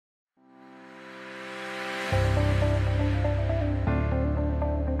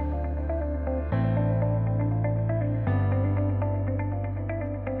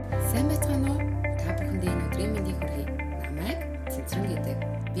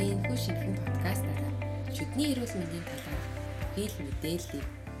Энэхүү шинэхэн подкастаараа шүдний эрүүл мэндийн талаарх хэл мэдээллийг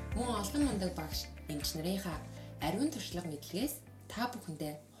мөн олон мундаг багш эмч нарынхаа ариун туршлага мэдлэгээс та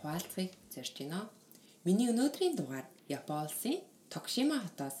бүхэндээ хуваалцахыг зорж байна. Миний өнөөдрийн дугаар Япон улсын Токушима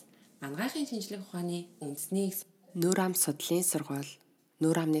хотоос анагаахын шинжлэх ухааны үндэсний нүүр ам судлалын сургууль,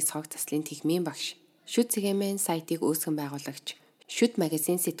 нүүр амны цог заслын тэгмийн багш, шүд цэгийн сайтыг үүсгэн байгуулагч, шүд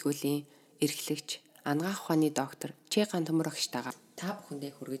магазин сэтгүүлийн эрхлэгч, анагаах ухааны доктор Чиган Төмөр агштайгаа та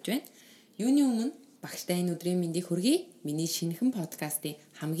бүхэндээ хүргэж байна. Юуны өмнө багштай энэ өдрийн мэндийг хүргэе. Миний шинэхэн подкастын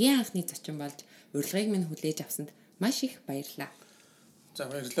хамгийн анхны зочин болж урилгыг минь хүлээж авсанд маш их баярлалаа. За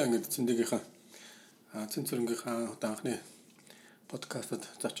баярлалаа. Ингээд цэндэгийнхаа цэнцүрэнгийнхаа анхны подкастад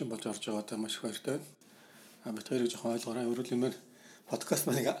зочин болж орж байгаадаа маш их баяртай байна. Бид хоёрыг жоохон ойлгоорой. Өөрөөр хэлбэл подкаст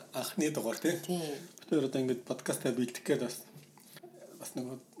маань анхны дугаар тийм. Бид хоёр одоо ингээд подкастаа бэлдэх гээд бас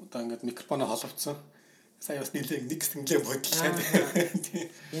нэг одоо ингээд микрофоноо холбоцсон. Сая бас нийлээ нэг сэнглээ бодлоо.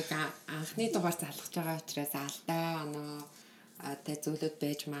 Яг анхны дугаар залгаж байгаа учраас алдаа тэ зүйлүүд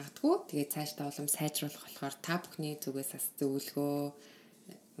байж магадгүй. Тэгээд цаашдаа улам сайжруулах болохоор та бүхний зүгээс бас зөвлөгөө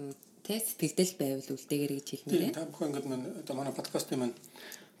сэтгэл байвал үлдээгэр гэж хэлмээрээ. Та бүхэн ингээд одоо манай подкастын маань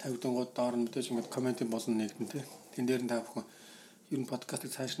тавигдангууд доор нь мэдээж ингээд коммент болон нэгдэн тий. Тэн дээр нь та бүхэн ер нь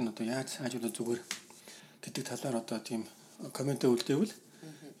подкастыг цааш нь одоо яаж сайжруулах зүгээр гэдэг талаар одоо тийм коммент үлдээвэл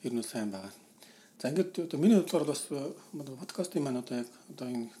ер нь сайн байгаа. За ингээд одоо миний хувьд бас подкастын маань одоо яг одоо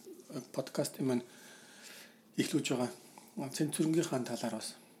энэ подкастын маань ихлүүлж байгаа цэнцүрнгийнхаа талаар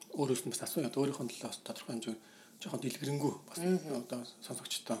бас өөрөөс нь бас асууя. Өөрийнхөө талаас бас тодорхой хэмжээгээр жоохон дэлгэрэнгүй бас одоо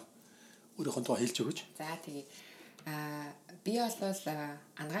сонсогчдоо өөрийнхөө тухай хэлж өгөөч. За тэгээ би бол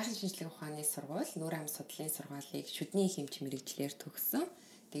анагаахын шинжлэх ухааны сургууль, нүүр ам судлалын сургуулийг шүдний хэмж мэрэгчлэр төгссөн.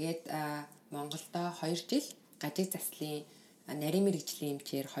 Тэгээд Монголдо 2 жил гажиг заслын нарийн мэрэгжлийн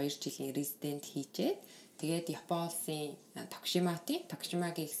эмчээр 2 жилийн резидент хийжээ. Тэгээд Япон улсын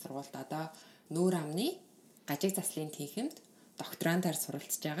Токушимагийн их сургуульд одоо нүүр амны гажиг заслын тэнхимд докторантаар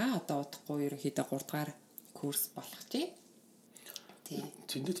суралцж байгаа. Одоо удахгүй ерөнхийдөө 3 дугаар курс болох чинь. Тийм.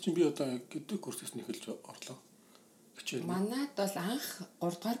 Зиндэд чинь би одоо гэдэг курсээс нь эхэлж орлоо. Манайд бол анх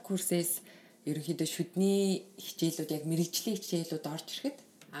 3 дугаар курсээс ерөнхийдөө шүдний хичээлүүд яг мэрэгжлийн хичээлүүд орж ирэхэд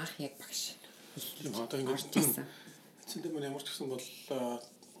анх яг багш. Одоо ингэж цэндэр маань ямар ч гэсэн бол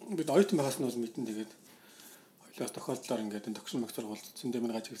бид оюутан байгаас нь бол мэдэн тэгээд хоёлаас тохиолдлоор ингээд энэ Токушима сургуульд цэндэр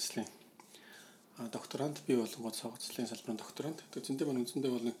маань гажиг заслын докторант би болонгод цог заслын салбарын докторант. Тэгээд цэндэр маань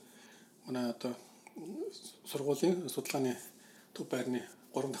үндсэндээ бол манай одоо сургуулийн судалгааны төв байрны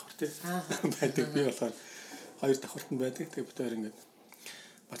 3 давхар тий байдаг. Би болохоор 2 давхарт нь байдаг. Тэгээд бид хоёр ингээд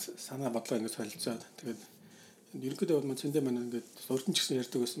бас санаа бодлоо ингээд солилцоод тэгээд ерөнхийдөө бол цэндэр маань ингээд урдч гэсэн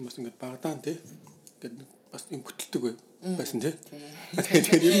ярьдаг байсан бас ингээд багадаан тий ингээд бас юм бүтэлдэг байсан тий.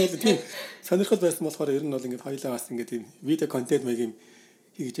 Тэгээд ер нь бол тийм сонирхол байсан болохоор ер нь бол ингээд хоёлаа бас ингээд тийм видео контент маяг юм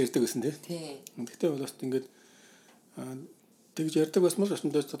хийж ярьдаг байсан тий. Гэхдээ бол бас ингээд тэгж ярьдаг байсан бол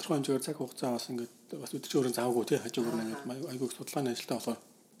өчнөд тодорхой хэмжээгээр цаг хугацаа бас ингээд бас өдөр өөрөөр заваагүй тий хажуугаар ингээд айгүй судалгааны ажилтаа болохоор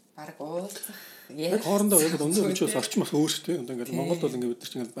баг уулзах яг хоорондоо яг өндөр хүчээс орчин бас өөр шүү дээ. Одоо ингээд Монголд бол ингээд бид нар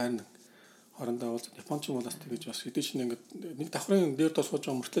чинь ингээд байрна хоорондоо уулзах. Японч юм бол бас тэгэж бас хэдий ч ингээд нэг давхрын дээр доо сууж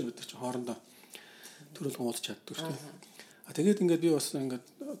байгаа мөртлөө бид нар чинь хоорондоо төрөлгөн уулзч чаддаг шүү дээ. Тэгээд ингээд би бас ингээд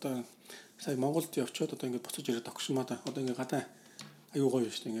одоо сая Монголд явчаад одоо ингээд буцаж ирээд Токушимада одоо ингээд гадаа аюу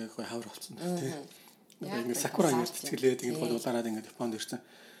гоё шүү дээ. Ингээд гоё хавар болсон тий. Одоо ингээд сакура ингээд цэцгэлээд ингээд гол улаараад ингээд Японд ирсэн.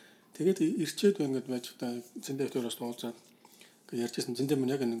 Тэгээд ирчээд ингээд байж одоо зэндэвтөрөөс уулзаад ингээд ярьжсэн зэндээ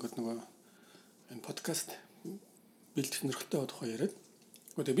мөн яг ингээд нөгөө энэ подкаст бэлдэх нөхөлтэй тухай яриад.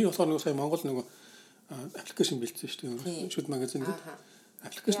 Тэгээд би болохоор нөгөө сая Монгол нөгөө аппликейшн бэлдсэн шүү дээ. Шүд магазин дээр.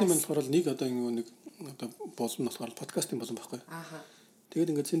 Аппликейшн маань болохоор нэг одоо нэг одоо болсон болохоор подкастын болсон байхгүй.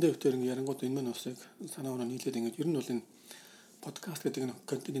 Тэгээд ингээд зэндээвтер ингээд ярангууд энэ маань бас яг санаа оноо нийлээд ингээд ер нь бол энэ подкаст гэдэг нэг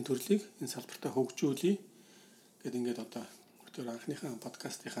контентын төрлийг энэ салбартаа хөгжүүлье гэдэг ингээд одоо өөр анхныхаа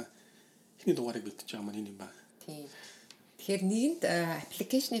подкастынхаа эхний дугаарыг бэлтэж байгаа маань энэ юм байна. Тийм. Тэгэхээр нэгэнд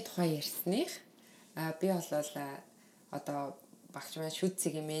аппликейшны тухай ярьсных би бол одоо багш маань шүд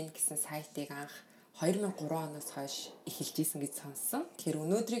цэгийн гэсэн сайтыг анх 2003 оноос хойш эхэлж исэн гэж сонссон. Тэгэхээр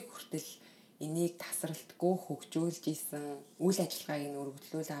өнөөдрийг хүртэл энийг тасралтгүй хөгжүүлж исэн, үйл ажиллагааг нь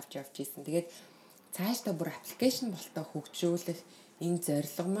өргөдлүүл авч явж исэн. Тэгээд цаашдаа бүр аппликейшн болтоо хөгжүүлэх энэ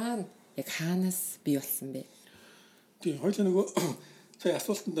зорилго маань яг хаанаас бий болсон бэ? Тийм, хоёул нөгөө сая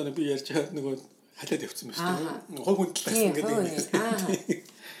асуултанд дараа би ярьж байгаа нөгөө халиад явцсан байна шүү дээ. Хог хүндлсэн гэдэг.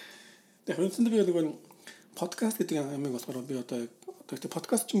 Тэгээд хоёуланд би нөгөө подкаст гэдэг амиг болохоор би одоо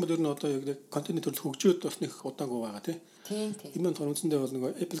подкаст ч юм бол ер нь одоо яг контентын төрөл хөгжөөд бас нэг удаагүй байгаа тийм. Энэ маань үндсэндээ бол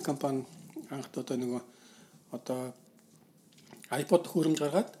нөгөө Apple компани анхд одоо нөгөө одоо iPod хөрөмж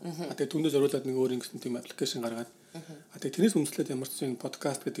гаргаад тэгээд түүнээс зориулаад нэг өөр ингэсэн тийм аппликейшн гаргаад Тэгээ тэрнээс үндэслээд ямар ч зүйл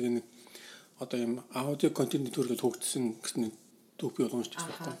подкаст гэдэг нэг одоо юм аудио контент төрөл хөгжсөн гэсэн төв би уншиж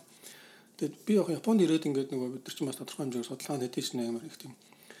байгаа байхгүй. Тэгээд би яг Японд ирээд ингээд нөгөө бид нар ч бас тодорхой хэмжээгээр судалгаа хийдэж нэ ямар их тийм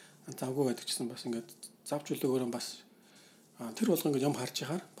завгүй байдаг гэсэн бас ингээд завч үлөөгөөрөө бас тэр болгоо ингээд юм харж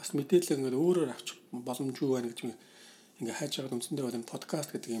яхаар бас мэдээлэл ингээд өөрөөр авчих боломжгүй байна гэж ингээд хайж байгаа үндсэндээ бол энэ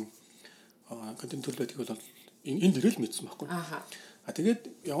подкаст гэдэг юм контент төрөл байдгийг бол энд ирэл мэдсэн байхгүй. Тэгээд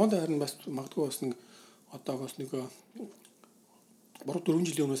явандаа харин бас магадгүй бас нэг одоогоос нэг 3-4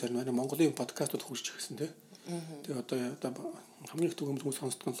 жилийн өмнөөс харин Монголын подкастууд хурж ирсэн тий. Тэгээ одоо хамгийн их түгээмэл хүмүүс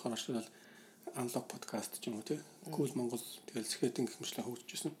сонсдог нь болохоор Unlock podcast ч юм уу тий. Cool Монгол тэгэл сэхэтэн гэх мэтлээ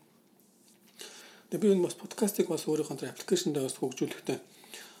хөгжиж ирсэн. Тэгээ би энэ бас подкастыг бас өөрийнхөө тэр аппликейшндээ бас хөгжүүлэхдээ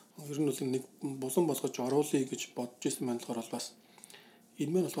ер нь бол нэг булан болгож оруулъя гэж бодож ирсэн маань болохоор бас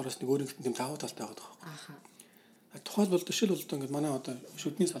энэ маань болохоор бас нэг өөрийнх нь тийм давуу талтай байгаа байхгүй. Тухайлбал жишээлбэл одоо ингээд манай одоо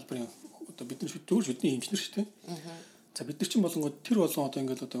шүдний салбарын одоо бид нар шүдний инженер шүү дээ. За бид нар чинь болонгод тэр болон одоо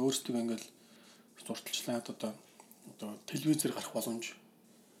ингээд одоо өөрсдөө ингээд зурталчлаад одоо телевизээр гарах боломж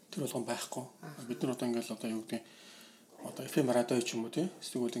тэр болгон байхгүй. Бид нар одоо ингээд одоо юу гэдэг одоо FM радио ч юм уу тий.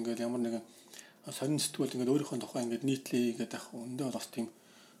 Эсвэл ингээд ямар нэгэн сонин сэтгүүл ингээд өөрийнхөө тухай ингээд нийтлээ гэдэг ах өндөө бол бас тийм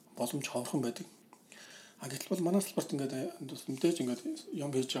боломж ховорхон байдаг. Гэтэл бол манай салбарт ингээд мэдээж ингээд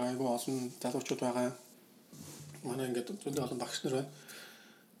юм хийж байгаа айгүй олон залуучууд байгаа. Манай ингээд зөндөө олон багш нар байна.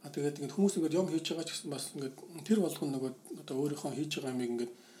 Тэгээд ингээд хүмүүс ингээд юм хийж байгаа ч гэсэн бас ингээд тэр болгон нөгөө одоо өөрийнхөө хийж байгаа юмыг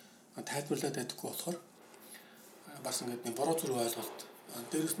ингээд тайлбарлаад байдаггүй болохоор бас ингээд нэг буруу зүрх ойлголт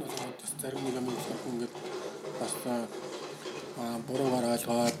дээрээс нь бас зарим нэг юм ингээд бас буруугаар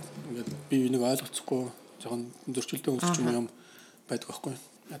ойлгоод ингээд бие биенийг ойлгоцохгүй жоохон зөрчилдөөн үүсч юм байдаг байхгүй.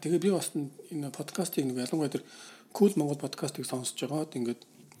 Тэгээд би бас энэ подкастыг нэг ялангуяа тэр Cool Монгол подкастыг сонсож байгаад ингээд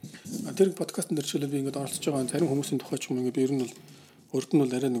тэр подкастн дээр чөлөө би ингээд оролцож байгаа зарим хүмүүсийн тухай ч юм ингээд би ер нь бол урд нь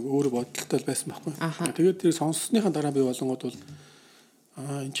бол арай нэг өөр бодолтой байсан байхгүй. Тэгээд тэр сонссныхаа дараа би болонгод бол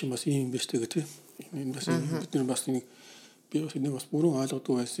энэ чинь бас ийм биш тэгээ тий. Энэ бас бид нар бас нэг би бас нэг бас бүрэн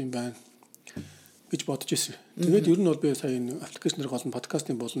ойлгодгүй байсан юм байна гэж бодож ирсэн. Тэгээд ер нь бол би сая энэ аппликейшнээр голн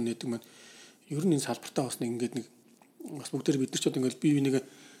подкастын болон нэдэг маань ер нь энэ салбартаа бас нэг ингээд нэг бас бүгдээр бид нар ч одоо ингээд бие биенийг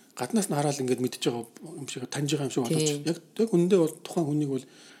гаднаас нь хараад ингээд мэдчихэж байгаа юм шиг таньж байгаа юм шиг болооч. Яг үндэ бол тухайн хүнийг бол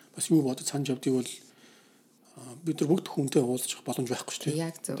бас юу бодож санаж явдгийг бол бид нар бүгд хүнтэй уулзах боломж байхгүй шүү дээ.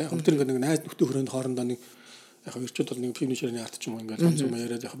 Яг зөв. Бид нар ингээд нэг найз нөхдөд хүрээнд хоорондоо нэг яг ирчүүд бол нэг финиш ширний арт ч юм уу ингээд ганц юм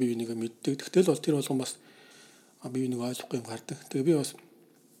яриад яг бие бинийгээ мэддэг. Тэгтэл бол тэр болгон бас бие биенийг ойлгохгүй юм гардаг. Тэгээ би бас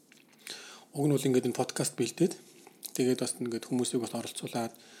уг нь бол ингээд энэ подкаст бэлдээд тэгээд бас ингээд хүмүүсийг бас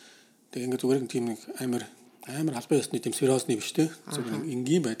оролцуулаад тэгээ ингээд зүгээр тийм нэг амар албан ёсны тийм сериосны биш те. Зүгээр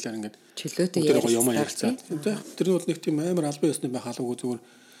энгийн байдлаар ингээд чөлөөтэй ярилцаад. Тэр нь бол нэг тийм амар албан ёсны байх алгүй зүгээр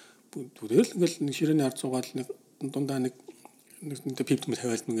л ингээд нэг ширээний ард суугаад нэг дундаа нэг пивт мэт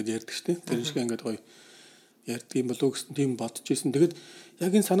хаваалт ингээд ярьдаг штэ. Тэр шиг ингээд гоё ярьдаг юм болов уу гэсэн тийм бодож ирсэн. Тэгээд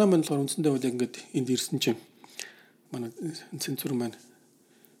яг энэ санаа маань болохоор үндсэндээ бол яг ингээд энд ирсэн чинь манай цензур маань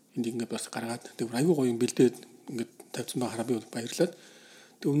энд ингээд бас гаргаад тэр аюу гоё юм бэлдээд ингээд тавьсан байхаараа би баярлаад.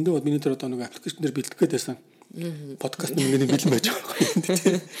 Тэг өндөө бол миний тэр одоо нэг аппликейшн дээр бэлдэх гээд байсан. Подкаст нэг бэлэн байж байгаа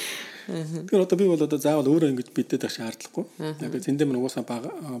юм. Тэр одоо би бол одоо заавал өөрөө ингэж бэлдээд байх шаардлагагүй. Яг зэндээ мань угаасаа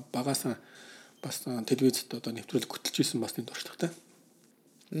багаасаа бас телевизэд одоо нэвтрүүлэг хөтлөж исэн бас тийм дуршлагтай.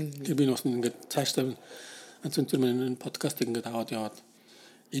 Тэр би бас ингээд цаашдаа цензур маань подкастыг ингээд аваад яваад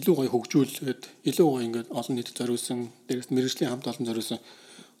илүү гоё хөгжүүлээд илүү гоё ингээд олон нийтэд зориулсан дээрээс мэргэжлийн хамт олон зориулсан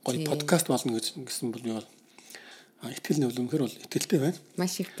гоё подкаст болно гэсэн бол би бол итгэл нь үнэхээр бол итгэлтэй байна.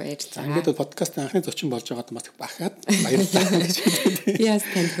 Маш их баярлалаа. Ингээд подкастын анхны зочин болж байгаад бас бахаад баярлалаа гэж хэлээ. Яас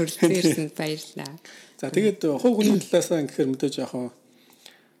танд хүрэлцээрсэнд баярлалаа. За тэгээд хувь хүний талаасаа гэхээр мэдээж яг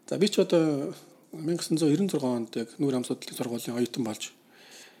за би ч одоо 1996 онд яг нүүр ам судлалын сургуулийн оюутан болж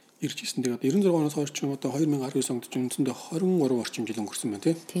ирж ирсэн. Тэгээд 96 оноос хойш ч одоо 2019 онд ч үндсэндээ 23 орчим жил өнгөрсөн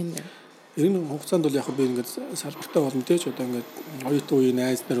байна тийм байна. Энэ хугацаанд бол яг би ингээд салбартаа бол мэдээж одоо ингээд оюутан үеийн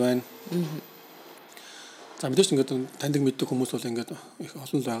найз нар байна. За мэдээж ингээд таньдаг мэддэг хүмүүс бол ингээд их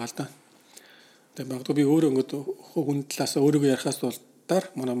олон л байгаа л да. Тэгээд магадгүй би өөрөө ингээд хүн талаас өөрийгөө ярихаас бол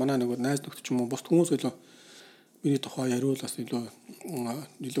манай нэг найз нөхдөд ч юм уу бус хүмүүс илүү миний тухай яриул бас илүү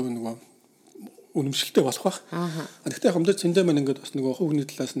нөгөө үнэмшилтэй болох байх. Гэхдээ яг хэмдэ цэндэ маань ингээд бас нөгөө хүний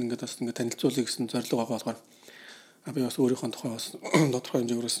талаас нь ингээд бас ингээд танилцуулъя гэсэн зорилго байгаа болохоор би бас өөрийнхөө тухай бас тодорхой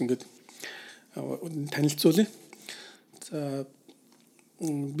хэмжээгээр ингээд танилцуулъя. За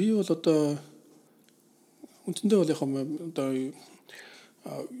би бол одоо үндсэндээ бол яг одоо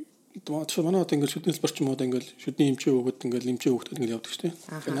манай одоо ингээд шүдний салбарч юм уу ингээд шүдний эмчээ өгöd ингээд эмчээ өгөхөд ингээд явдаг шүү дээ.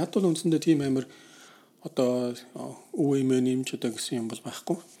 Тэгэхээр надад бол үндсэндээ тийм амар одоо өвөө эмээ нэмж одоо гэсэн юм бол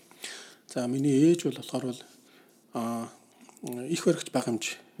байхгүй. За миний ээж бол болохоор бол их баригч баг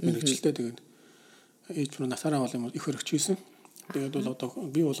юмч мэрэгчлээ тэгээд ээж нь насаараа бол юм их өргөж ийсэн. Тэгээд бол одоо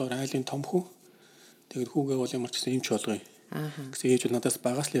би бол айлын том хүү. Тэгээд хүүгээ бол ямар ч гэсэн эмч болгоё. Гэсэн ээж бол надаас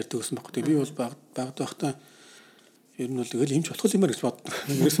багаас л ярьдаг гэсэн байхгүй. Тэгээд би бол багт байхдаа ер нь бол тэгэл эмч болох юмар гэж боддог.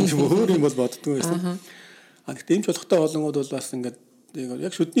 Ерөөсөн юм өөр юм бол боддгоо байсан. Гэхдээ эмч болохтой олонгод бол бас ингээд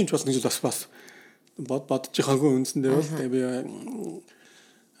яг шүдний эмч болно гэж бас бодож байгаагүй үндсэндээ бол тэгээд би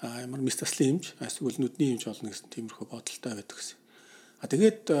ямар мистаслын эмч, эсвэл нүдний эмч болно гэсэн тиймэрхүү бодолтой байдаг гэсэн.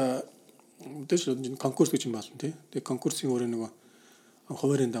 Тэгээд мэдээж конкурс гэж юм байна тий. Тэгээд конкурсын өөрөө нөгөө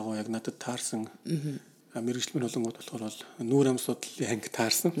хуваарийн дагуу яг надад таарсан мэрэгчлэн болонгууд болохоор бол нүүр ам судлалын анги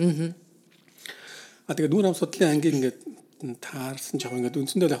таарсан. Тэгээд нүүр ам судлалын ангийг ингээд таарсан жоо ингээд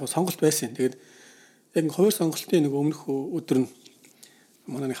үндсэндээ яг сонголт байсан. Тэгээд яг хуваар сонголтын нэг өмнөх өдөр нь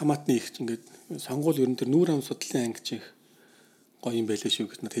манай хамаатны их ингээд сонгуул ер нь тэр нүүр ам судлалын анги чих гоё юм байлээ шүү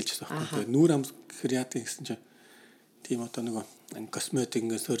гэж надад хэлчихсэн байхгүй. Тэгээд нүүр ам гэхэр яадаг гэсэн чинь тийм одоо нөгөө косметик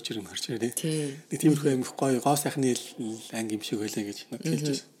ингээд сөржер юм харж байна тий. Нэг тиймэрхүү юм гоё гоо сайхны анги юм шиг байлаа гэж надад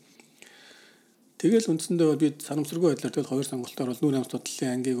хэлчихсэн. Тэгэл үндсэндээ бол би санамсаргүй байдлаар тэгэл хоёр сонголтоор бол нүүр ам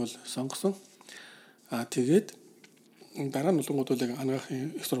судлалын ангийг бол сонгосон. Тэгээд дараа нь болонгууд бол яг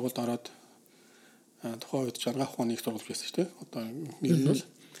анагаахын их сургуульд ороод тухайн үед анагаах ухааны их сургууль байсан шүү дээ. Одоо нэр нь бол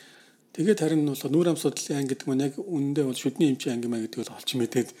тэгээд харин бол нүүр ам судлалын анги гэдэг нь яг үнэндээ бол шүдний эмчийн анги маа гэдэг бол олж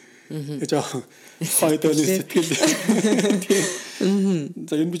мэдээд гэж файдал сэтгэл.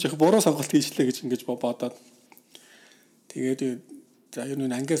 За энэ би яг буруу сонголт хийжлээ гэж ингэж бодоод тэгээд за ер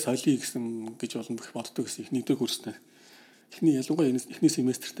нь ангиас солиё гэсэн гэж болно бүх боддог гэсэн их нэгдүгээр курстай. Эхний ялангуяа эхний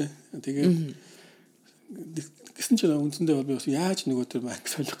семестртэй. Тэгээд гэсэн чинь үндсэндээ бол би бас яаж нөгөө тэр анги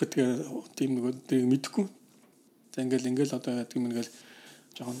солих гэдэг тийм нөгөө тэрийг мэдэхгүй. За ингээл одоо яадаг юм ингээл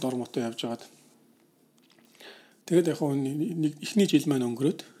жоохон дор мотоо явж байгаад. Тэгээд яг нэг эхний жил маань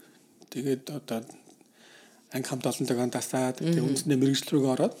өнгөрөөд тэгээд одоо анги хамт олонтойг андасаад тэгээд үндсэндээ мэрэгжил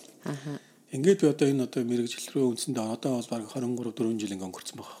рүү ороод. Ингээд би одоо энэ одоо мэрэгжил рүү үндсэндээ одоо бол баг 23 4 жил ингээд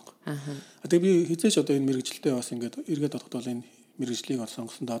өнгөрцөн байгаа байхгүй. Тэгээд би хизээч одоо энэ мэрэгжилтэй бас ингээд эргээд бодоход бол энэ мэрэгжлийг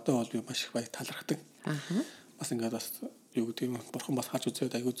сонгосонд одоо бол би маш их баяр талархдаг. Бас ингээд бас юу гэдэг юм бурхан бас харж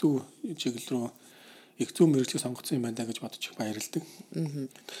үзээд айгүй зөв чиглэл рүү их зөв мэрэгжлийг сонгоцсон юм байна гэж бодож их баярлалдаг.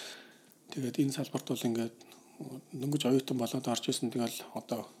 Тэгээд энэ салбарт бол ингээд дөнгөж оюутан болоод орж исэн тэгэл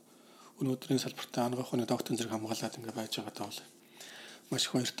одоо өнөөдрийн салбартаа анагаах ухааны докторийн зэрэг хамгаалаад ингээд байж байгаадаа бол маш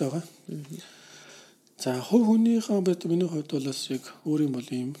их баяртай байгаа. За хувь хүнийхээ миний хувьд бол бас яг өөр юм бол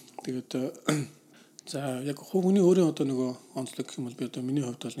юм. Тэгээд за яг хувь хүний өөрийн одоо нөгөө онцлог гэх юм бол би одоо миний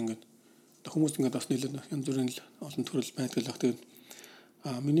хувьд бол ингээд хүмүүс ингээд бас нийлээд янз бүрийн олон төрөл байдаг л баг. Тэгээд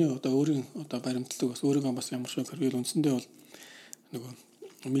миний одоо өөрийн одоо баримтлаг бас өөрийгөө бас ямар шиг хэрэг үндсэндээ бол нөгөө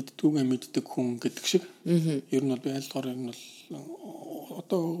мэддгүйгээ мэддэг хүн гэдэг шиг. Ер нь бол би айлтгаар энэ бол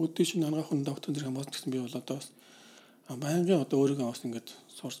одоо өдөө шинэ анагаах ухааны докторийн зэрэг хамгаалсан гэсэн би бол одоо бас байнгын одоо өөрийгөө бас ингээд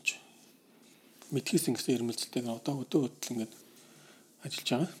сурч мэдхийсэн гэсэн ирмэлцэлтэйгээр одоо өдөө хөдөл ингээд ажиллаж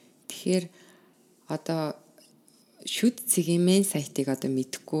байгаа. Тэгэхээр одоо шүд цэгийн сайтыг одоо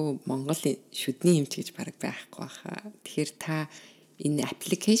мэдхгүй Монгол шүдний эмч гэж баг байхгүй баха. Тэгэхээр та энэ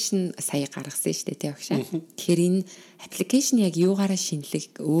аппликейшн сая гаргасан шүү дээ тий багшаа. Тэгэхээр энэ аппликейшн яг юугаараа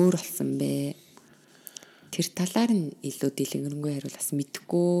шинэлэг өөр болсон бэ? Тэр талаар нь илүү дэлгэрэнгүй хариул бас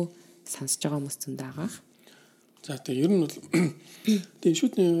мэдхгүй сонсож байгаа хүмүүс зөндөө байгаа. За тэгээ ер нь бол тийм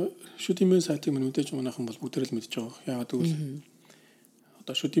шүдийн сайтыг мэдээж манайхан бол бүгдээр л мэдж байгаа. Яагаад гэвэл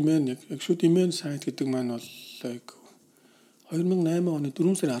одоо шүдийн яг шүдийн сайт гэдэг маань бол яг 2008 оны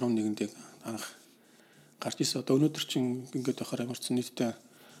 4 сарын 11-нд яг анх гарч ирсэн. Одоо өнөөдөр чинь ингээд байхаар ямарчсан нийтдээ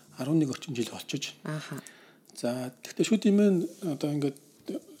 11 орчим жил болчихж. За тэгвэл шүдийн одоо ингээд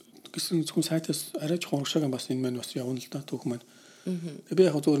гэсэн зөвхөн сайтаас арай жоохон урагшаага бас энэ маань бас явна л да түүх маань. Би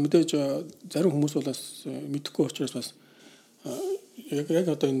яг зөвөр мэдээж зарим хүмүүс бол бас мэдэхгүй учраас бас яг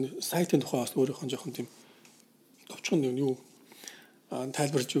одоо энэ сайтын тухай бас өөрийнхөө жоохон тийм товчхон юу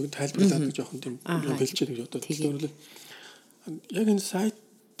тайлбарлаад гэж жоохон тийм хэлж байгаа гэж одоо тэгэхээр яг энэ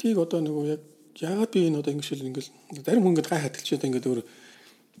сайтыг одоо нөгөө яг яагаад би энэ одоо ингээл зарим хүн ингээд гайхаад хэлчихээд ингээд өөр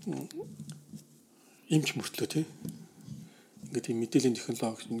эмч мөртлөө тий ингээд тийм мэдээллийн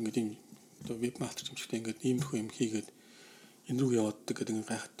технологи ингээд ийм одоо вебмастер юмчтэй ингээд иймэрхүү юм хийгээд энэ рүү явааддаг гэдэг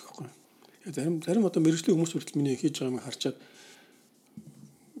ингээд гайхаад байхгүй. Зарим одоо мэрэгжлийн хүмүүс хүртэл миний хийж байгаа юм харчаад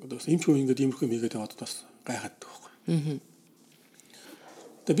одоо эмч хүн ингээд иймэрхүү юм хийгээд яваад бас гайхаад байхгүй.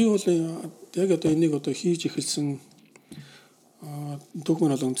 Тэгээ би бол яг одоо энийг одоо хийж эхэлсэн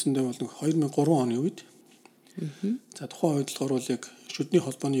документ бол үндсэндээ бол 2003 оны үед. За тухайн үед л яг шүдний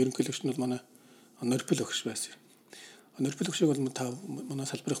холбооны ерөнхийлөгч нь бол манай Норпил өгч байсан. Норпил өгчийг бол манай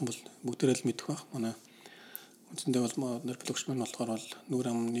салбарын бол бүгдээрээ л мэдэх баг. Манай үндсэндээ бол Норпил өгч маань болохоор бол нүүр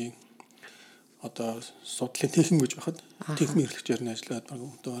амны одоо судлалын техник гэж байхад техник эрхлэгчээр нь ажиллаад баг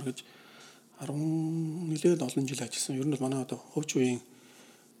өнтөө оргиж нэлээд олон жил ажилласан. Ер нь бол манай одоо хууч үеийн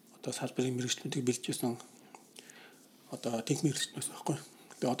одоо салбарын мэргэжлүүдийг бэлдчихсэн одоо техник мэргэжлээс байхгүй.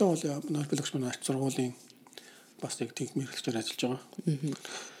 Тэгээ одоо бол Норбел багш манай арт сургуулийн бас яг техник мэргэжлээр ажиллаж байгаа.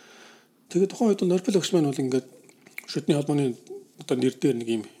 Тэгээд тухайн үед Норбел багш маань бол ингээд шүтний холбооны одоо нэр дээр нэг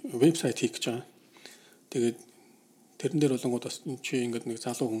юм вебсайт хийх гэж байгаа. Тэгээд тэрэн дээр болонгууд бас чи ингээд нэг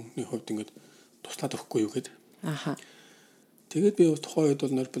залуу хүний хувьд ингээд туслаад өгөхгүй юу гэдэг. Аха. Тэгээд би тухайн үед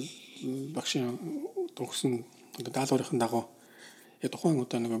бол Норбел багшийн төгсөн ингээд даалгаврын дагуу яг тухайн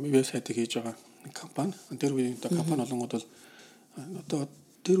одоо нэг вебсайтыг хийж байгаа компани. Тэр үеийн одоо компани болонгууд бол одоо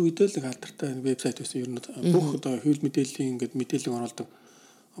тэр үед л нэг алдартай вебсайт байсан. Ер нь бүх одоо хэвлэл мэдээллийн ингээд мэдээлэл оруулдаг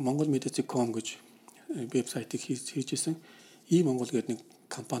Монгол Media.com гэж вебсайтыг хийжсэн. Монгол гэдэг нэг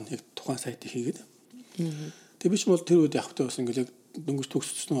компани яг тухайн сайтыг хийгээд. Тэгээ би ч бол тэр үед явахтай байсан ингээд дөнгөж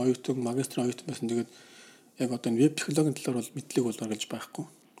төгссөн оюутан, магистрийн оюутан байсан. Тэгээд яг одоо веб технологийн талаар бол мэдлэг бол гаргаж байхгүй.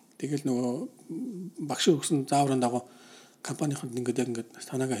 Тэгэл нөгөө багш өгсөн зааврын дагуу компанийханд ингээд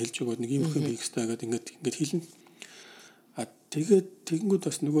санаагаа хэлж өгөөд нэг юм их хийх хэрэгтэй гэдэг ингээд хэлнэ. Тэгээд тэгэнгүүт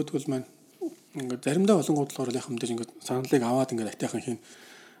бас нөгөөдгөл маань ингээд заримдаа олонгууд болохоор яг хэмдэж ингээд саналыг аваад ингээд атайхан хийн.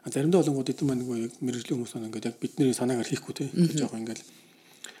 Заримдаа олонгууд эдэн маань нөгөө яг мэрэгжлийн хүмүүс маань ингээд яг бидний санаагаар хийхгүй те. Жохон ингээд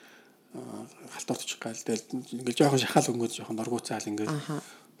халтуурч гал тэгэл ингээд жохон шахаал өнгөд жохон дургуцаал ингээд.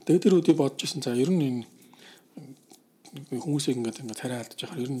 Тэгээд тэр үдийг бодож ирсэн. За ер нь энэ хүмүүсийг ингээд царай алдаж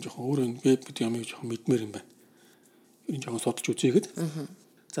яхаар ер нь жохон өөрөө веб гэдэг ямыг жохон мэдмээр юм байна. Ер нь жохон судалж үзье гэд.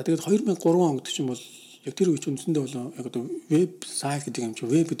 За тэгээд 2003 он гэдэг чинь бол яг тэр үеч үндсэндээ бол яг одоо веб сайт гэдэг юм чи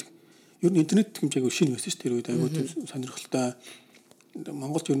веб гэдэг ер нь интернет гэдэг юм чи айгу шинэ байсан шүү дээ. Тэр үед айгу сонирхолтой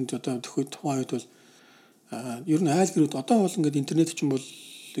Монголд ер нь одоо тухайн үед бол ер нь айл гэрүүд одоо бол ингээд интернет чинь бол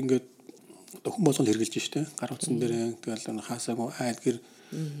ингээд одоо хүн болгонд хэрэгжилж штэ. Гар утсан дээр тэгэл хаасаагүй айл гэр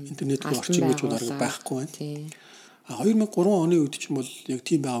интернетгүй орчин гэж бол арга байхгүй байна. 2003 оны үед чинь бол яг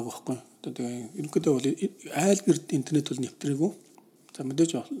тийм байгаагүй байхгүй. Одоо тэгээ ерөнхийдөө бол айл гэр интернет бол нэвтрээгүй. За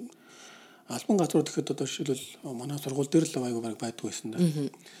мэдээж албан газрууд гэхэд одоо жишээлбэл манай сургууль дээр л айгүй байдаг байсан да.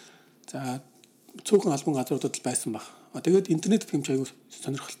 За цөөхөн албан газруудад л байсан баг. Тэгээд интернет гэх юм чи айгүй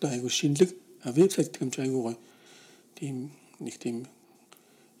сонирхолтой айгүй шинэлэг вебсайт гэх юм чи айгүй гоё. Тийм нэг тийм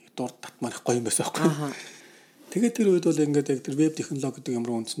дурд татмах гоё юм байсан байхгүй. Тэгээд тэр үед бол ингээд яг тэр веб технологи гэдэг юм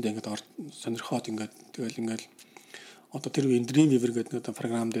руу үндсэндээ ингээд сонирхоод ингээд тэгэл ингээд одоо тэр үеийн Dreamweaver гэдэг нэг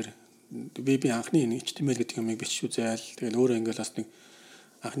програм дээр вебийн анхны HTML гэдэг юмыг бичиж үзээл. Тэгэл өөрөө ингээд бас нэг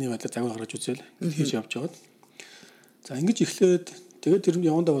анхны байдлаар загвар гаргаж үзээл хийж явж байгаад. За ингэж эхлээд тэгээд тэр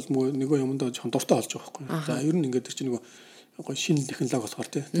явандаа бол нөгөө юмдаа жоохон дуртай болж байгаа байхгүй. За ер нь ингээд тэр чинь нөгөө гоё шинэ технологи болохоор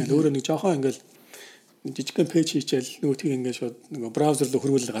тий. Тэгэл өөрөө нэг жоохон ингээд жижигхэн пэйж хийчихэл нөгөө тийг ингээд шууд нөгөө браузер руу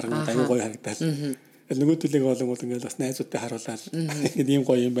хөрвүүлэл гаргана аюу гоё харагдаад. Тэгэл нөгөө төлөг болонгууд ингээд бас найзуудтай харуулаад ингээд ийм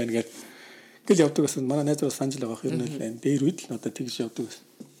гоё юм байна гэл явдаг гэсэн. Манай найзууд санаж л байгаа. Ер нь дээр үед л одоо тэгж явдаг гэсэн.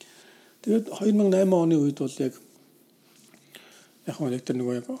 Тэгээд 2008 оны үед бол яг тэр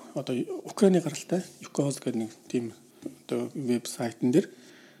нөгөө яг одоо Украины гаралтай Юкоз гэдэг нэг тийм одоо вебсайтн дээр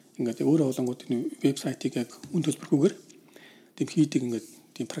ингээд өөрөө болонгууд энэ вебсайтыг яг үн төлбөргүйгээр тийм хийдэг ингээд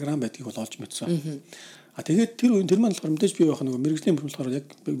тийм програм байдгийг бол олж мэдсэн. Тэгээд тэр үеийн тэр маань болохоор мэдээж бий байх нөгөө мэрэгжлийн бүм болохоор яг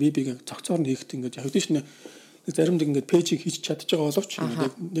вебийг яг цогцоор нь хийхэд ингээд яг хэвдэж нэг заримд ингээд пэйжийг хийж чадчих байгаа боловч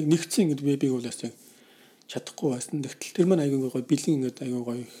яг нэгдсэн ингээд вебийг бол бас яг чадахгүй байсан. Тэгтэл тэр маань аягүй гоё бэлэн ингээд аягүй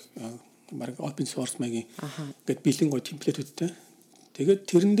гоё баг open source маягийн ингээд бэлэн гоё темплейтүүдтэй. Тэгээд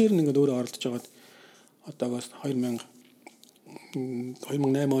тэрэн дээр ингээд өөрөө оролдож байгаад одоогоос 2008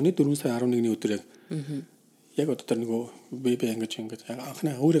 оны 4 сарын 11-ний өдөр яг одоо тэр нөгөө веб ингээд яг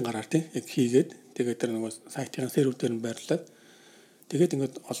анхны өөрийн гараар тийм яг хийгээд тэгээд тэр нөгөө сайтын сервер дээр нь байрлаад тэгээд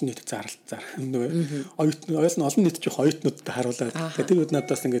ингээд олон нийтэд зарлалцаар нөгөө оюутны олон нийтэд жоох оюутнуудтай харуулад тэгээд тэр үед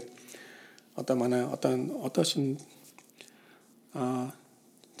надаас ингээд одоо манай одоо шин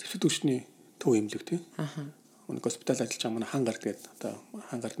зэвсэг төвчний төв имлэг тийм нэг госпитал ажиллаж байгаа манай хангар гэдэг одоо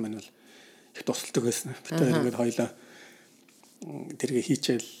хангард маань бол их тусалдаг байсан. Бид ингээд хоёлаа тэргээ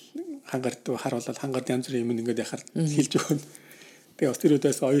хийчихэл хангард харуулаад хангард янз бүрийн юм ингээд яхаар хэлж өгнө. Тэгээ бас тэр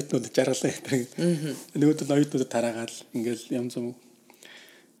үдээс оюутнууд жаргалаа гэдэг. Нөгөөд оюутнуудад тараагаал ингээд янз бүр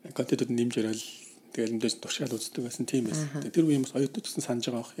контентууд нэмж өрөөл тэгээ мэдээж туршаал үздэг байсан тийм байсан. Тэр үеийн бас оюутнууд гэсэн санаж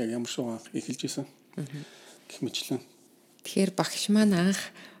байгаа яг ямар шуган эхэлж исэн гэх мэтлэн. Тэгэхээр багш маань анх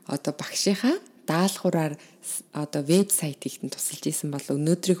одоо багшийнхаа даалгавраар одоо вебсайт хийх нь тусалж исэн бол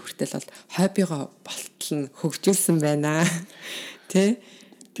өнөөдрийг хүртэл бол хоббигоо болтол нь хөгжүүлсэн байна. Тэ?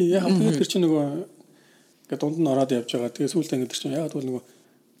 Тэгээ яг тэр чинь нөгөө ингээд дунд нь ороод явж байгаа. Тэгээ сүүлдээ ингээд тэр чинь яг бол нөгөө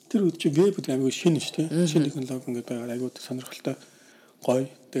тэр үед чинь веб гэдэг аймаг шинэ шүү дээ. Шинэ технологи ингээд байгаа аймаг сонирхолтой гоё.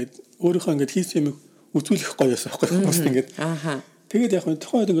 Тэгээд өөрийнхөө ингээд хийсэн юм үзүүлэх гоё ясаа байхгүй бас ингээд. Тэгээд яг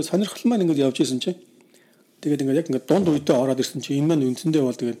тухайн үед ингээд сонирхол маань ингээд явж исэн чинь тэгээд ингээд яг ингээд дунд үедээ ороод ирсэн чинь энэ маань үндсэндээ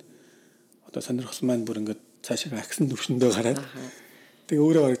бол тэгээд одоо сонирхол маань бүр ингээд цаашаа агсан төвшөндөө гараад тэгээ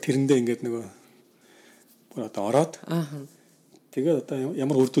өөрөө бараг тэрэндээ ингээд нөгөө бүр одоо ороод тэгээд одоо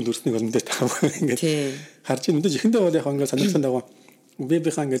ямар үр дүн төрснийг бол мэдээ таав ингээд харж ин мэдээж ихэндээ бол яг ингээд сонирхсан дагуу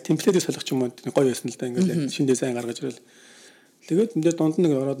вебийнхаа ингээд темплетийг солих ч юм уу гоё байсан л да ингээд шинэ дизайн гаргаж ирэл тэгээд мэдээж дунд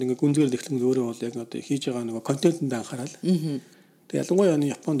нэг ороод ингээд гүнзгийрэл эхлэн өөрөө бол яг одоо хийж байгаа нөгөө контентэнд анхаарал тэгээд ялангуяа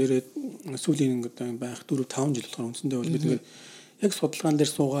Японд ирээд сүүлийн ингээд байх 4-5 жил болохоор үндсэндээ бол бид ингээд яг судалгаан дээр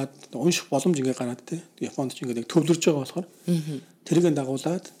суугаад унших боломж ингээд гараад те Японд ч ингээд яг төвлөрж байгаа болохоор тэрийг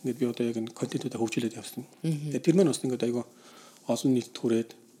дагуулад ингээд би одоо яг контентуудаа хөгжүүлээд явсан. Тэгээд тэр маань бас ингээд айгүй олон нийт түрээд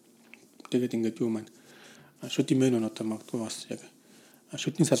тэгээд ингээд юу маань шүдийн меню одоо магадгүй бас яг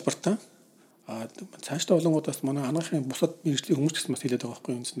шүдний салбартаа цаашдаа болонгууд бас манай анагаахын бусад мэргэжлийн хүмүүс гэсэн бас хэлээд байгаа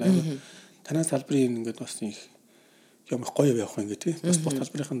байхгүй юм чинь танай салбарын ингээд бас их юм гоё явах ингээд тий бас бус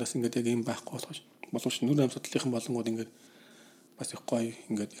салбарынхан бас ингээд яг юм байхгүй болохоос боломж нүрийн амьсгалын болонгууд ингээд бас их гоё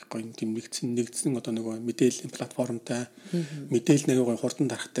ингээд их гоё тийм нэгдсэн одоо нөгөө мэдээллийн платформтай мэдээлэл нэг гоё хурдан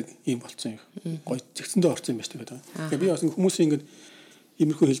тархдаг юм болцсон юм гоё зэгцэндээ орсон юм байна шүү дээ. Тэгээ би бас хүмүүсийн ингээд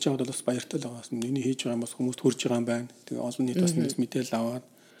иймэрхүү хэлж байгаад бол бас баяртай л байгаа. Миний хийж байгаа юм бас хүмүүст хүрж байгаа юм байна. Тэгээ олон нийт бас мэдээлэл аваад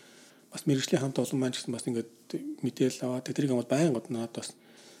бас мэргэжлийн хамт олон маань гэсэн бас ингээд мэдээлэл аваад тэрийг бол байнга надад бас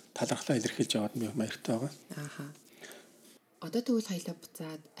талархлаа илэрхийлж аваад би баяртай байгаа. Одоо тэгвэл хоёлаа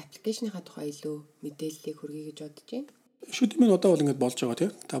буцаад аппликейшныхаа тухай илүү мэдээллийг хүргэе гэж бодож байна. Шүдмэн одоо бол ингэж болж байгаа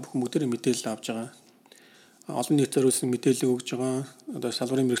тийм. Та бүхэн бүгдээрээ мэдээлэл авж байгаа. Олон нийт зориулсан мэдээлэл өгж байгаа. Одоо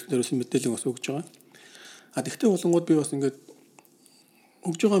салбарын мэргэжлийн зориулсан мэдээлэл бас өгж байгаа. Тэгтээ болонгууд би бас ингэж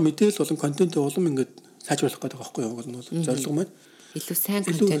өгж байгаа мэдээлэл болон контент улам ингэж сайжруулах гэдэг байгаа байхгүй юу? Бол зорилго маань илүү сайн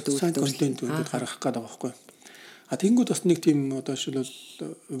контент үүсгэж гаргах гэдэг байгаа байхгүй юу? Тэгэнгүүт бас нэг тийм одоо жишээлбэл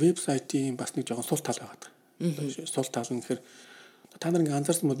вебсайтын бас нэг жоохон сул тал байгаа. Сул тал нь гэхээр та нар ингэ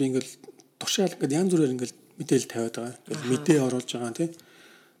анзаарсан бол би ингээл тушаал ингээд янз бүрээр ингээд мэдээлэл тавиад байгаа. Ингээд мэдээ оруулж байгаа тийм.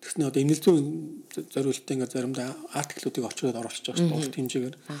 Тэгснэ одоо эмнэлзүүн зориултаа ингээд заримдаа артиклуудыг очиод оруулж байгаа шүү дээ. Урт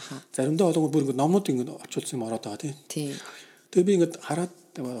хэмжээгээр. Заримдаа болонгод бүр ингээд номнууд ингээд орчуулсан юм ороод байгаа тийм. Тэгээ би ингээд хараад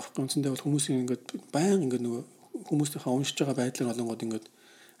байгаа үндсэндээ бол хүмүүсийн ингээд баян ингээд нөгөө хүмүүсийнхээ уншиж байгаа байдлаар болонгод ингээд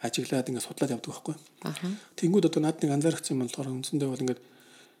ажиглаад ингээд судлаад явдаг байхгүй. Тэнгүүд одоо над нэг анзаарчихсан юм болохоор үндсэндээ бол ингээд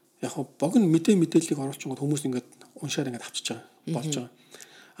яг богино мэдээллийг оруулчихгод хүмүүс ингээд уншаад ингээд авчиж байгаа болж байгаа.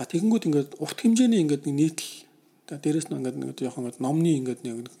 Тэгэнгүүт ингээд урт хэмжээний ингээд нийтлэл дээрээс нь ингээд нэг жоохон ингээд номны ингээд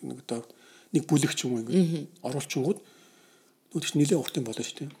нэг одоо нэг бүлэг ч юм уу ингээд оруулчихгод нүүд чинь нэлээд урт юм болно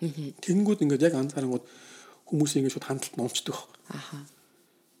шүү дээ. Тэгэнгүүт ингээд яг анзаарангууд хүмүүс ингээд шууд хандлт номчдөг байхгүй.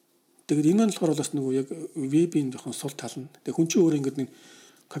 Тэгээд энэ нь болохоор бас нөгөө яг вебийн жоохон сул тал нь. Тэгээд хүн чинь өөр ингээд нэг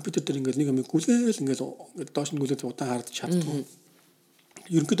компьютер дээр ингээд нэг юм гүлээл ингээд доош нь гүлээд удаан харж чаддаг.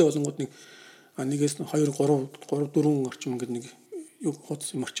 Ерөнхийдөө болонгууд нэгээс 2 3 4 орчим ингээд нэг юу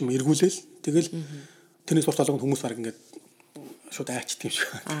хуудас юм орчим эргүүлээл тэгэл тэрний сул талын хүмүүс баг ингээд шууд айчт юм шиг.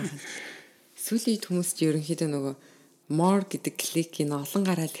 Сүүлийн хүмүүс ч ерөнхийдөө нөгөө more гэдэг кликийг олон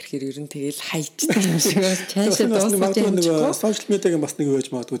гараад ирэхээр ер нь тэгэл хайчдаг юм шиг байна. Чаашаа дуусах юм нөгөө сошиал медиагийн бас нэг байж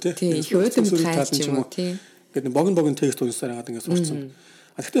магадгүй тийм. Их өөдөм хайч юм уу тийм. Ингээд богино текст уншсаар хагаад ингээд сурцсан.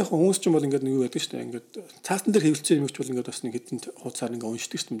 Гэхдээ яг хүмүүс ч юм бол ингээд нэг юу байдаг шүү дээ. Ингээд цаасан дээр хэвлэлцээ юм ч бол ингээд бас нэг хэдэн хуудасаар ингээд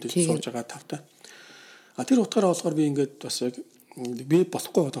уншдаг шүү дээ. Сууж байгаа тавтай. Тэр утгаараа болохоор би ингээд бас яг би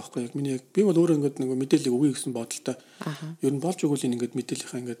болохгүй байгаа байхгүй яг миний яг би бол өөрөө ингээд нэг мэдээлэл өгье гэсэн бодолтой. Ер нь болж өгвөл ингээд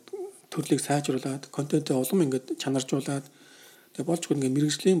мэдээллийнхаа ингээд төрлийг сайжруулад контентээ улам ингээд чанаржуулад тэгээ болж өгөх ингээд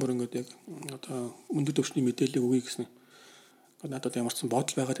мэргэжлийн бүр ингээд яг одоо өндөр түвшний мэдээллийг өгье гэсэн надад ямар ч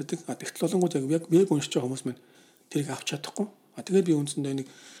бодол байгаад байдаг. Технологиуд яг веб уншиж байгаа хүмүүс маань тэрийг авч чадахгүй. Тэгээд би үндсэндээ нэг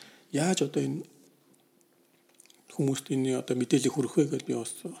яаж одоо энэ хүмүүст энэ одоо мэдээллийг хүргэх вэ гэж би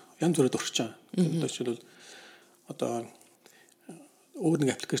бас янз бүрээр өрчж байгаа. Одоо жишээлбэл одоо өөр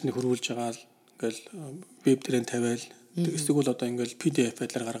нэг аппликейшнийг хөрвүүлж байгаа л ингээл веб дээрээ тавиал эсвэл одоо ингээл PDF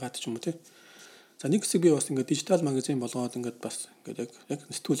байдлаар гаргаад ч юм уу тий. За нэг хэсэг би бас ингээд дижитал магазин болгоод ингээд бас ингээд яг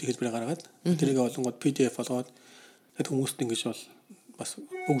сэтгүүлийн хэлбэрээр гаргаад тэрийг олонгод PDF болгоод тэгээд хүмүүст ингэж бол бас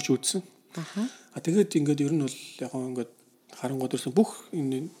өгж үзсэн. Тэгээд ингээд ер нь бол яг ингээд харангууд ирсэн бүх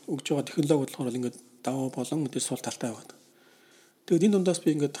энэ өгж байгаа технологи болохоор ингээд даваа болон мэдээ сул талтай байгаа. Тэгээд энэ дундаас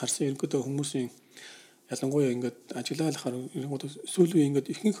би ингээд харсан ерөнхийдөө хүмүүсийн ялангуяа ингээд ажиглаалахаар сүүлийн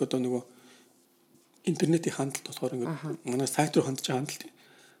ингээд ихэнх одоо нөгөө интернетийн хандлт болохоор ингээд манай сайт руу хандж байгаа хандлт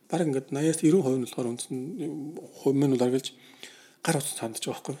баг ингээд 80-аас 90% нь болохоор үндсэн хувь нь бол аргалж гар утас хандж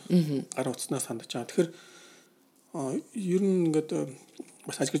байгаа байхгүй. Гар утаснаас хандж байгаа. Тэгэхээр ер нь ингээд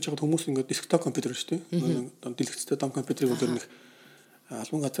бас ажиглаж байгаа хүмүүс ингээд десктоп компьютер шүү дээ. Дэлгэцтэй дом компьютерийг өөр нэг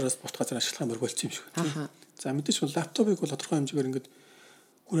албан газараас бут газар ашиглах мөр болцсон юм шиг. За мэдээж лаптопыг бол тодорхой хэмжээгээр ингээд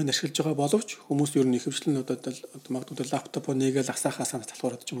хүрээнд ашиглаж байгаа боловч хүмүүс ер нь ихэвчлэн одоо магадгүй лаптопоо нэгээл асаахаа санаа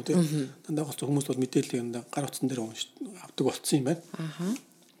талхуураад ч юм уу тийм. Дандаа голцоо хүмүүс бол мэдээллийг гар утсан дээр авдаг болцсон юм байна.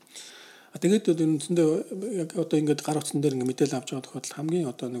 Тэгээд үндсэндээ яг одоо ингээд гар утсан дээр ингээд мэдээлэл авч байгаа тохиолдолд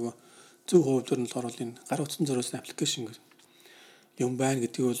хамгийн одоо нөгөө зөв хувьд нь болохоор энэ гар утсан зориулсан аппликейшн гэдэг юм байна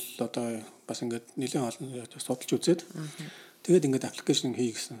гэдгийг бол одоо бас ингээд нэлээд олон судалж үзээд тэгээд ингээд аппликейшн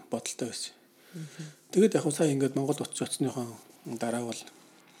хий гэсэн бодолтой байсан. Тэгээд яг сая ингээд Монгол утас утасныхаа дараа бол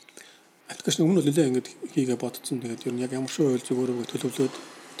аппликейшн өмнө нь нэлээд ингээд хийгээ бодсон. Тэгээд ер нь яг ямар шиг үйл зөв өөрөөгөө төлөвлөөд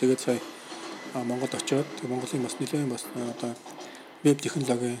тэгээд сая Монголд очиод Монголын бас нэлээд бас одоо веб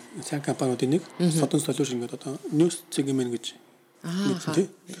технологийн сайн компаниудын нэг Sodon Solution гэдэг одоо News Segment гэж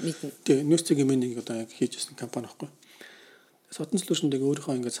мэдэн тий. News Segment-ийг одоо яг хийжсэн компани байхгүй. Sodon Solution-ыг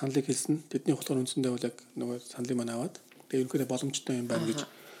өөрийнхөө ингээд саналыг хэлсэн. Тэдний болохоор үндсэндээ бол яг нөгөө саналыг маань аваад тэгээд ерөнхийдөө боломжтой юм байна гэж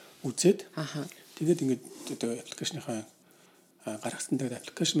үзээд тэгээд ингээд одоо аппликейшныхаа гаргасан. Тэгээд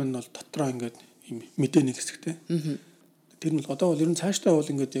аппликейшн маань бол дотроо ингээд юм мэдээ нэг хэсэгтэй. Тэр нь одоо бол ер нь цаашдаа бол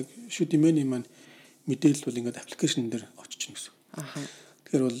ингээд яг шүү дэмэний маань мэдээлэл бол ингээд аппликейшн дээр очиж гин гэсэн.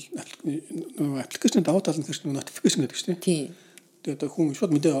 Тэгэхээр бол аппликейшн давуу тал нь хэрэг notification гэдэг чинь тийм. Тэгээд одоо хүн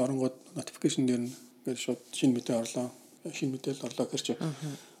шууд мэдээ оронгууд notification дээр нь ингээд шууд шинэ мэдээ орлоо. Шинэ мэдээлэл орлоо гэж чи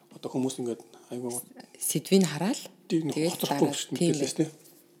одоо хүмүүс ингээд айгүй сэдвийг хараад тэгээд хоцрохгүй мэдээлэлс тийм.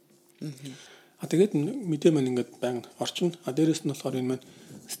 Тэгээд мэдээ маань ингээд баян орчин. Дээрээс нь болохоор энэ маань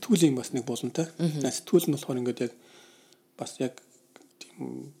сэтгүүлийн бас нэг булантай. Сэтгүүл нь болохоор ингээд яг бас яг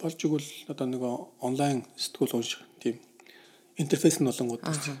тийм болж игэл одоо нэг онлайн сэтгүүл унших тийм интерфейс нь болонгууд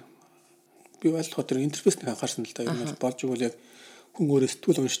би ойлгоход тэр интерфейсийг анхаарсан л да. Ер нь болж игэл яг хүн өөрөө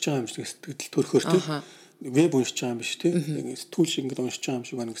сэтгүүл уншиж байгаа юм шиг сэтгэл төрөхөөр тийм веб уншиж байгаа юм биш тийм сэтгүүл шиг ингээд уншиж байгаа юм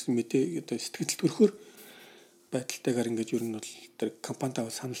шиг байна гэсэн мэдээ одоо сэтгэл төрөхөөр байдалтайгаар ингээд ер нь бол тэр компанитаа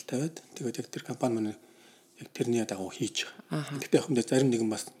санал тавиад тэгээд яг тэр компани маань яг тэрний дагуу хийж байгаа. Гэхдээ яг хэмдэ зарим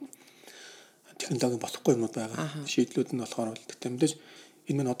нэгэн бас технологи болохгүй юмуд байгаа. Шийдлүүд нь болохоор тэгтээ мэдээж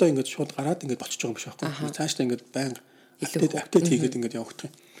энэ маань одоо ингээд шууд гараад ингээд болчихж байгаа юм шиг байхгүй. Цаашдаа ингээд байнга апдейт хийгээд ингээд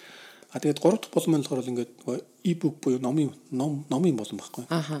явагдах юм. Тэгээд 3 дахь болон маань болохоор ингээд e-book буюу номын болон байхгүй.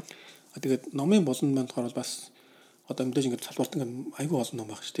 Тэгээд номын болон маань болохоор бас одоо мэдээж ингээд салбарт ингээд айгүй олон ном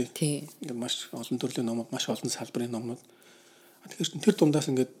байгаа шүү дээ. Ингээд маш олон төрлийн ном, маш олон салбарын номнууд. Тэгэхээр тэр дундаас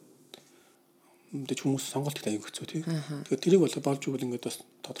ингээд мэдээж хүмүүс сонголт их аяг хэцүү тийм. Тэгэхээр тэрийг бол болж игэл ингээд бас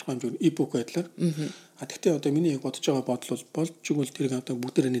тодорхой хэмжээгээр e-book байдлаар. Тэгтээ одоо миний яг бодож байгаа бодол бол болж игэл тэрийг одоо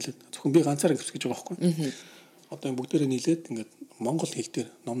бүгдээрээ нийлээд зөвхөн би ганцаараа гэвсгэж байгаа байхгүй. Одоо бүгдээрээ нийлээд ингээд монгол хэл дээр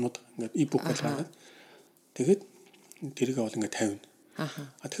номнууд ингээд e-book байлгаад тэгээд тэрийг бол ингээд тавина.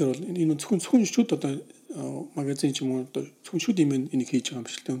 Тэгэхээр бол энэ зөвхөн шүд одоо магазин ч юм уу одоо зөвхөн шүд юм энийг хийж байгаа юм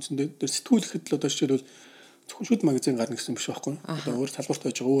шиг л үндсэндээ тэр сэтгүүлэхэд л одоо жишээлбэл зөвхөн шүд магазин гарна гэсэн биш байхгүй. Одоо өөр салбарт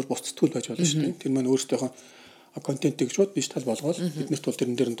байж байгаа өөр бус сэтгүүл байж болно шүү дээ. Тэр маань өөрсдийнхөө контентыг шууд дижитал болгоод биднэрт бол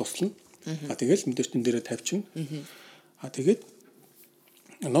тэрэн дээр нь туслана. Тэгэл мэдээж тэн дээрээ тавьчихна. Тэгээд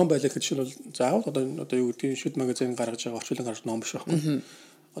ном байлаа гэж жишээлбэл заавал одоо юу гэдгийг шүд магазин гаргаж байгаа орчуулан гаргаж ном биш байхгүй.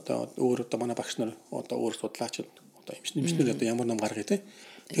 Одоо өөр одоо манай багш нар одоо өөр судлаач одоо эмчнэр одоо ямар ном гаргая те.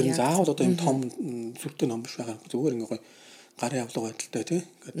 Тэр нь заавал одоо юм том зүгтээ ном биш байгаа. Зүгээр ингээ гарын авлага байдалтай те.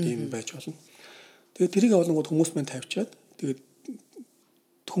 Ингээд ийм байж болно. Тэгээд тэрийг олонгууд хүмүүс маань тавьчаад тэгээд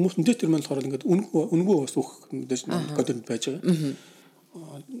хүмүүс энэ тэр маань болохоор ингээд үнгүй бас өөх мэдээж контент байж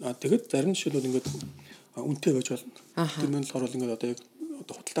байгаа. Тэгээд зарим жишээлбэл ингээд үнэтэй байж болно. Тэр маань болохоор ингээд одоо яг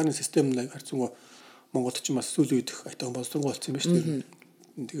одоо худалдааны систем нь харьцангуй Монголд ч бас сүүлийн үед их айтан боловсронгуй болсон юм байна шүү дээ.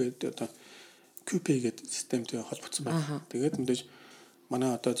 Тэгээд одоо QP гэдэг системтэй холбогдсон байна. Тэгээд мэдээж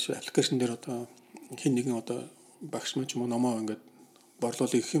манай одоо аппликейшн дээр одоо хин нэгэн одоо багш маань ч юм уу номоо ингээд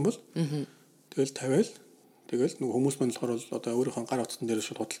борлуулъя гэх юм бол тэгэл тавиал тэгэл нэг хүмүүс маань болохоор одоо өөрийнхөө гар утсан дээр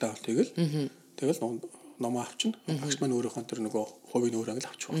шууд худалдаа авалт тэгэл тэгэл номоо авчихна. Багш маань өөрийнхөө тэр нөгөө хувийн өөр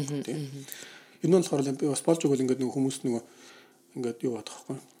ангил авчих واخхой тийм. Энэ нь болохоор би бас болж өгвөл ингээд нөгөө хүмүүс нөгөө ингээд юу бодох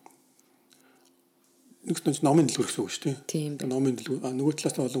واخхой. Нэг ч номын дэлгүүр гэсэн үг шүү дээ. Номын дэлгүүр нөгөө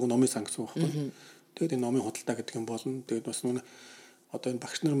талаас нь болон номын сан гэсэн үг واخхой. Тэгээд энэ номын худалдаа гэдэг юм болно. Тэгээд бас нөгөө одоо энэ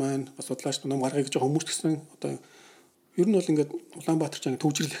багш нар маань бас судлаач ном гаргая гэж хүмүүс гэсэн одоо ер нь бол ингээд Улаанбаатар ч ингээд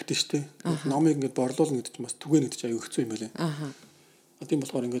төвжирлэхтэй шүү дээ. Номыг ингээд борлуулна гэдэг чинь бас түгээнэ гэдэг чинь аюу хэцүү юм байлаа. Тийм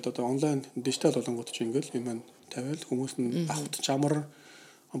болохоор ингээд одоо онлайн дижитал болонгууд чинь ингээд юм маань тавиал хүмүүс нь авахт чамар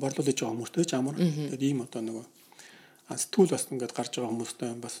борлуулж байгаа хүмүүстэй чамар тэгээд ийм одоо нөгөө сэтгүүл бас ингээд гарч байгаа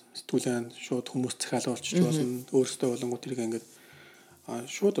хүмүүстэй бас сэтгүүлийн шууд хүмүүс захиалуулчих болно. Өөрсдөө болонгууд тэрийг ингээд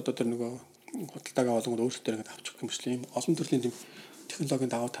шууд одоо тэр нөгөө худалдаагаа болонгууд өөрсдөө ингээд авчих юм шиг ийм олон төрлийн тийм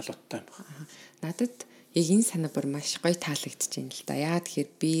технологийн давуу талуудтай юм байна. Надад яг энэ санаа бүр маш гоё таалагдчихэв юм л да. Яагаад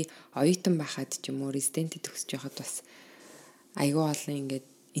тэгэхээр би оюутан байхад ч юм уу резидент төгсөж байхад бас айгүй олон ингээд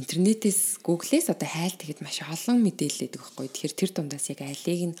интернетээс Google-ээс одоо хайлт тэгэхэд маш олон мэдээлэл өгөх байхгүй. Тэгэхээр тэр дундаас яг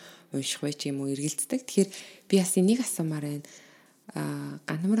алийг нь унших вэ ч юм уу эргэлздэг. Тэгэхээр би бас энийг асуумаар байна.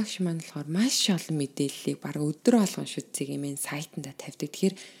 Ганамрагш маань болохоор маш олон мэдээллийг баг өдөр болгон шүтцэг юм энэ сайтанда тавьдаг.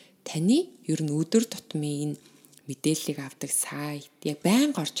 Тэгэхээр таны ер нь өдөр тутмын энэ мэдээллийг авдаг сайт яг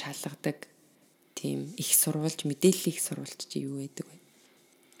байнга орж хаалгадаг тийм их сурвалж мэдээллийг сурвалж чи юу байдаг вэ?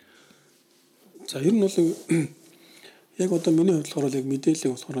 За ер нь бол яг одоо миний хувьд болохоор яг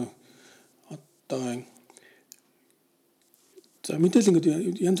мэдээлэл болохоор одоо за мэдээлэл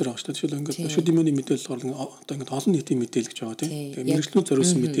ингээд янз бүр байгаа шүү дээ. Жишээлбэл ингээд шүдэмэний мэдээлэл болохоор одоо ингээд олон нийтийн мэдээлэл гэж байгаа тийм. Тэгээ мэрэгчлүүд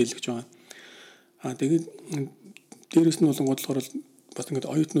зориулсан мэдээлэл гэж байгаа. Тэгээд дээрэс нь болонгод болохоор бас ингээд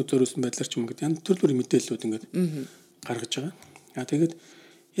оюутнууд зориулсан байдлаар ч юм ингээд янз бүрийн мэдээллүүд ингээд гаргаж байгаа. Тэгээд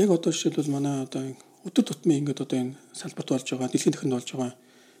яг одоо жишээлбэл манай одоо өдөр тутмын ингээд одоо энэ салбарт болж байгаа, дэлхийн дахинд болж байгаа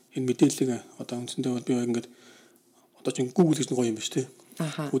энэ мэдээллийг одоо үндсэндээ бол би ингээд одоо чинь Google гэж нэг гоё юм байна шүү дээ.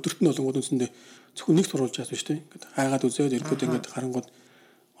 Өдөрт нь болонгод үндсэндээ зөвхөн нэг сурвалж чаас биш тийм. Ингээд хайгаад үзээд ирэхэд ингээд харангууд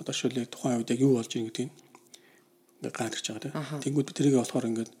одоо шилээ тухайн үед яг юу болж ийн гэдгийг ингээд гаргаж байгаа тийм. Тэнгүүд би тэрийг болохоор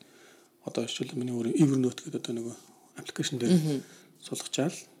ингээд одоо шилээ миний өөр Evernote гэдэг одоо нөгөө аппликейшн дээр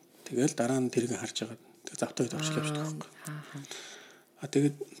суулгачаал тэгэл дараа нь тэрийг харж байгаа. Тэгээ завтай үед авчлаа шүү дээ.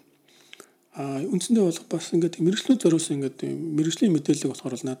 Тэгээд үндсэндээ бол бас ингээд мэрэгчлүүд зориулсан ингээд мэрэгжлийн мэдээлэл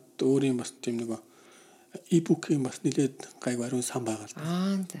болохоор л надад өөрийн бас тийм нэг e-book-ийн бас нэлээд гайг ариун сан байгаа л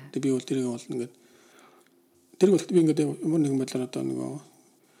да. Тэгээ би бол тэрийг бол ингээд тэр бол би ингээд ямар нэгэн байдлаар одоо нэг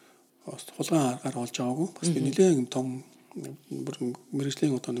хулгайн аргаар олж байгаагүй. Бас би нэлээд том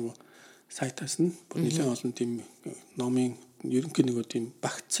мэрэгжлийн одоо нэг сайтаас нь нэлээд олон тийм номын ерөнхий нэг тийм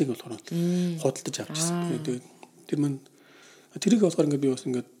багцыг болохоор худалдаж авчихсан. Тэгээд тэр маань тэрийг болохоор ингээд би бас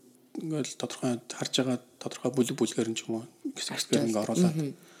ингээд тодорхой харж байгаа тодорхой бүлгээр нь ч юм уу хэсгээр ингээд оруулаад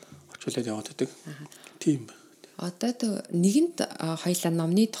орчуулад яваад байдаг. Тийм. Одоо нэгэнд хоёлаа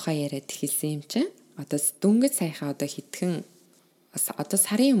номны тухай яриад хэлсэн юм чинь. Одоо дөнгөж саяхан одоо хитгэн одоо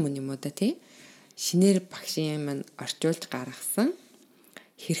сарын өмнө юм уу да тий. Шинээр багшийн маань орчуулж гаргасан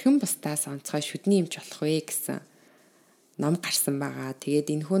хэрхэн бусдаас онцгой шүдний юмч болох вэ гэсэн ном гарсан байгаа.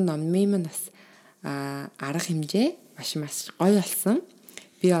 Тэгээд энэхүү номын маань бас арга хэмжээ маш гоё болсон.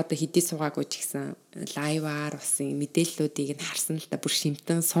 Би одоо хэдий суугаагүй ч гэсэн лайваар усын мэдээллүүдийг нь харсан л да бүр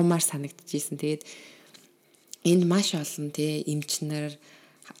шимтэн сумаар санагдчихсэн. Тэгээд энд маш олон тий эмч нар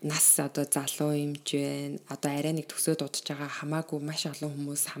нас одоо залуу эмч байна. Одоо арай нэг төсөө дуудаж байгаа хамаагүй маш олон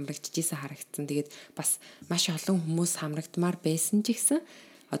хүмүүс хамрагдчихсан харагдсан. Тэгээд бас маш олон хүмүүс хамрагдмаар байсан ч гэсэн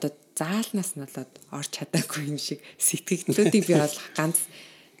одоо заалнаас нь болоод орж чадаагүй юм шиг сэтгэгдлүүдийг би бол ганц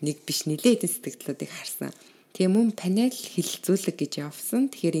нэг биш нэлээд сэтгэгдлүүдийг харсан. Тийм мөн панел хилцүүлэг гэж явсан.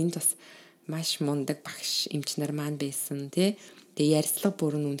 Тэгэхээр энд бас маш мундаг багш эмч нар маань байсан тий. Тэгээ ярьцлага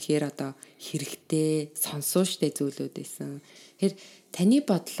бүр нь үнэхээр одоо хэрэгтэй сонсууштай зүйлүүд байсан. Тэгэхээр таны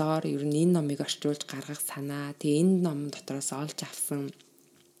бодлоор ер нь энэ номыг орчуулж гаргах санаа тэгээ энэ ном дотроос олж авсан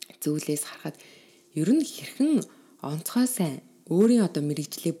зүйлээс харахад ер нь хэрхэн онцгой сайн өөрийн одоо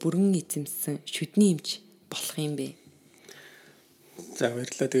мэрэгжлээ бүрэн эзэмсэн шүдний эмч болох юм бэ? За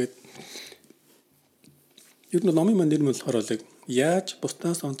баярлалаа. Тэгээд ер нь номын маань нэр нь болохоор л яаж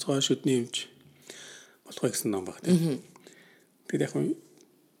бусдаас онцгой шүдний эмч болох вэ гэсэн ном баг тийм. Тэгээд яг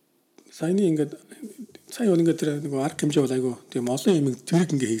саяны ингээд сая бол ингээд тэр нэг арга хэмжээ бол айгу тийм олон юм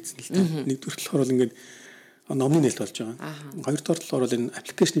зэрэг ингээд хийгдсэн л та. Нэгдүгээр талаар бол ингээд номны нээлт болж байгаа. Хоёрдугаар талаар бол энэ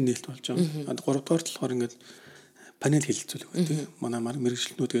аппликейшны нээлт болж байгаа. Гуравдугаар талаар ингээд панел хилцүүлэг тийм. Манай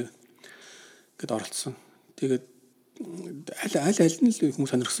мэрэгчлэнүүд ингээд оролцсон. Тэгээд аль нь л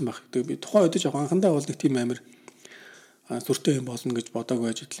хүмүүс сонирхсан байх. Тэгээд би тухайн үед жоохон анхандаа бол нэг тийм амир зүртэй юм болно гэж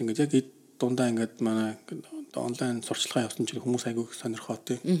бодоагүй байж идэл ингээд яг дундаа ингээд манай онлайн сурчлагаа явуулсан чинь хүмүүс айгүй сонирхоод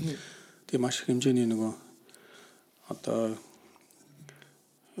тийм. Тэгээ маш их хэмжээний нөгөө одоо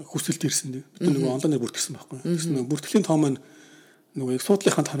хүсэлт ирсэн дээ. Бид нөгөө онлайнаар бүртгэсэн байхгүй. Тэгсэн нөгөө бүртгэлийн тоо маань нөгөө яг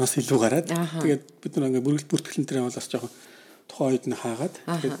суудлынхаа тоноос илүү гараад тэгээд бид нөгөө ингээ бүртгэлийн дээр бол бас жоохон тухайн үед нь хаагаад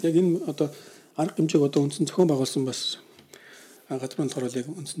тэгээд яг энэ одоо арга хэмжээг одоо үндсэн зохион байгуулсан бас газрын болохоор яг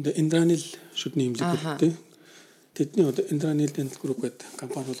үндсэндээ Indranil шүдний имлэг гэдэг. Тэдний одоо Indranil Dental Group гэдэг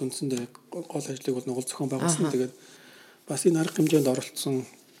компани бол үндсэндээ гол ажлыг бол нугал зохион байгуулсан. Тэгээд бас энэ арга хэмжээнд оролцсон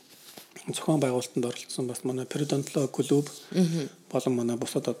зохион байгуулалтанд оролцсон бас манай Periodontology клуб болон манай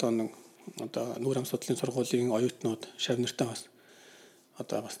бусад одоо нэг одоо нүүр ам судлалын сургуулийн оюутнууд шав нартай бас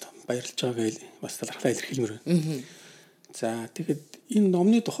одоо бас баярлж байгааг бас талархлаа илэрхийлмээр байна. За тэгэхэд энэ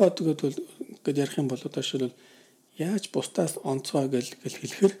номны тухай тэгээд ярих юм бол одоо шилбэл яаж бусдаас онцгой гэж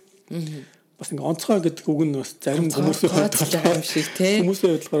хэлэхээр бас ингээ онцгой гэдэг үг нь бас зарим хүмүүсийн хувьд шиг тийм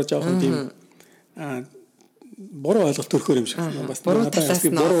хүмүүсийн хувьд болохоор жоохон тийм буруу ойлголт төрөхөр юм шиг бас надаас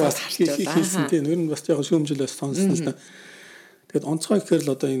буруу бас хийсэн тийм нэр нь бас жоохон шүүмжлээс сонссон л да. Тэгээд онцгой гэхээр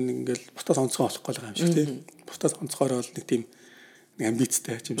л одоо энэ ингээл бусдаас онцгой болох гол юм шиг тийм бусдаас онцгойроо бол нэг тийм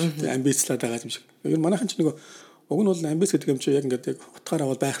амбицтай юм шиг тийм амбицлаад байгаа юм шиг. Ер нь манайхан ч нэг уг нь бол амбиц гэдэг юм чи яг ингээд яг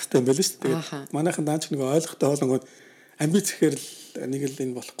утгаараа бол байх хэрэгтэй юм байл шүү дээ. Тэгээд манайхан даанч нэг ойлгохтой болонгод амбиц гэхээр л нэг л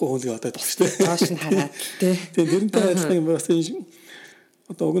энэ болохгүй хөлийг одоо толч тээ. Доош нь хараад тий. Тэгээд тэрнтэй адилхан юм бас энэ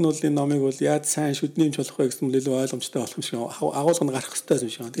одоо уг нь бол энэ номыг бол яаж сайн шүдний юмч болох вэ гэсэн нь илүү ойлгомжтой болох юм шиг агуулга нь гарах хэрэгтэй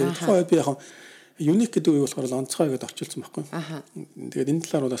юм шиг. Тэгээд тухайн үед би яг юник гэдэг үг болохоор онцгой гэдээ орчуулсан байхгүй. Тэгээд энэ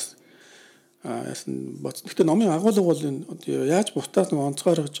талаар бол бас яасан боц. Гэхдээ номын агуулга бол яаж бусдаас нэг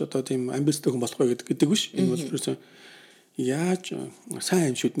онцгойрч одоо тийм амбицтай хүн болох вэ гэдэг биш. Энэ бол ерөөсөн яаж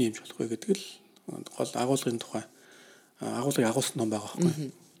сайн юм шүдний юмч болох вэ гэдэг л гол агуулгын тухай агуулгыг агуулсан ном байгаа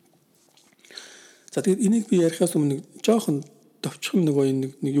байхгүй. За тэгээд энийг би ярихаас өмнө жоохон товчхон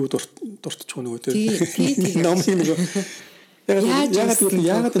нэг юу дуртчих нөгөө тийм номын нөгөө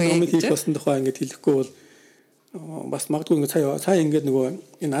яагаад номыг хийх болсон тухай ингээд хэлэхгүй бол бас магадгүй ингээд цаа ингээд нөгөө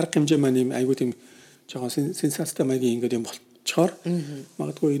энэ арга хэмжээ маань юм айгуу тийм жоохон сенсацтай маягийн ингээд юм болчоор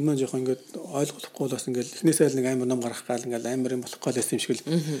магадгүй энэ маань жоохон ингээд ойлгохгүй бол бас ингээд эхнээсээ л нэг амар ном гаргах гал ингээд амар юм болох гал байсан юм шиг л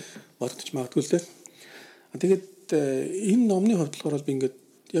бодож магадгүй л дээ. Тэгээд энэ номны хувьд болохоор би ингээд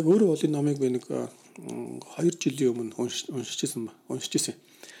яг өөрөө бол энэ номыг би нэг 2 жилийн өмнө уншижсэн.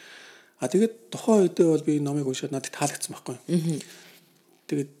 Тэгээд тухайн үедээ бол би номыг уншаад надад таалагдсан байхгүй.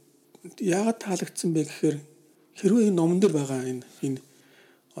 Тэгээд яагаад таалагдсан бэ гэхээр хэрвээ энэ номон дээр байгаа энэ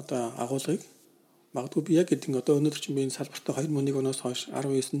одоо агуулгыг магадгүй би яг гэдэг одоо өнөөдөр чинь би энэ салбартаа 2001 оноос хойш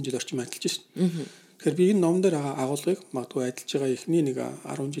 19 жил орчим ажиллаж шин. Тэгэхээр би энэ номон дээр байгаа агуулгыг магадгүй ажиллаж байгаа эхний нэг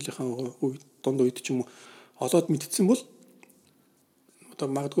 10 жилийнхаа дунд үед ч юм уу олоод мэдсэн бол одоо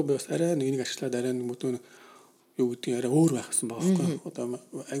магадгүй би бас арай нэг ашиглаад арай нэг мөдөө юу гэдгийг арай өөр байхсан байгаа байхгүй. Одоо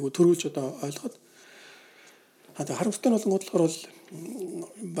айгу төрүүлж одоо ойлгоод одоо харамстай нь болонгууд болохоор бол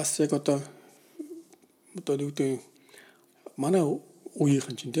бас яг одоо юу гэдэг манай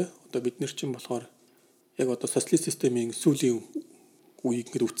үеийнхэн чинь тий одоо бид нар чинь болохоор яг одоо социалист системийн сүүлийн үеийг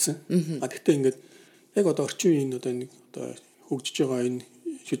ингээд үтсэн. Гэхдээ ингээд яг одоо орчин үеийн одоо нэг одоо хөгжиж байгаа энэ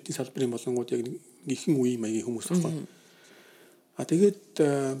шүдний салбарын болонгууд яг нэг ихэн үеийн маягийн хүмүүс байхгүй. Тэгээд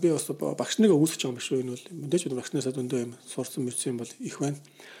би бас багш нарыг үүсгэж байгаа юм шүү. Энэ бол мэдээж багш нараас өндөө юм сурсан мэдсэн юм бол их байна.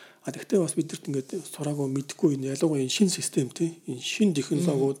 Гэхдээ бас бидэрт ингээд сураагүй мэдхгүй энэ ялангуяа энэ шинэ систем тий энэ шинэ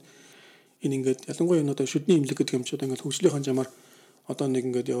технологиуд энэ ингээд ялангуяа энэ одоо шүдний имлэг гэдэг юм чи одоо ингээд хөгжлийнхаа жамаар одоо нэг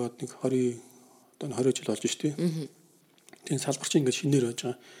ингээд яваад нэг 20 жил болж шүү тий. Тийм салбар чинь ингээд шинээр байж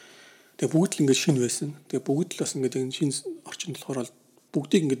байгаа. Тэгээ бүгд л ингээд шинэ байсан. Тэгээ бүгд л бас ингээд энэ шинэ орчинд болохоор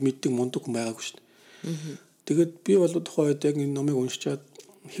бүгдийг ингээд мэддэг мундаг хүн байгаагүй шүү. Тэгээд би бол тухайн үед яг энэ номыг уншичаад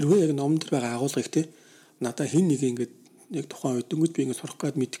хэрвээ яг номон дээр байгаа агуулгыг тий надаа хин нэг ингээд яг тухайн үед дөнгөж би ингээд сурах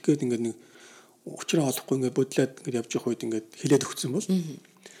гээд мэдэх гээд ингээд нэг учраа олохгүй ингээд бодлоод ингээд явж явах үед ингээд хилээд өгсөн бол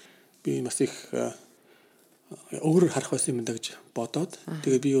би бас их өөрөөр харах байсан юм даа гэж бодоод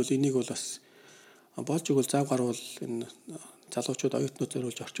тэгээд би бол энийг бол бас болж игэл заав гарвал энэ залуучууд оюутнууд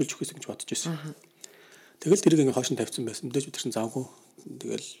зориулж орчуулж өгөхөөс гэж бодож байсан. Тэгэл тэрийг ингээд хойш нь тавьсан байсан. Мэдээж бид чинь заавгүй.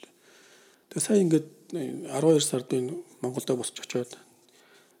 Тэгээд сая ингээд 12 сард энэ Монголд босч очоод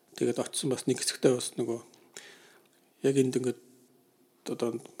тэгээд очсон бас нэг хэсэгтээ бас нөгөө яг энд ингээд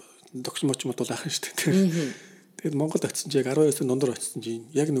одоо догш мочмод бол ахын шүү дээ. Тэгээд Монголд очсон чи яг 12-ын дундор очсон чи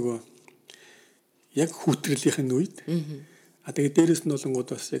яг нөгөө яг хүүтрэлийнхэн үед тэгээд дээрэс нь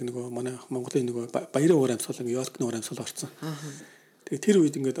болонгууд бас яг нөгөө манай Монголын нөгөө баярын уур амьсгал ингээ Йоркны уур амьсгал орсон. Тэгээд тэр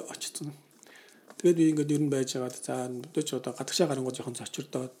үед ингээд очсон. Тэгээд би ингээд ер нь байж байгаад за өдөөч одоо гадагшаа гарангууд жоохон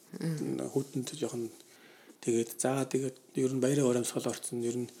зочирдоод хүүтэнд жоохон тэгээд за тэгээд ер нь баярын уур амьсгал орсон.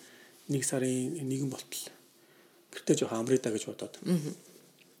 Ер нь 1 сарын 1 болтол гэртээ жоохон амрыдаа гэж бодоод.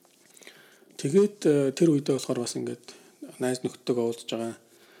 Тэгээд тэр үедээ болохоор бас ингээд найз нөхдөдөө уулзж байгаа.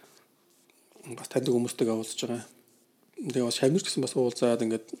 Бас таньдаг хүмүүстэйгээ уулзж байгаа. Тэгээ бас шавнар гэсэн бас уулзаад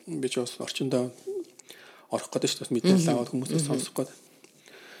ингээд би ч бас орчиндөө орох гэдэг чинь бас мэдээлэл аваад хүмүүсээс сонсох гэдэг.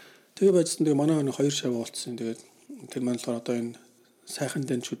 Тэгээ байжсан тэгээ манай нэг 2 шав уулзсан. Тэгээд тэр маань болохоор одоо энэ сайхан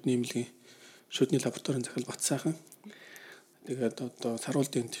дэнд шүдний имлэгийн шүдний лабораторийн захирал Бат сайхан. Тэгээд одоо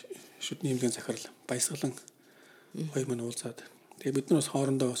саруулдын шүдний имлэгийн захирал Баясгалан хоёр маань уулзаад. Тэгээ бид нар бас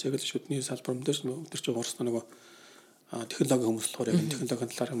хоорондоо бас яг л шүдний салбар мэдээж өдөр чинь уурсан нөгөө технологи хүмүүс болохоор яг технологийн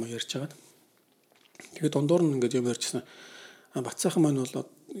талаар юм ярьж байгаа. Тэгээд дундуур нь ингээд юм ярьжсэн. Бат сайхан маань бол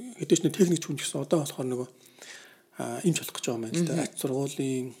хэдэж нэг техник хүн гэсэн одоо болохоор нөгөө имж болох гэж байгаа юм байна л да. Ач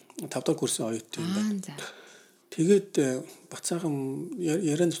сургуулийн 5 дахь курсын оюутан юм байна. Тэгээд Бат сайхан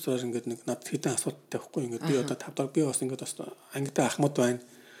яриан зүрээр ингээд нэг надад хэдэн асуулт тавихгүй ингээд би одоо 5 дахь би бас ингээд бас ангидаа ахмад байна.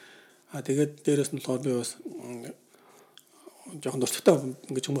 Тэгээд дээрэс нь болохоор би бас жоохон дуртай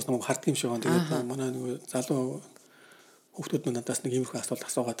ингээд хүмүүс намайг харддаг юм шиг байна. Тэгээд манай нэг залуу хүүхдүүд надаас нэг иймэрхүү асуулт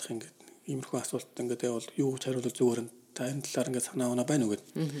асуугаад их ингээд иймэрхүү асуулт ингээд явал юу гэж хариулах зүгээр нь та энэ талаар ингээд санаа оноо байна уу гэд.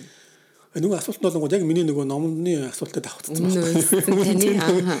 Нөгөө асуулт нь бол яг миний нөгөө номны асуултад давхцсан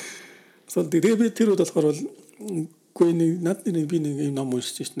байна. Тэгээд би тэр үед болохоор бол үгүй нэг над би нэг юм ном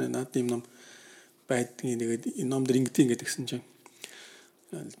уншиж шнэ. Над юм ном байдгийг тэгээд ном дэр ингэдэг гэсэн чинь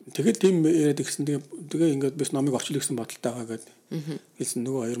тэгээд тийм яриад гисэн тэгээ ингээд биш номыг орчуулах гэсэн бодолтой байгаа гэдэг. Хэлсэн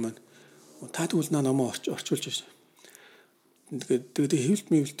нөгөө хоёр маань та тэгвэл намаа орчуулж байна. Тэгээд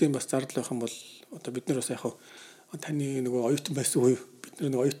хэвлэлтийн бас зардал байх юм бол одоо бид нар бас яг таны нөгөө оюутан байсан үе бид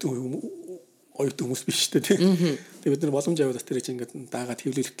нар нөгөө оюутан хүмүүс биш шүү дээ тийм. Тэгээд бид нар боломж аваад бас тэр чинь ингээд даагаад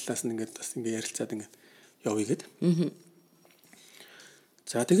хэвлэлт талаас нь ингээд бас ингээд ярилцаад ингээд явъя гэд.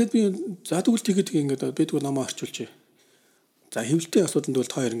 За тэгээд би тэгвэл тэгээд ингээд би тэгвэл намаа орчуулж. За хэвлэлтийн асуудалд бол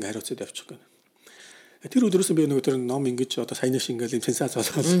хоёр ингээ хариуцаад явчих гэнэ. Тэр өдрөөс би нөгөө тэр ном ингэж одоо саяны шиг ингээл сенсац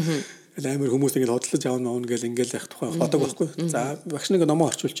болгоод амар хүмүүс ингээл хөдөлж авна ингээл ингээл яг тухай бодог байхгүй. За багш нэг номоо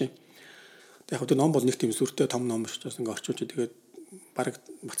орчуулж чинь. Яг хөтө ном бол нэг тийм сүртэй том ном шүү дээ. Ингээ орчуулж тэгээд баг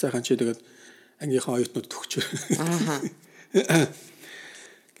бацаахан чи тэгээд ангийнхаа оюутнууд төгчөө.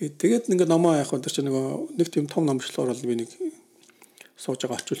 Тэгээд ингээ номоо яг хөтө чи нөгөө нэг тийм том ном бичлэр бол би нэг сууж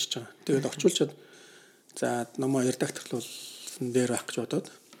байгаа орчуулж байгаа. Тэгээд орчуулчаад за номоо редакторлол дээр авах гэж бодоод.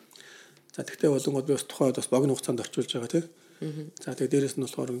 За тэгтээ болонгод би бас тухайд бас богино хугацаанд орчуулж байгаа тийм. За тэгээд дээрэс нь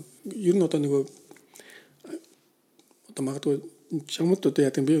болохоор ер нь одоо нөгөө одоо магадгүй чамд одоо яа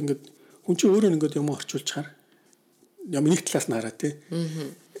гэм би ингээд хүн чинь өөрөө ингээд юм орчуулчихаар ямар нэг талаас нь хараа тийм.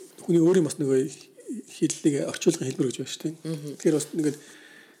 Хүний өөрийн бас нөгөө хэллийг орчуулгын хэлбэр гэж байна шүү тийм. Тэгэхээр бас ингээд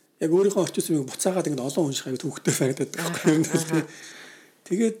яг өөрийнхөө орчуулсан юм буцаагаад ингээд олон унших аяг төвхтэй санагдаад байна.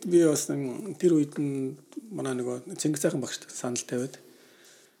 Тэгээд би бас тэр үед нь манай нөгөө Цэнгис цаахан багш санал тавиад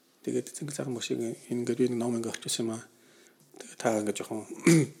тэгээд Цэнгис цаахан багшийг ингээд би нэг ном ингээд орчуулсан юм аа. Тэгээд та ингээд жоохон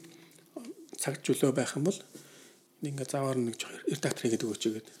цаг чөлөө байх юм бол ингээд заавар нэг жоохон редактор хийгээд өгөөч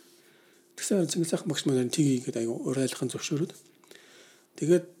гэдэг. Тэгсэн Цэнгис цаахан багш маань тгий ингээд аяга урайлахын зөвшөөрөөд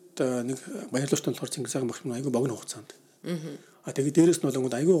тэгээд нэг баярлууштай болохоор Цэнгис цаахан багш маань аяга богино хугацаанд. Тэгээд дээрэс нь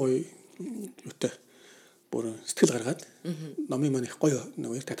болонгод аяга гоё юутай бүр сэтгэл гаргаад номын маань их гоё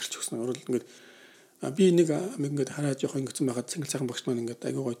нэг редакторч өгсөн. Өөрөлд ингээд би нэг ингээд хараад жоохон ингэсэн байгаад Цэнгис цаахан багш маань ингээд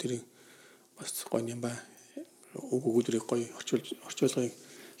аяга гоё тэрийг бас гоё юм ба өгөөдрийг гоё орчуулгыг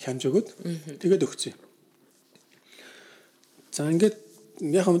хянж өгöd тэгээд өгсөн. За ингээд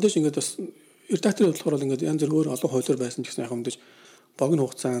яг мэдээж ингээд бас редактор болохоор ингээд янз бүр өөр олон хуулиар байсан ч гэсэн яг мэдээж богино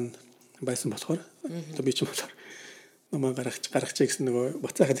хугацаанд байсан болохоор одоо би ч болохоор намаа гаргачих гэсэн нөгөө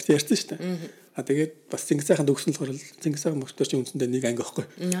бацаахан дээр ярьсан шүү дээ. Тэгээд бас Цэнгис цаахан төгсөн болохоор Цэнгис цаахан багш чинь үндсэндээ нэг анги байхгүй.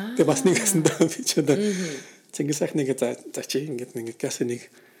 Тэгээд бас нэг гэсэн даа би ч одоо Цэнгис цаахныг за чи ингээд газ нэг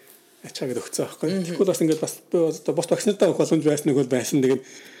ачаагаад өгцөө байхгүй. Тэгвэл бас ингээд бас бос багшнуудаа өгөх боломж байсан нэг бол байсан. Тэгээд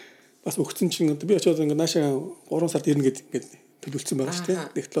бас өгсөн чинь би очиод ингээд наашаа 3 сард ирнэ гэдэг төлөвлөсөн байгаа шүү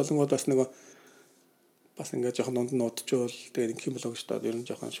дээ. Тэгтэл болонгод бас нөгөө бас ингээд жоохон донд нь удажвал тэгээд ингэх юм болоо гэж доо ер нь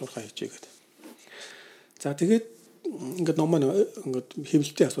жоохон шуурхаа хийчихээд. За тэгээд ингээд ном маань ингээд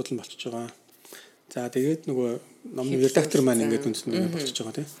хэвлэлтийн асуудал болчихж байгаа. За тэгээд нөгөө номны редактор маань ингээд үндсэндээ болчихж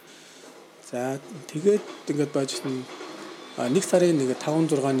байгаа тийм. За тэгээд ингээд баажсан нэг сарын нэг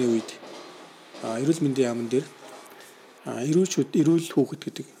 5-6-ны үед эрүүл мэндийн яамн дээр эрүүл хүүхэд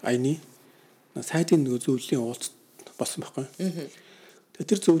гэдэг аяны сайтын нөгөө зөвлөлийн уулзалт болсон байхгүй. Тэгээд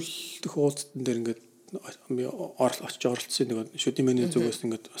тэр зөвлөлтөх уулзалтан дээр ингээд очиж оролцсон нэг шүдийн мэний зүгээс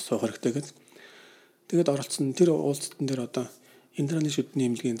ингээд суух хэрэгтэй гэдэг. Тэгээд оролцсон тэр уулзалтан дээр одоо Индрааны шүдний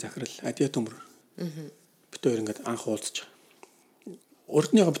эмнэлгийн захирал Адя төмөр бид хоёр ингээд анх уулзж байгаа.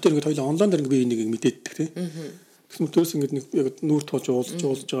 Урдныгаа бид хоёр ингээд хоёулаа онлайн дээр би энийг мэдээддэг тийм. Тэгсэн мөртөөс ингээд нэг яг нүүр туулж уулзж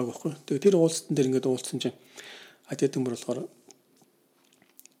байгаа байхгүй. Тэгээд тэр уулзалтан дээр ингээд уулзсан чинь Адя төмөр болохоор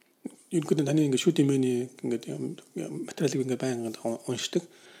юугд таны ингээд шүдийн мэний ингээд материалыг ингээд байнга уншдаг.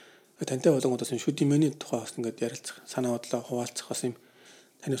 Тантай болонгодоос шүдийн мэний тухай бас ингээд ярилцах, санаа бодлоо хуваалцах бас юм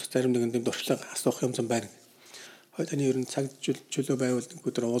танаас зарим нэгэн дэм дуршлаг асуух юм зам байна. Хой таны ер нь цаг чөлөө байвал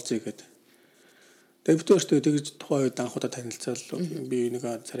өдөр уулзъя гэдэг. Тэгээд бид өөртөө тэгж тухайн үед анхудаа танилцал би нэг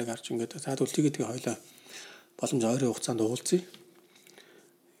царайг харж ингээд за төлтгийг хоёлаа боломж ойрын хугацаанд уулзъя.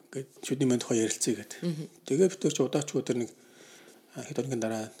 Ингээд шүдний мэнд тухай ярилцъя гэдэг. Тэгээд бид өөр ч удаачгүй тэр нэг хэд өдрийн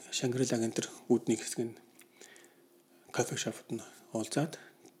дараа Шангрилагын тэр үүдний хэсэг нь кафе шопт нь уулзаад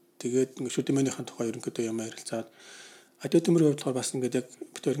тэгээд ингээд шүдний мэндийн тухай ерөнхийдөө юм ярилцаад Адя төмөрийн хувьд бас ингээд яг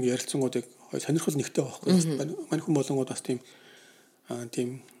бид хоёр ингээд ярилцсангуудыг сонирхол нэгтэй байхгүй. Мань хүн болонгууд бас тийм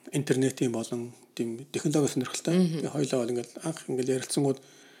интернетийн болон тийм технологи сонирхолтой. Тэгээд хоёлаа бол ингээд анх ингээд ярилцсангууд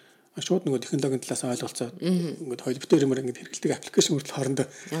шууд нөгөө технологийн талаас ойлголцоод ингээд хоёул бид хоёр юмар ингээд хэрэглэдэг аппликейшн хүртэл хоорондоо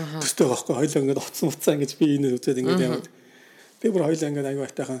төстэй байхгүй. Хоёлаа ингээд утсан ингэж би энэ үзээд ингээд яваад. Тэгээд бүр хоёлаа ингээд аюу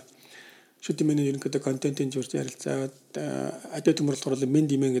айтайхан шүдийн мэний ерөнхийдөө контентын журж ярилцаад Адя төмөр болохоор мен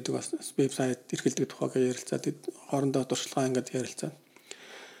димэн гэдэг бас вебсайт эрхэлдэг тухайг ярилцаад хоорондоо туршлагаа ингээд ярилцаад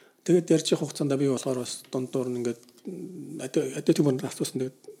тэгээд ярьж явах хугацаанд би болохоор бас дундуур нь ингээд Адя төмөр асуусан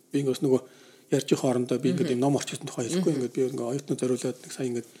тэгээд би ингээд нөгөө ярьж явах хоорондоо би ингээд ном орчуулсан тухай хэлэхгүй ингээд би ингээд оюутнууд зориулаад нэг сая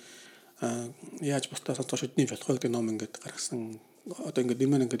ингээд яаж бусдаас онцгой шүдний болох вэ гэдэг ном ингээд гаргасан. Одоо ингээд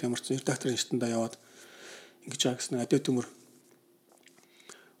нэмэн ингээд ямар ч редакторын шатндаа яваад ингэж байгаа гэсэн адэ төмөр.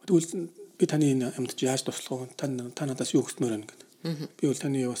 Тэгвэл би таны энэ юмд яаж туслах вэ? Та надаас юу хүсмээр байна гэдэг. Би бол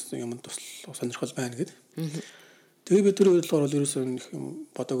таны бас юмд туслах сонирхол байна гэдэг. Тэгээ би тэр үед болохоор ерөөсөө нэг юм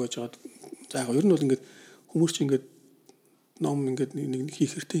бодог байж байгаа. За яг ер нь бол ингээд хүмүүс чинь ингээд ном ингээд нэг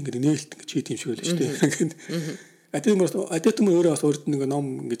хийх хэрэгтэй ингээд нээлт ингээд хийх юм шиг байл шүү дээ. Адэ төмөр өөрөө бас өөрт нэг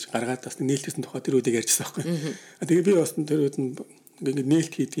ном ингэж гаргаад бас нээлтсэн тухай тэр үедээ ярьжсэн байхгүй. Тэгээ би бас тэр үед ингээд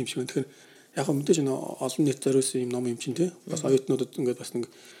нээлт хийх юм шиг. Тэгэхээр яг хөө мэдээж олон нийт зориулсан юм ном юм чинь тий. Бас оюутнуудад ингээд бас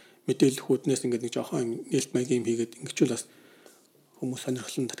нэг мэдээлэл хүүднээс ингээд нэг жоохон нээлт маягийн юм хийгээд ингэчүүл бас хүмүүс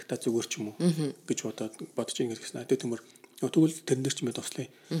сонирхол нь татагтаа зүгээр ч юм уу гэж бодож ингэж гэсэн. Адэ төмөр тэгвэл тэрнэр ч мэд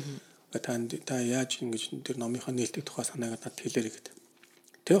туслая. Та яаж ингэж тэр номынхаа нээлтийн тухай санаагаа надад хэлээрэй гэдэг.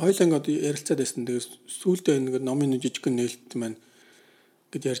 Тэгээ хоёулаа ингээд ярилцаад байсан. Тэгээ сүүлдээ ингээд номын жижигхэн нээлт маань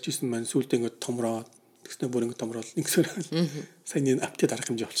гэд ярьж исэн маань сүүлдээ ингээд томроо тэгснэ бүр ингээд томрол ингэсээр сайн энэ апдейт арга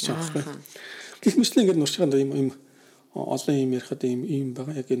хэмжээ болчихж байгаа байхгүй. Гэх мэтлээ ингээд нуршгаанд юм олон юм ярихад юм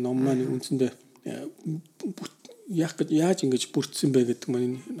байгаа. Яг энэ ном маань үндсэндээ яаж ингэж бүрдсэн бэ гэдэг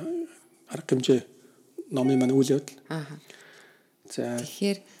маань арга хэмжээ номын маань үйл явдал. За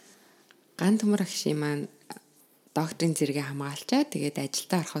тэгэхээр ган төмөр агшийн маань докторийн зэрэгээ хамгаалчаа тэгээд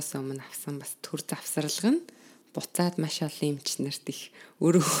ажилдаа орохоос өмнө авсан бас төр завсралга нь буцаад маш олон эмч нарт их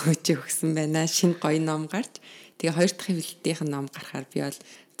өөрөө өгсөн байна. Шинэ гоё ном гарч тэгээ хоёр дахь хөвлөлтийнх нь ном гарахаар би бол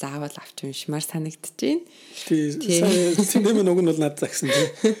заавал авч уншмаар санагдаж байна. Тийм уг нь бол надад загсан тийм.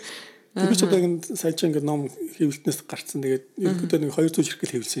 Би ч одоо сая ч ингээд ном хэвлэлтнээс гарцсан. Тэгээд ерөнхийдөө нэг 200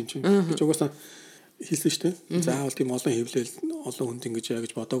 ширхэл хэвлсэн юм чинь. Гэж угаасаа хэлсэн шүү дээ. Заавал тийм олон хэвлэл олон хүнд ингэж яа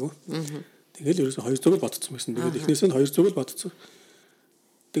гэж бодоагүй. Тэгэл ерөөсө 200 л бодсон байсан. Тэгээд эхнээс нь 200 л бодсон.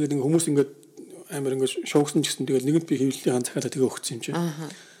 Тэгээд ингээ хүмүүс ингээд амар ингээ шуугсан ч гэсэн тэгээд нэгэнт би хэвлэлийн захиалаа тэгээ өгсөн юм чинь.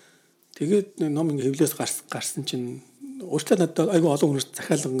 Тэгээд ном ингээ хэвлээс гарсан чинь өөрчлөлт надад айгүй олон хүмүүс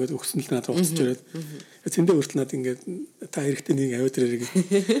захиалга ингээ өгсөн л надад уцаж ирээд. Зэндээ өөрчлөлт надад ингээ та хэрэгтэй нэг аваад ирээрэй гэх.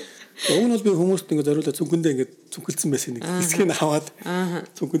 Уг нь бол би хүмүүст ингээ зориулаад зүнхэндээ ингээ зүнхэлсэн байсан нэг хэсгийг аваад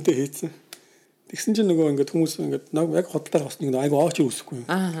зүнхэндээ хийцэн. Тэгсэн чинь нөгөө ингээд хүмүүс ингээд яг хөдөлтөөр бас нэг айгу оочи үүсэхгүй.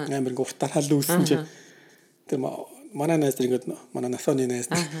 Амар ингээд уртаар халуу үүсэн чинь тэр манай найз ингээд манай насны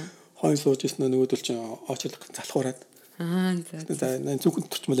найз хойно сууж ирсэн нөгөөдөл чинь оочрол залхуураад. За зүнхэн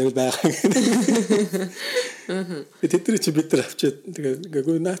төрчмөл яг байгаа. Тэдний чи бид нар авчиад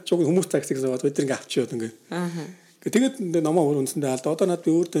тэгээ наач хүмүүс таксиг зовоод бид нар ингээд авчиад ингээд. Тэгээд номоо өөр үндсэндээ алд. Одоо надад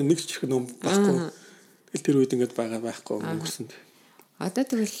би өөртөө нэг ч их ном байхгүй. Тэгэл тэр үед ингээд байхгүй өнгөрсөнд. Одоо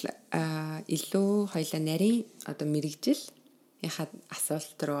тэгвэл илүү хоёлаа нарийн одоо мэрэгжил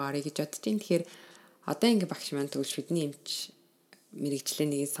асуулт руу орё гэж бодож байна. Тэгэхээр одоо ингээ багш маань тэгвэл шүдний эмч мэрэгжлээ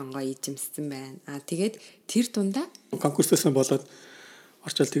нэг сонгоо эзэмссэн байна. Тэгээд тэр дундаа конкурсээс болоод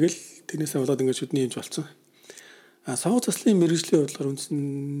орчвол тэгэл тэрнээсээ болоод ингээ шүдний эмч болсон. Согоо заслын мэрэгжлийн бодлогоор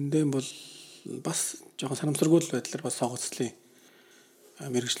үндсэндээ бол бас жоохон санамсаргүй байдлаар бас согоо заслын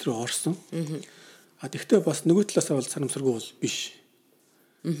мэрэгжил рүү орсон. Тэгтээ бас нөгөө талаасаа бол санамсаргүй бол биш.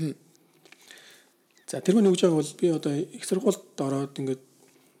 За тэр мань өгж байгаа бол би одоо их сургуульд ороод ингээд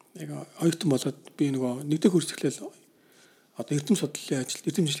яг оюутан болоод би нөгөө нэгдүгээр курс эхлээл одоо эрдэм судлалын ажил,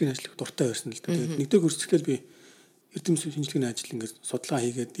 эрдэм шинжилгээний ажил дуртай байсан л да. Тэгээд нэгдүгээр курс эхлээл би эрдэм шинжилгээний ажил ингээд судалгаа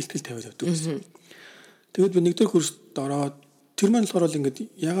хийгээд илтгэл тавиад явдаг байсан. Тэгээд би нэгдүгээр курст ороод тэр маань болохоор ингээд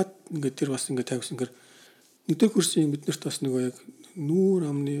ягаад ингээд тэр бас ингээд тавьсан гэхээр нэгдүгээр курсын биднэрт бас нөгөө яг нүүр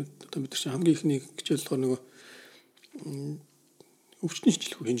амны одоо бид нар хамгийн ихний хичээл болохоор нөгөө өвчтний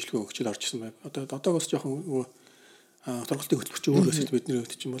шинжилгээ хичээл орж ирсэн байг. Одоо одоогоос жоохон нөгөө тургалтын хөтөлбөрч өөрөөсөө бидний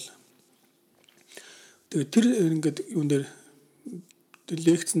өгдөж юм бол. Тэгээд тэр ингээд юун дээр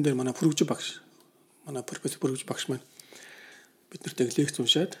лекцэн дээр манай профессор багш маань бид нарт лекц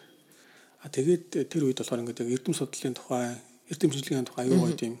уншаад тэгээд тэр үед болохоор ингээд эрдэм судлалын тухай, эрдэм шинжилгээний тухай аюу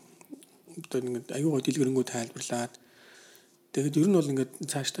гой тийм одоо ингээд аюу гой дэлгэрэнгүй тайлбарлаад тэгээд ер нь бол ингээд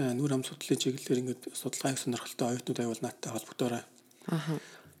цаашдаа нүр ам судлалын чиглэлээр ингээд судалгааг сонирхолтой оюутнууд аюул наадтай холбогдоорой.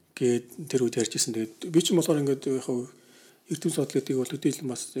 Гээд тэр үед ярьж ирсэн. Тэгээд би ч юм болохоор ингээд яг эрдэм судлалыг бол өдөртөө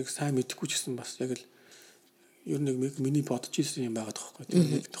бас яг сайн мэдэхгүй ч гэсэн бас яг л ер нь миний бодож ирсэн юм байгаа тоххой.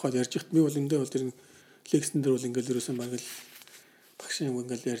 Тэгээд тухайд ярьж ихт би бол эндээ бол тэр лекцэн дээр бол ингээд ерөөсөн баг л багш юм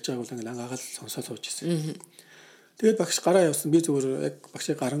ингээд ярьж байгааг бол ингээд ангаагаал сонсоод сууж ирсэн. Тэгээд багш гараа явсан. Би зүгээр яг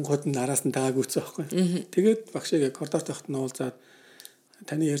багшийн гарангууд нь араас нь дагааг үүссэн байхгүй. Тэгээд багшийг яг коридор тахт нь уулзаад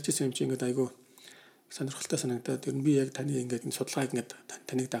таны ярьж ирсэн юм чи ингээд айгүй сонирхолтой санагдаад ер нь би яг таны ингээд энэ судалгааг ингээд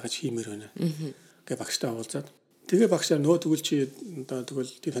таныг дагаж хиймээр байна. Гэ багштай уулзаад тэгээ багшаар нөө тэгвэл чи одоо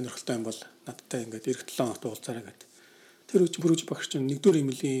тэгвэл тийм сонирхолтой юм бол надтай ингээд эх 7 хоногт уулзаарай гэдэг. Тэр үуч багш чинь 1-р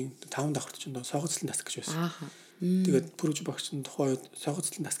эмэлийн 5 давхарт чинь согоцлон тас гэж байсан. Тэгээд пүрүүж багш нь тухай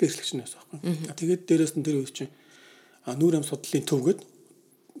согоцлын нас гэрчлэгч нь байсан байхгүй. Тэгээд дээрээс нь тэр үед чинь нүүр ам судлалын төв гээд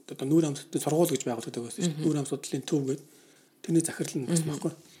одоо нүүр ам судлалын сургууль гэж байгуулдаг байсан шүү дээ. Нүүр ам судлалын төв гээд тэрний захирал нь байсан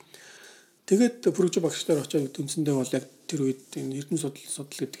байхгүй. Тэгээд пүрүүж багш нар очиад үндсэндээ бол яг тэр үед энэ эрдэнэ судлал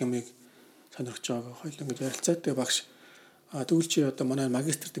гэдэг юмыг сонирхож байгааг хоёул ингэж ярилцаад тэгээд багш тэгвэл чи одоо манай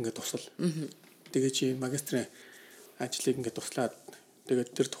магистрт ингээд тусал. Тэгээд чи магистрийн ажлыг ингээд туслаад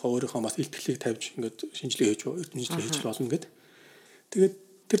тэгээд тэр тухай өөрийнхөө бас илтгэлийг тавьж ингээд шинжилгээ хийж эрдэнэ хийж болно гэд. Тэгээд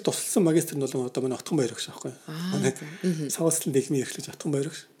тэр тусалсан магистр нь бол одоо манай Отгон баяр гэж аахгүй. Манай саваслын дэлмийн эрхлэж Отгон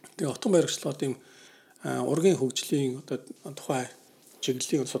баяр гэж. Тэгээд Отгон баярчлал одоо юм ургийн хөгжлийн одоо тухай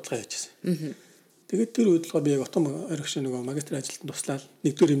чиглэлийн судалгаа хийжсэн. Тэгээд тэр үедлого би яг Отгон баяр гэж нөгөө магистрийн ажилд туслаад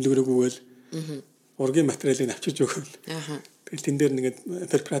нэгдүгээр имлэгрэгүүгээл ургийн материалыг авчиж өгөөл. Тэгэл тэн дээр нэгээд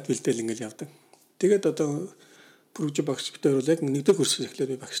препарат бэлдээл ингээд явдаг. Тэгээд одоо пүрүүж багш битээр бол яг нэгдүгээр курс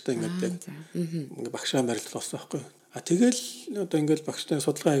эхлээд би багштай ингээд багшаа барилдал болсон байхгүй. Тэгэл одоо ингээд багштай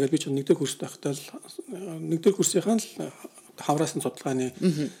судалгаа хийгээд би ч нэгдүгээр курст байхдаа л нэгдүгээр курсынхаа л хавраас нь судалгааны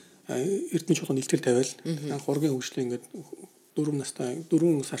эрдэнэ чуулганд илтгэл тавиал анх ургийн хөгжлийн ингээд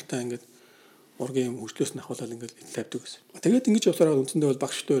 4 сартаа ингээд ургийн хөгжлөөс нь ахуулаад ингээд тавьдаг гэсэн. Тэгээд ингэж явсараа үндсэндээ бол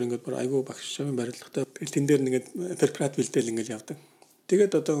багштай ингээд бүр айгүй багш шавын барилгатай тэн дээр нэгээд препарат бэлдээл ингээд явдаг.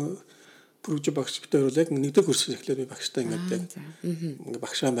 Тэгээд одоо пүрүүж багш битээр бол яг нэгдүгээр курс эхлээд би багштай ингээд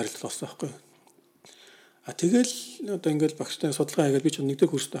багшаа барилдал болсон байхгүй. Тэгэл одоо ингээд багштай судалгаа хийгээд би ч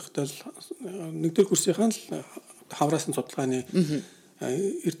нэгдүгээр курст байхдаа л нэгдүгээр курсынхаа л хавраас нь судалгааны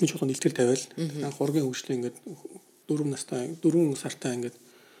эрдэнэ чуулганд илтгэл тавиал анх ургийн хөгжлийн ингээд 4 сартаа ингээд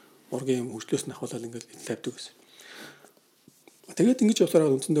ургийн хөгжлөөс нь ахуулаад ингээд тавьдаг гэсэн. Тэгээд ингэж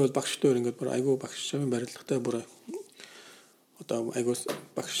явсараа үндсэндээ бол багштай ингээд бүр айгүй багш шавын барилгатай бүр одоо айгүй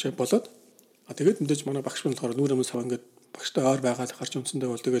багш болоод тэгээд мэдээж манай багш нь болохоор нүүр амын сав ингээд багштай ойр байгаад гарч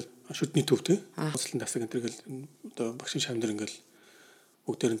үндсэндээ бол тэгэл шүдний төвтэй хослон дасаг энэ тэгэл одоо багшийн шамдэр ингээд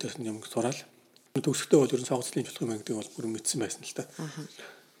бүгдээрэнтэйс нь юм сураал төгсөхдөө бол ерөн согцлын чуулган мангдаг бол бүр мэдсэн байсан л та.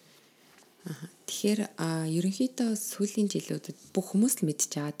 Тэгэхээр ерөнхийдөө сүүлийн жилүүдэд бүх хүмүүс л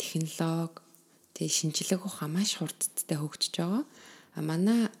мэдж байгаа технологи тэгээ шинжилгээ ухаан маш хурдтай хөгжиж байгаа.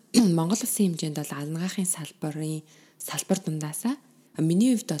 Манай Монгол Улсын хэмжээнд бол алангаахын салбар дундаасаа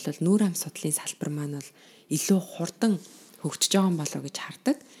миний хувьд бол нүүр ам судлалын салбар маань бол илүү хурдан хөгжиж байгаа юм болоо гэж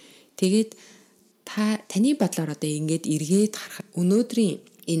хардаг. Тэгээд таны бодлоор одоо ингээд эргээд харахад өнөөдрийн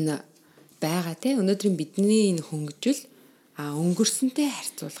энэ байгаа өнөөдрийн бидний энэ хөнгөжил өнгөрсөнтэй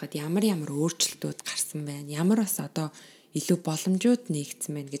харьцуулахад ямар өөрчлөлтүүд гарсан байна? Ямар бас одоо илүү боломжууд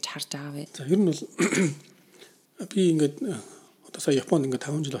нэгдсэн байна гэж харж байгаа вэ? За ер нь бол би ингээд одоо сая Японд ингээд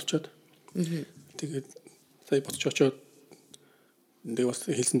 5 жил очиод тэгээд сая буцаж очиод энэ бас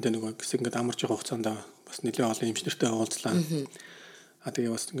хэлсэнтэй нэг гэсэн ингээд амарч байгаа хугацаанд бас нэлээд олон инженертэй уулзлаа.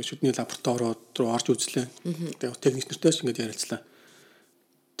 Тэгээ бас ингээд шүдний лабораториуд руу орж үзлээ. Тэгээ техник нартай ч ингээд ярилцлаа.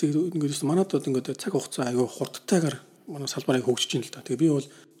 Тэгээд ингээд манайд ингээд цаг хугацаа аягүй хурдтайгаар манай салбарыг хөгжиж ийн л та. Тэгээ би бол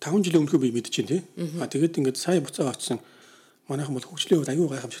 5 жилийн өмнөхөө би мэдчихээн тий. Тэгээд ингээд сая буцаа очсон манайхан бол хөгжлийн хувьд аягүй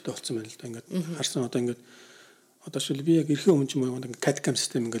гайхамшигтай болсон байна л да. Ингээд харсан одоо ингээд одоо шил би яг эрхийн өмнө ч юм уу ингээд CAD/CAM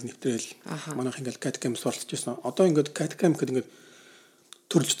систем ингээд нэвтрээл манайх ингээд CAD/CAM суралцж байсан. Одоо ингээд CAD/CAM гэдэг ингээд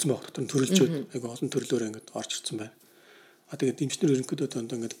төрөлжсөн байна. Одоо төрөлжөөд аягүй олон төрлөөр ингээд орж ирсэн байна. Тэгээд инженер ерөнхийдөө одоо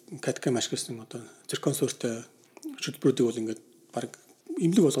ингээд CAD/CAM ашигласан одоо зиркон суурьтай шүлбэрүүдийг бол ингээд баг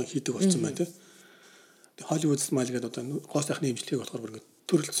имлэг болгон хийдэг болсон байна тий. Hollywood Smile гэдэг одоо гоо сайхны имжлэгийг болохоор бүр ингээд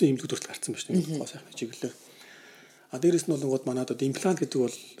төрөлцсөн имлэг төрөл гарсан байна шүү дээ. Гоо сайхны чиглэлээр. Дээрээс нь бол манайд одоо имплант гэдэг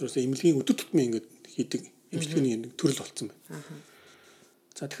бол ерөөсөө имлэгийн өдөр тутмын ингээд хийдэг имжлэгийн төрөл болсон байна.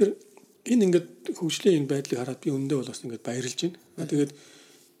 За тэгэхээр энэ ингээд хөгжлийн энэ байдлыг хараад би өндөө бол бас ингээд баярлж байна. Тэгээд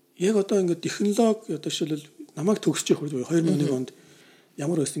яг одоо ингээд технологи одоо жишээлбэл намайг төгсөж явах 2001 онд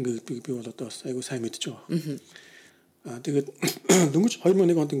ямар байсан ингээд би бол одоо бас айгүй сайн мэдж байгаа. Тэгээд дөнгөж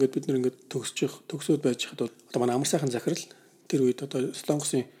 2001 онд ингээд бид нэр ингээд төгсөөд байж хад бол одоо манай амар сайхан захирал тэр үед одоо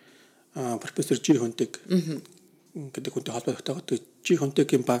Солонгосын профессор Жи Хонтег гэдэг хүнтэй холбоотойгоо Жи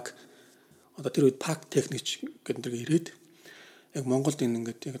Хонтегийн баг одоо тэр үед пак техникч гэдэг нэр ирээд яг Монголд энэ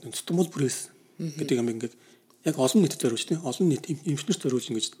ингээд яг стомол пресс гэдэг юм ингээд яг олон нийтэд зориулж тийм олон нийт инженер зориулж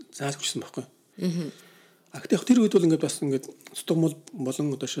ингээд зааж өгсөн байхгүй. Гэхдээ тэр үед бол ингээд бас ингээд стомол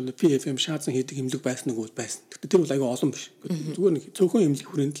болон одоо шил PFM шаазан хийдэг имлэг байсан уу байсан. Гэхдээ тэр бол аягүй олон биш. Зүгээр нэг цөөхөн имлэг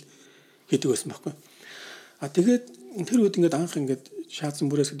хүрээнд л хийдэг байсан байхгүй. Тэгээд тэр үед ингээд анх ингээд шаазан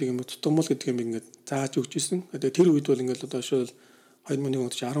бүрээс гэдэг юм стомол гэдэг юм ингээд зааж өгч ирсэн. Тэгээд тэр үед бол ингээд одоо шил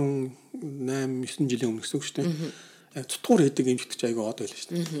 2001 онд 18 9 жилийн өмнө гэсэн үг шүү дээ. Яг цутгуур хийдэг имжигдэж аягүй од байлаа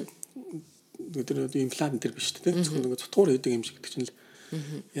шүү дээ. Тэр имплант тэр биш шүү дээ. Зөвхөн ингээд цутгуур хийдэг имжигдэж чинь л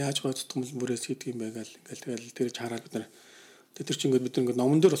яаж гоо цутгамл бүрээс хийдэг юм бэ гэл ингээл тэгэл тэр хараад бид нар Тэгээд тэр чинь ингээд бид ингээд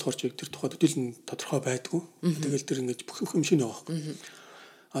номон дээр болохоор ч тэр тухай төдийлөн тодорхой байдгүй. Тэгээд тэр ингээд бүх юм шинэ байгаа байхгүй.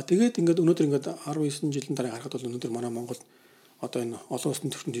 Тэгээд ингээд өнөөдөр ингээд 19 жилийн дараа харахад бол өнөөдөр манай Монгол одоо энэ олон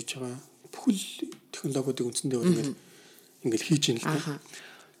улсын түвшинд хийж байгаа бүхэл технологиудыг үндсэндээ бол ингээд хийж ийн л та.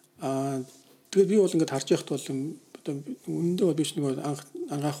 Тэгээд би бол ингээд харж байхад бол одоо үндэ бол биш нэг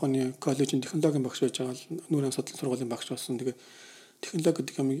ангаах оны коллежийн технологийн багш байж байгаа нүүрэн судлалын сургуулийн багш болсон. Тэгээд технологи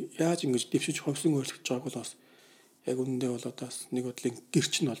гэдэг юм яаж ингэж дэвшиж ховсон өөрчлөж байгааг бол бас яг үндэ бол одоо нэг бодлын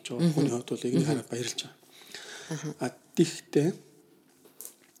гэрч нь болж байгаа. Хүний хувьд бол энийг хараад баярлж байгаа. Тэгтээ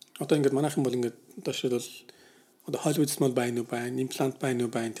одоо ингээд манайхан бол ингээд одоо шийдэл одоо Hollywood small байна уу байна, имплант байна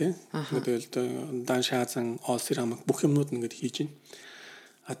уу байна тий. Ингээд дан шаазан, ол церамик бүх юмнууд ингээд хийж байна.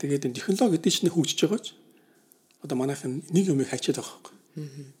 Тэгээд энэ технологи гэдэг чинь хөгжиж байгаа ч одоо манайхан нэг юм хайчаад байгаа байхгүй.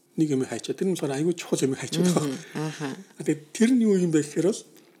 Нэг юм хайчаад тэр нь болохоор аюул чухал юм хайчаад байгаа. Тэгээд тэр нь юу юм бэ гэхээр бол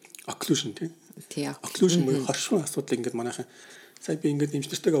occlusion тий. Occlusion буюу хоршин асуудал ингээд манайхан сая би ингээд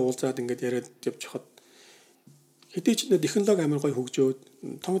эмчнэртэйгээ уулзаад ингээд яриад явж хахад хэдий ч технологи амар гоё хөгжөөд,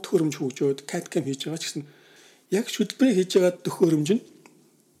 том төхөөрөмж хөгжөөд, CAD CAM хийж байгаа ч гэсэн яг шүлбэрээ хийж байгаа төхөөрөмж нь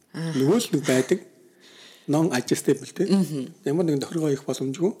нөгөө л нэг байдаг non adjustable тий. Ямар нэгэн тохиргоо их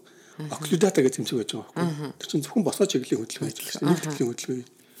боломжгүй occludator гэж зэмсэг байж байгаа байхгүй. Тэр чинь зөвхөн босоо чиглэлийн хөдөлгөөн хийж байгаа. Нэг төрлийн хөдөлгөөн.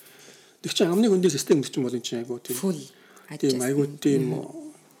 Тэг чинь амны хөндөө систем гэж чинь бол энэ чинь айгуу тийм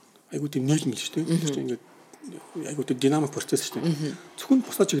айгуу тийм нийлмэл шүү дээ. Тэр чинь ингээд айгуу тийм динамик процесс шүү дээ. Зөвхөн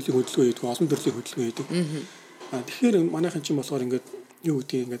босоо чиглэлийн хөдөлгөөн хийдэг, олон төрлийн хөдөлгөөн хийдэг. Тэгэхээр манайхан чинь болохоор ингээд юу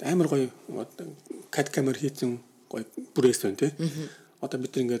гэдэг ингээд амар гоё CAD camera хийсэн гоё бүрээс байна тий. Одоо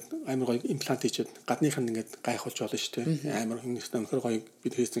бид ингээд амар гоё имплант хийчихэд гадных нь ингээд гайхуулж болно шүү дээ. Амар хинэстэй өнөхөр гоё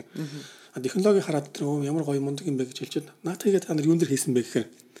бид хийсэн. Технологи хараад тэр ямар гоё мундаг юм бэ гэж хэлчихэд наатайгээ та нар юун дээр хийсэн бэ гэхээр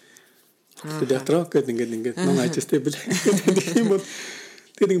театро гэдэг ингээд non adjustable гэх юм бол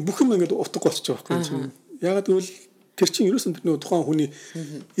тэгээд бүх юм ингээд утгагүй болчих жоох байхгүй юм. Ягаад гэвэл тэр чинь ерөөсөн тэр нөгөө тухайн хүний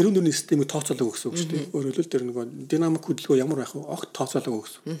эрүүн нүрийн системийг тооцоолоогүй гэсэн үг шүү дээ. Өөрөөр хэлбэл тэр нөгөө динамик хөдөлгөөн ямар байх вэ? Огт тооцоолоогүй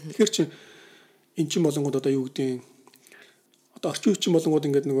гэсэн. Тэгэхээр чинь эн чинь болонгод одоо юу гэдэг одоо орчин үеийн болонгод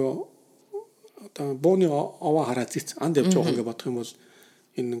ингээд нөгөө одоо бууны овоо хараад зэц анд явж байгаа ингээ бодох юм бол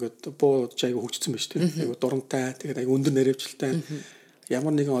энэ ингээд буу жайг хөгжсөн байна шүү дээ. Айгу дурамтай, тэгээд айгу өндөр наривчлалтай.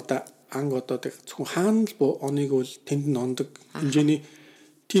 Ямар нэгэн одоо анги одоо зөвхөн хаана л оныг бол тэнд нь ондог хэмжээний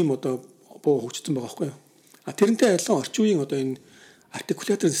тим одоо буу хөгжсөн байгаа байхгүй юу? Тэрнтэй адилхан орчин үеийн одоо энэ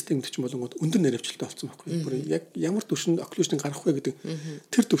артикулятор систем гэж болонгод өндөр наривчлалтай болсон байхгүй. Бүр яг ямар төвшөнд occlusion гарах вэ гэдэг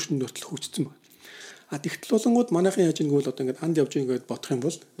тэр төвшөнд хүртэл хөгжсөн байна. Тэгтэл болонгод манайхан яаж ингэвэл одоо ингээд анд явж ингээд бодох юм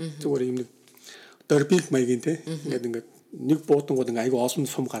бол зүгээр юм нэг дорбинг маягийн те ингээд нэг буудангууд ингээд айгүй олон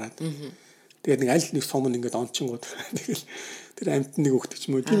сум гараад тэгээд нэг аль нэг сум нь ингээд ончингууд тэгэл тэр амьд нэг өгдөг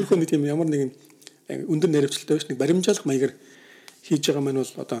юм уу. Тиймэрхүү нэг тийм ямар нэгэн өндөр наривчлалтай биш нэг баримжаалах маягаар хийж байгаа маань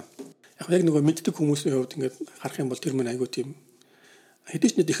бол одоо яг нөгөө мэддэг хүмүүсийн хувьд ингээд харах юм бол тэр мань айгүй тийм хэдий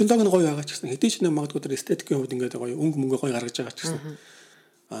ч технологи нь гоё байгаа ч гэсэн хэдий ч магадгүй тэр эстетикийн хувьд ингээд гоё өнгө мөнгө гоё гаргаж байгаа ч гэсэн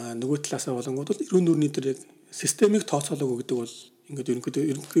нөгөө талаасаа болонгууд бол эрүүн нүрийн тэр системийг тооцоолоогүй гэдэг бол ингээд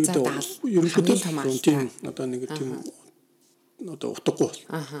ерөнхийдөө тийм одоо нэг тийм одоо утгагүй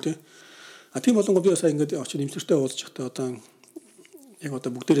тий. Тийм болонгууд би сая ингээд очиж эмчнэртэй уулзж байхдаа одоо яг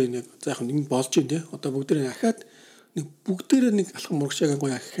одоо бүгдээрээ нэг за яг нэг болж ийн тий. Одоо бүгдээрээ ахаад нэг бүгдээрээ нэг алхам мурагшааг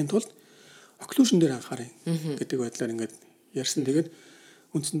гоё ахихын тулд occlusion дээр анхаарай гэдэг байдлаар ингээд ярьсан. Тэгээд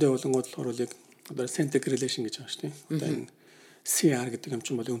үндсэндээ болонгууд болохоор яг одоо center relation гэж байгаа шүү дээ. Одоо энэ CR гэдэг юм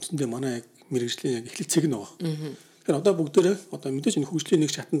чинь бол үндсэндээ манай яг мэрэгжлийн яг эхлэл цэг нь байгаа. Тэгэхээр одоо бүгдээрээ одоо мэдээж энэ хөгжлийн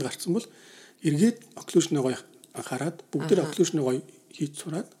нэг шатанд гарсан бол эргээд occlusion-ыг гоё анхаарад бүгдээрээ occlusion-ыг гоё хийж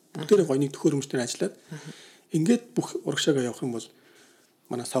сураад бүгдээрээ гоё нэг төхөөрөмжтөр ажиллаад ингээд бүх урагшаагаа явах юм бол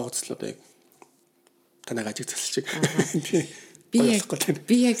манай савгацл одоо яг танайг ажиг засалж байгаа.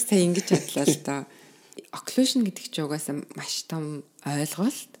 Би яг сая ингэж бодлоо л доо. Occlusion гэдэг чинь угаасаа маш том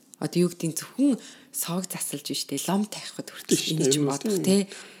ойлголт. Одоо юу гэдгийг зөвхөн соог засалж биш те лом тавихад хүртэл ингэж бодох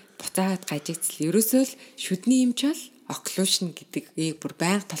те буцаад гажигцл ерөөсөө л шүдний юмч бол occlusion гэдгийг бүр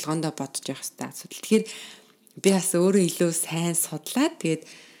байнга толгоондоо бодож явах хэрэгтэй асуудал. Тэгэхээр би бас өөрөө илүү сайн судлаад тэгээд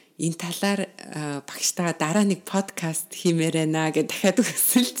энэ талаар багштайгаа дараа нэг подкаст хиймээр байна гэж дахиад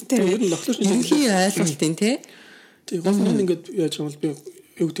өгсөн л те. Ер нь occlusion ойлголтын те. Тийм гол нь ингээд яаж юм бол би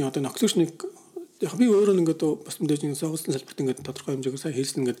юу гэдэг одоо occlusion-ыг яг би өөрөө ингээд бас мэдээж нэг сонгоцлон салбарт ингээд тодорхой хэмжээгээр сайн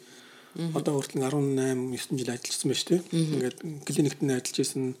хэлсэн ингээд одоо хүртэл 18 9 жил ажилласан байна шүү дээ. Ингээд клиникт нь ажиллаж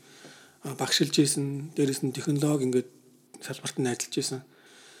исэн, багшилж исэн, дээрээс нь технологи ингээд салбарт нь ажиллаж исэн.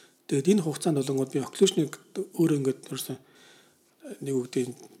 Тэгээд энэ хугацаанд болонгод би occlusion-ыг өөрөө ингээд төрсөн нэг үгтэй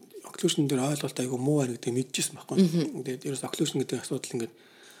occlusion дээр ойлголт айгу муу байна гэдэг мэдчихсэн байхгүй. Тэгээд ерөөс occlusion гэдэг асуудал ингээд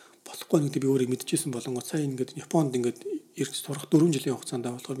болохгүй гэдэг би өөрөө мэдчихсэн болонгод сая ингээд Японд ингээд ирж сурах 4 жилийн хугацаанд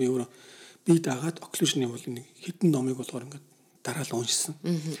болохоор би өөрөө бие даагаад occlusion-ы бол нэг хитэн номыг болохоор ингээд дараалал уншсан.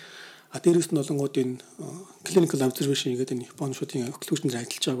 Дээрээс нь болонгууд энэ clinical observation гэдэг энэ Японы шүтийн occlusion дээр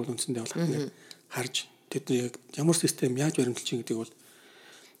ажиллаж байгааг бол үндсэндээ бол ингээд харж тэдний яг ямар систем яаж баримталж байгаа гэдгийг бол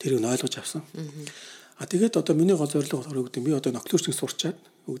тэрийг нь ойлгож авсан. Тэгээд одоо миний гол зорилго болохоор үгдэн би одоо occlusion-ыг сурчаад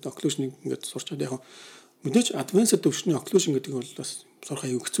occlusion-ыг ингээд сурчаад яг мэдээж advanced төвшний occlusion гэдэг бол бас сурах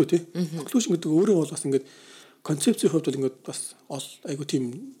аюу хэцүү тий. Occlusion гэдэг өөрөө бол бас ингээд концепцийн хувьд бол ингээд бас айгу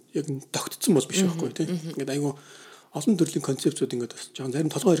тийм яг тогтцсон бол биш байхгүй тий. Ингээд айгу олон төрлийн концепцүүд ингээд бас жоон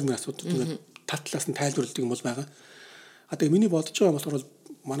зарим толгой хэрэг асуудууд ингээд тал талаас нь тайлбарладаг юм бол байгаа. Тэгээ миний бодож байгаа болохоор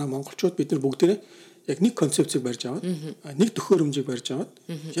манай монголчууд бид нар бүгдээрээ яг нэг концепцийг барьж аваад нэг төхөөрөмжийг барьж аваад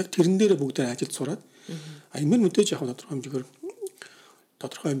яг тэрэн дээрээ бүгдээ ажилд сураад энэ мэдээж яг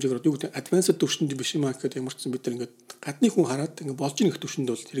тодорхой хэмжээгээр юу гэдэг advanced төвшөнд биш юм аа гэхэд ямарчсан бид нар ингээд гадны хүн хараад ингээд болж ирэх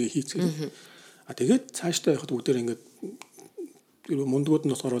төвшөнд бол тэрийг хийцгээе. Тэгээд цаашдаа явахад бүгдээр ингээд мундгууд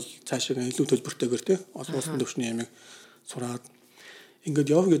нь болохоор цаашаа илүү төлбөртэйгээр тий олон төвшний ямиг сураад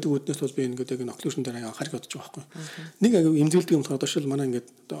ингээд яв гэдэг үднээс бол би ингээд яг occlusion дээр анхаарч бодож байгаа байхгүй. Нэг аяг эмзэглэдэг юм болохоор шил манай ингээд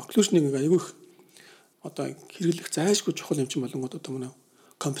occlusion-ыг аяг их одоо хэрэглэх зайлшгүй чухал юм чинь болонгод одоо манай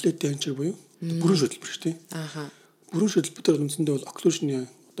complete denture буюу бүрэн шөтөлбөр шүү дээ. Бүрэн шөтөлбөр дээр үндсэндээ бол occlusion-ы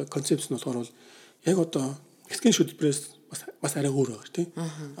одоо концепц нь болохоор бол яг одоо скен шөтөлбөрөөс бас арай өөр байгаа тийм.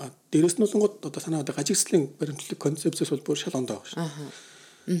 Дээрээс нь болонгод одоо санаа одоо гажигслын баримтлалын концепцээс бол бүр шал ондоо байгаа шүү.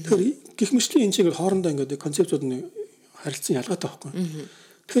 Тэгэхээр гих мэтлийн энэ чинь хоорондоо ингээд концепцууд нь харилцан ялгаатай байхгүй.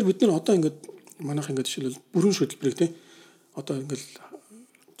 Тэгэхээр бид нар одоо ингээд манайх ингээд жишээлбэл бүрэн шөтөлбөрийг тийм одоо ингээд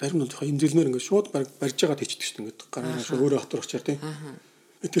зарим нь бол имзэлмээр ингээд шууд барьж байгаа хийчихдэг шүү дээ ингээд гараараа шууд өөрөө хатар очаар тийм.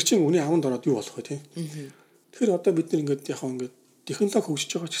 Тэр чинь үний аванд ороод юу болох вэ тийм. Тэгэхээр одоо бид нар ингээд яг ингээд технологи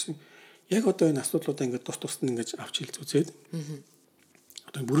хөгжиж байгаа ч гэсэн яг одоо энэ асуудлуудаа ингээд тус нь ингээд авч хэлж үзээд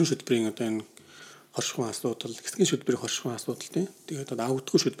одоо бүрэн шөтөлбөрийн одоо энэ хоршихуун асуудал, хэсгийн шөтөлбөрийн хоршихуун асуудал тийм. Тэгээд одоо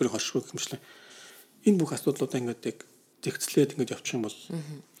авдггүй шөтөлбөрийн хоршихуун гэмшлээ. Энэ бүх асуудлуудаа ингээд яг зэгцлээд ингээд явчих юм бол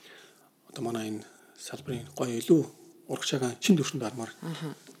одоо манай энэ салбарын гоё илүү урагшаага шин төвшөнд армаар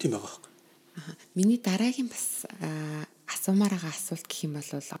тийм байгаа байхгүй. Миний дараагийн бас асуумаар байгаа асуулт гэх юм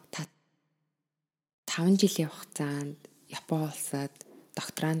бол та 5 жилийн хугацаанд Япон улсад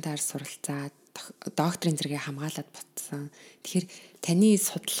докторантаар суралцаад докторийн зэрэгээ хамгаалаад буцсан. Тэгэхээр таны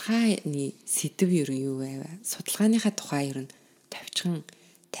судалгааны сэдэв юу вэ? Судалгааныхаа тухай ер нь товчхон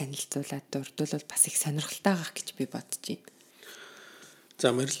танилцуулаад дурдвал бас их сонирхолтой байгаа гэж би бодож байна.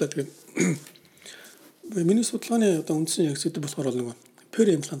 За баярлалаа. Тэгээд миний судалгааны одоо үндсэн яг сэдэв болохоор нэг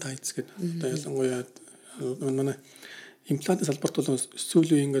peri-implantitis гэдэг. Одоо ялангуяа манай имплантын салбарт бол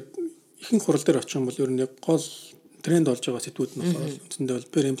сүүлийн ингээд ихэнх хурал дээр очих юм бол ер нь яг гол тренд болж байгаа сэдвүүд нь болохоор үндсэндээ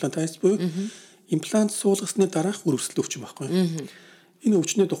бол peri-implantitis буюу имплант суулгасны дараах үр өсөлт өвчин байхгүй. Энэ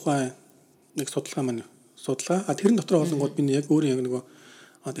өвчний тухай нэг судалгаа маань судлаа. Тэрэн дотор болонгууд би яг өөрөө яг нөгөө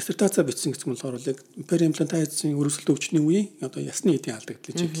диссертацаа бичсэн гэсэн болохоор яг peri-implantitis-ийн үр өсөлт өвчний үеийн одоо ясны эдийн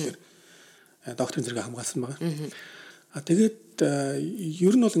алдагдлыг гэхээр докторийн зэрэг хамгаалсан байгаа. Тэгээд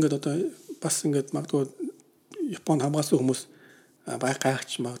ер нь бол ингээд одоо бас ингээд магадгүй Японд хамгаалсан хүмүүс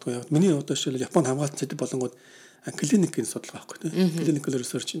гайхаж магадгүй яг миний одоо жишээл Японд хамгаалсан сэдэв болонгууд клиникийн судалгаа байхгүй тийм clinical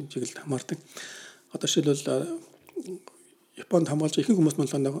research-ийн чиглэлд хамаардаг. Одоо жишээлбэл Японд хамгаалж ихэнх хүмүүс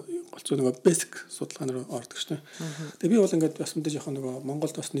маань голцоо нэг basic судалгаанаар ордог шүү дээ. Тэгээ би бол ингээд бас мэдээж яг нэг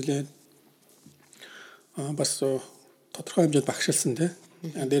Монголд бас нэлээд бас тодорхой хэмжээнд багшилсан тийм.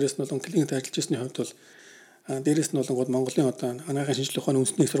 Дээрээс нь бол клиникт ажиллаж ирсний хувьд бол дээрээс нь бол Монголын одоо анагаахын шинжилгээ ухааны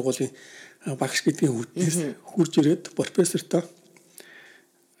үндэсний сургуулийн багш гэдгийн үднээс хурж ирээд профессортой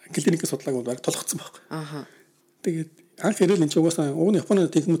клиникийн судалгааг баг толгоцсон байхгүй. Тэгээд анх ирэл энэ ч угаасаа уг нь Японы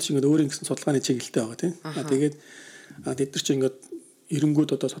техникүүд шиг ингээд өөр ингэсэн судалгааны чиглэлтэй байгаа тийм. Тэгээд тэд нар чи ингээд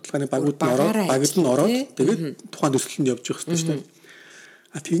эренгүүд одоо судалгааны багууд нь ороод тэгээд тухайн төсөлд явж явах хэрэгтэй шүү дээ.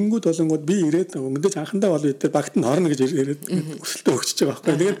 Тэгэнгүүт болонгууд би ирээд мэдээж анхандаа бол бид тэр багт нь орно гэж ирээд өсөлтөө өгчөж байгаа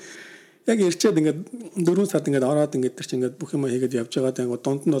байхгүй. Тэгээд яг ирчээд ингээд 4 сард ингээд ороод ингээд тэр чи ингээд бүх юм хийгээд явж байгаа. Тэгээд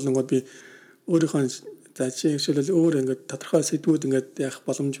дунд нь болонгууд би өөрийнхөө за чи жишээлбэл өөр ингээд тодорхой сэдвүүд ингээд яах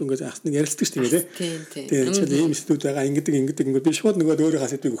боломжгүй ингээд яах нэг ярилцдаг шүү дээ. Тэгээд жишээл ийм сэдвүүд байгаа ингээд би шууд нөгөө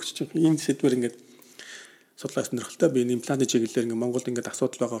өөрийнхөө сэдвийг өгч чинь ийм сэдвэр ингээд судлаа сонирхолтой би энэ имплантын чиглэлээр ингээд Монголд ингээд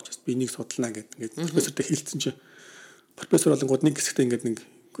асуудал байгаа учраас би энийг судалнаа гэдэг ингээд профессортой хэлсэн чинь профессор болонгууд нэг хэсэгтээ ингээд нэг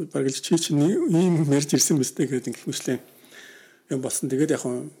бараг л чи чинь ийм мэрж ирсэн мэт гэдэг ингээд хүслээ юм болсон. Тэгээд яг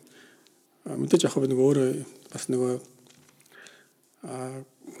мэдээж яг нэг өөрөө бас нөгөө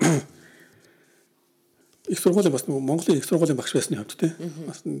их сургуулийн бас Монголын их сургуулийн багш байсны хувьд тийм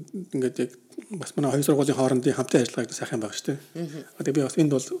бас ингээд яг бас манай хоёр сургуулийн хоорондын хамтын ажиллагаа гэдэг сайхан байгаа шүү дээ. Тэгээ би бас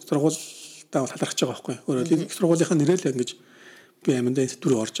энд бол сургуультай бол талархаж байгаа байхгүй. Өөрөөр их сургуулийнхаа нэрэл ингэж би аминдаа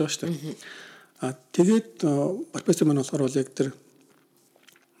институт орж байгаа шүү дээ. Тэгээд профессор маань болохоор яг тэр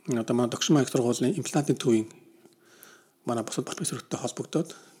одоо манай докшмаа их сургуулийн имплантын төвийн манай бусад профессортой холбогдоод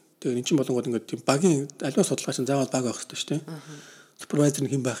тэгээд эн чинь болонгууд ингээд тийм багийн аливаа судалгаач заавал баг байх хэрэгтэй шүү дээ. Супервайзер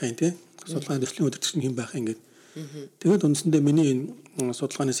нь хэн байх юм те? Судалгааны төслийн удирдагч нь хэн байх юм ингээд. Тэгээд үндсэндээ миний энэ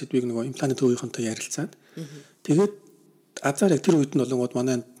судалгааны сэдвийг нөгөө имплант төвийнхөнтэй ярилцаад тэгээд азар яг тэр үед нь болонгууд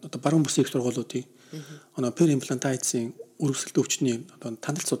манай одоо баруун бүсийн их сургуулиудын оноо пер имплантайцын үргэлжлэлт өвчтний одоо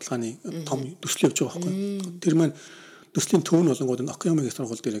тандалт судалгааны том төсөл явж байгаа байхгүй. Тэр маань төслийн төв нь болонгууд энэ Океомыг их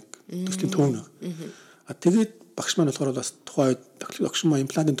сургууль дээр яг төслийн төв нь. Тэгээд багш маань болохоор бас тухайн үед докторшин маань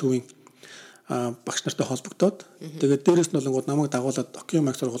имплантын төвийн багш нартай холбогдоод тэгээд дээрээс нь болонгууд намайг дагуулад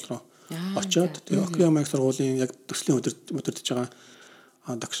Океомыг сургууль руу очоод тэгээд Океомыг сургуулийн яг төслийн удирдах байгаа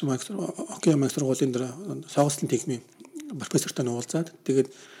докторшин маань Океомыг сургуулийн дээр согцлын техникийн профессортой уулзаад тэгээд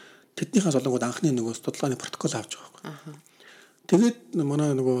тэднийхээс болонгууд анхны нөгөө судалгааны протокол авч байгаа байхгүй. Тэгээд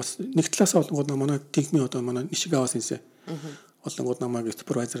манай нөгөө бас нэг талаас болонгууд манай техникийн одоо манай Нишигава сенсей болонгууд намайг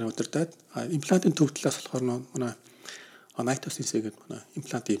супервайзер удирдаад имплантын төв талаас болохоор манай Найто сенсей гэдэг манай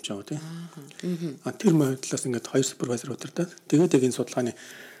имплант хийж байгаа тийм. Тэр маань талаас ингээд хоёр супервайзер удирдаад тэгээд яг энэ судалгааны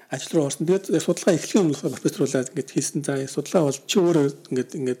ажил руу орсон. Тэгээд судалгаа эхлэхийн өмнө профессоруулаад ингээд хийсэн. За судалгаа бол чи өөрөө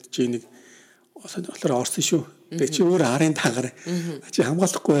ингээд чи нэг болохоор орсон шүү. Тэгээ чи өөрөө арын тагаар чи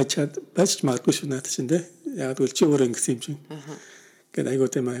хамгаалахгүй байж магадгүй шүү надад чинь те. Яг тэгвэл чи өөрөө ингэсэн юм чинь. Гэт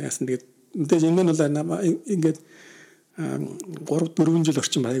айгуу тийм яасан тэгээд мэдээж энэ нь бол ингээд 3-4 жил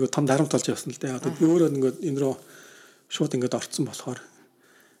орчим айгуу том дарамт болж явсан л дээ. Одоо би өөрөө ингээд энэ руу шууд ингээд орцсон болохоор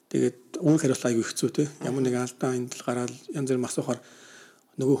тэгээд үүрэг хариулт айгуу хэцүү те. Ямар нэг алдаа энд л гараад янз бүрийн асуухаар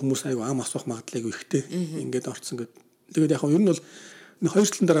нөгөө хүмүүс айгуу ам асуух магадлал айгуу ихтэй. Ингээд орцсон гэд. Тэгээд яг нь ер нь бол 2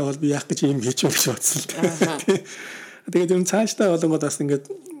 жилийн дараа бол би яах гэж юм хийж байгаа гэж бодсон л дээ. Тэгээд ер нь цаашдаа болонгод бас ингээд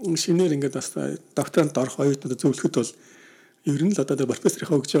шинээр ингээд бас докторант орох оюутнууд зөвлөхөд бол ер нь л одоо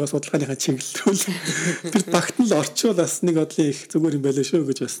профессорынхаа өгж байгаа судалгааныхаа чиглэлтүүл тэр багт нь л орчвол бас нэг бодлын их зүгээр юм байлаа шүү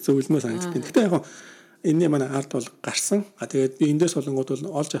гэж бас зөвлөмөө санагддаг. Гэхдээ яг энэ манай ард бол гарсан. Тэгээд би эндээс болонгод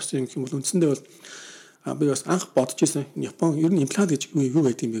бол олж авсан юм бол үндсэндээ бол би бас анх бодож ирсэн. Япон ер нь имплант гэж юу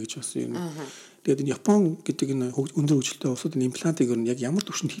байд юм бэ гэж бас ер нь. Тэгээд энэ Япон гэдэг энэ өндөр хөгжилтэй улсууд энэ имплантыг ер нь яг ямар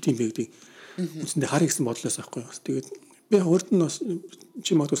түвшинд хийх юм бэ гэдэг үндсэндээ харъя гэсэн бодлоос авахгүй бас. Тэгээд би өөрт нь бас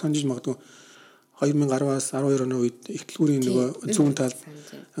чи магадгүй санаж магадгүй 2010-аас 12 оны үед их төлгүүрийн нөгөө зүүн тал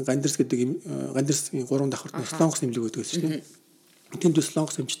гандерс гэдэг гандерсийн 3 давхарт солонгос нэмлэг гэдэг байсан шүү дээ. Тэнд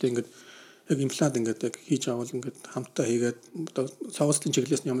солонгос нэмчтэй ингээд яг имплант ингээд яг хийж авал ингээд хамтаа хийгээд одоо согцлын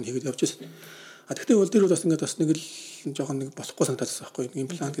чиглэлээс юм хийгээд явж байсан. Тэгэхдээ бол тэр бас ингээд бас нэг л жоохон нэг болохгүй санагдаад байсан байхгүй.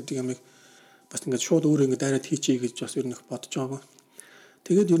 Имплант гэдэг ямыг бас ингээд шууд өөрөө ингээд дайраад хийчихье гэж бас ер нь бодож байгаагаа.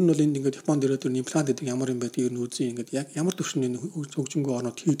 Тэгээд ер нь бол энд ингээд Японд ирээд ер нь имплант гэдэг ямар юм бэ гэдэг ер нь үзье ингээд яг ямар төвшөнд хөгжингөө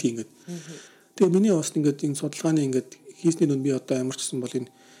орнод хийдэг ингээд. Тэгээд миний бас ингээд энэ судалгааны ингээд хийсний дүн би одоо ямар ч гэсэн бол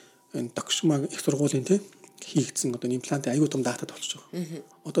энэ докшмаг их сургуулийн те хийгдсэн одоо имплантын аюул том датад болчих жоох.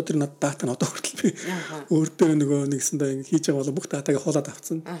 Одоо тэр над дата нь одоо хүртэл би өөр дээр нөгөө нэгсэндээ хийж байгаа бол бүх датаг хуулаад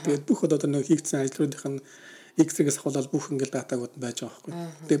авцсан. Тэгээд бүх одоо нөгөө хийгдсэн ажлуудынх нь X-ээс ахуулаад бүх ингээд датагууд байж байгаа байхгүй.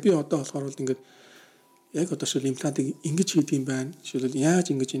 Тэгээд би одоо болохоор бол ингээд яг одоо шил имплантыг ингэж хийдэг юм байна. Шилбэл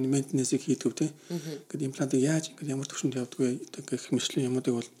яаж ингэж энэ мейнтенансыг хийдэг вэ те. Ингээд имплантыг яаж ингээд ямар төвшөнд явдаг вэ гэх мэтлэн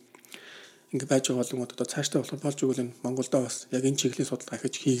юмудыг бол ингээд байж байгаа болгоод одоо цаашдаа болохоор болж игэл энэ Монголдо бас яг энэ чиглэлийн судалгаа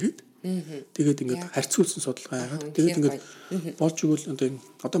хийж хийгээд тэгээд ингээд харьцуулсан судалгаа яагаад тэгээд ингээд болж игэл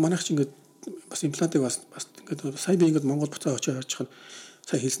одоо манайх ч ингээд бас имплантыг бас ингээд сая би ингээд Монгол буцаа очиж харж хахад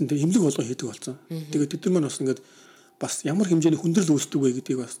сая хэлсэн дээр эмнэлэг болгоо хийдэг болсон. Тэгээд тэд нар маань бас ингээд бас ямар хэмжээний хүндрэл үүсдэг вэ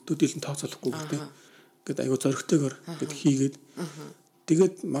гэдгийг бас төдийлөн тооцоолохгүй гэдэг. Ингээд айгуу зоригтойгоор ингээд хийгээд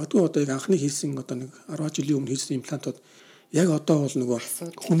тэгээд магадгүй одоо яг анхны хийсэн одоо нэг 10 жилийн өмнө хийсэн имплантууд яг одоо бол нөгөө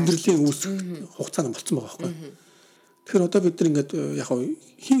хүндрэлийн үүсэх хугацаа нь болцсон байгаа байхгүй. Тэгэхээр одоо бид нар ингээд яг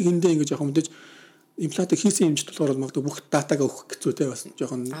хиндээ ингээд яг мэдээж имплантыг хийсэн хэмжээнд болохоор магадгүй бүх датаг өгөх хэцүү те бас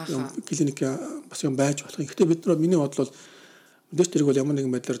жоохон клиник бас юм байж болох. Гэхдээ бид нар миний бодол бол мэдээж тэрийг бол ямар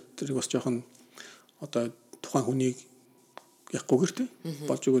нэгэн байдлаар тэрийг бас жоохон одоо тухайн хүнийг яггүйгээр те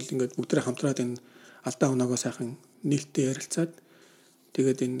болж игэл ингээд бүгдээ хамтраад энэ алдаа оноогоо сайхан нээлттэй ярилцаад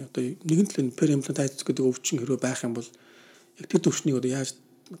тэгээд энэ одоо нэгэн төлөв перимплантайз гэдэг өвчин хэрэг байх юм бол яг тэр төвшнийг одоо яаж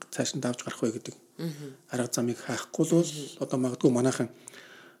цааш нь давж гарах вэ гэдэг арга замыг хаахгүй бол одоо магадгүй манайхан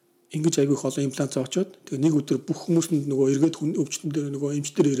ингэж айгүй их олон имплант зоочоод тэгээ нэг өдөр бүх хүмүүст нөгөө эргээд өвчтөн дээр нөгөө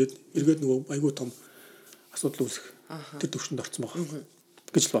эмчтэр ирээд эргээд нөгөө айгүй том асуудал үүсэх тэр төвшөнд орсон байгаа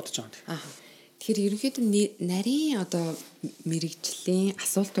гэж л бодож байгаа юм. Тэгэхээр ерөнхийдөө нарийн одоо мэрэгжлийн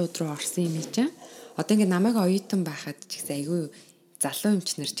асуултууд руу орсон юм чинь одоо ингээд намайг оюутан байхад ч гэсэн айгүй залуу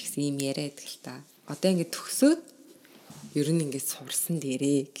эмч нар ч гэсэн юм яриад гэл та. Одоо ингээд төгсөөд ер нь ингээд сурсан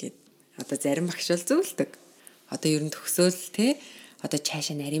дээрээ гэд одоо зарим багш бол зөвлөдөг. Одоо ер нь төгсөөл те одоо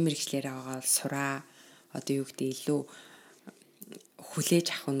цаашаа нарийн мэрэгчлэр аваад сураа. Одоо юу гэдэг илүү хүлээж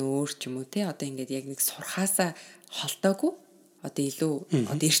авах нь өөр ч юм уу те одоо ингээд яг нэг сурхаасаа холдоогүй одоо илүү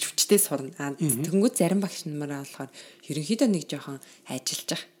одоо ирч хүчтэй сурна. Тэнгүүд зарим багш нараа болохоор ерөнхийдөө нэг жоохон ажиллаж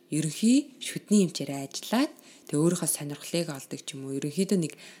ах. Ерөнхий шүдний хэмжээрээ ажиллаад тэг өөрийнхөө сонирхлыг олдог ч юм уу. Ерөнхийдөө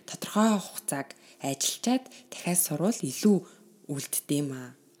нэг тодорхой хугацааг ажиллаад дахиад сурвал илүү үлддэм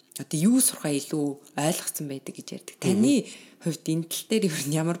аа. Одоо юу сурахаа илүү ойлгоцсон байдаг гэж ярьдаг. Таны хувьд энэ тал дээр ер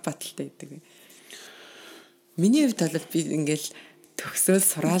нь ямар бодолтой байдаг вэ? Миний хувьд бол би ингээл төгсөөл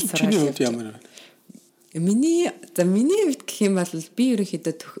сураал чиний хувьд ямар вэ? Миний хувьд гэх юм бол би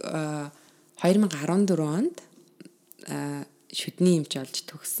ерөнхийдөө 2014 онд шүдний эмч олж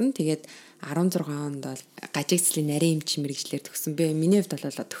төгссөн. Тэгээд 16 онд бол гажигцлын нарийн эмч мэрэгчлэр төгссөн. Би миний хувьд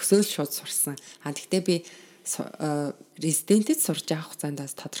бол төгсөөл шууд сурсан. Гэхдээ би резидентэд сурж байгаа хугацаанд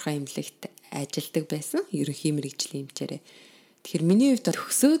бас тодорхой эмнэлэгт ажилладаг байсан. Ерөнхий мэрэгжлийн эмчээрээ. Тэгэхээр миний хувьд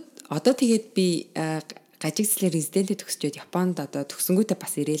төгсөөд одоо тэгээд би гажигцлын резидентэд төгсчөөд Японд одоо төгсөнгүүтээ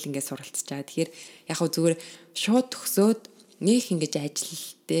бас ирээл ингээд суралцж байгаа. Тэгэхээр яг хөө зүгээр шууд төгсөөд нэг ингэж ажил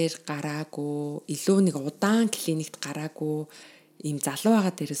дээр гараагүй, илүү нэг удаан клиникт гараагүй ийм залуу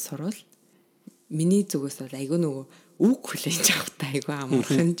байгаа дээрээ сурвал миний зүгээс бол айгүй нөгөө үг хүлээж авахтай айгүй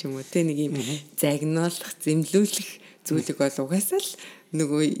амархан ч юм уу те нэг ийм загнуулах, зэмлүүлэх зүйлэг бол угаасаа л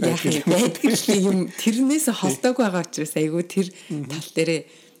нөгөө яах юм байдаг юм тэрнээс холдоогүй байгаа учраас айгүй тэр тал дээрээ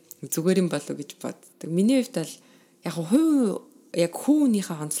зүгээр юм болов гэж боддог. Миний хувьд бол яг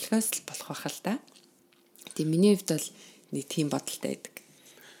хүүнийхээ онцлогоос л болох байх л да. Тэгээ миний хувьд бол нэг тийм бодолтой байдаг.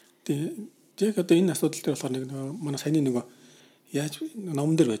 Тэгээ одоо энэ асуудал дээр болохоор нэг манай саяны нөгөө яаж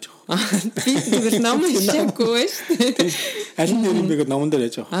номон дээр байж байгаа. Би тэгэл ном уншаагүй шүү дээ. Аль нь юм бэ гэдэг номон дээр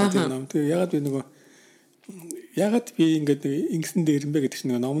байж байгаа. Тэр ном. Тэгээ ягаад би ингээд ингэсэн дээр юм бэ гэдэг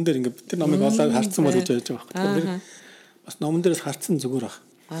чинь номон дээр ингээд тэр номыг олоод харцсан бол гэж байж байгаа. Тэр бас номон дээрээс харцсан зүгээр баг.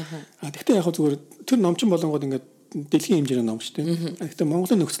 Гэхдээ яг зүгээр тэр ном чинь болонгод ингээд дэлхийн хэмжээний ном шүү дээ. Гэхдээ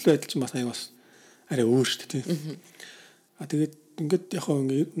Монголын нөхцөл байдал чинь бас аяа бас арай өөр шүү дээ. Тэгээд ингээд яг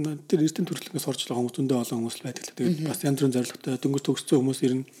тэр эрдэнэ төрөлхөөс орж байгаа хүмүүс зөндөө олон хүмүүс л байдаг л. Тэгээд бас янз бүрийн зорилготой дөнгөж төгссөн хүмүүс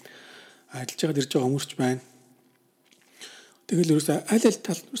ирнэ. Ажиллаж байгаад ирж байгаа хүмүүс ч байна. Тэгэл ерөөсөө аль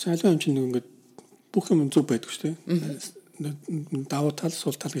тал аливаа юм чинь ингээд бүх юм зүг байдаг шүү дээ. Давуу тал,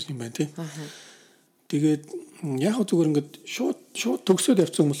 сул тал гэж юм байна тий. Тэгээд яг зүгээр ингээд шууд төгсөөд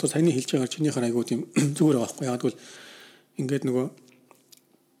явсан хүмүүс бол саяны хэлж байгаагаар чинийхээр айгуу тийм зүгээр байгаа байхгүй. Яг тэгвэл ингээд нөгөө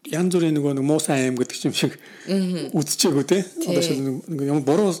янз бүрийн нөгөө муусай аим гэдэг юм шиг үзчихээгүй те. Одоо шил юм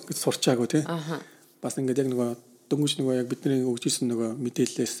буруу гэж сурчаагүй те. Бас ингээд яг нөгөө дөнгөж нөгөө яг бидний өгчсэн нөгөө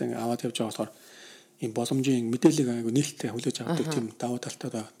мэдээллээс аваад явж байгаа болохоор ийм боломжийн мэдээллийг айгуу нээлттэй хүлээж авдаг тийм давуу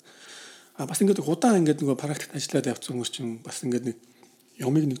талтай байгаа. Бас ингээд удаан ингээд нөгөө практикт ажиллаад явсан хүмүүс чинь бас ингээд нэг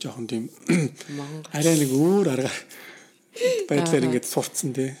юмыг нэг жоохон тийм арай нэг өөр аргаар байдлаар ингээд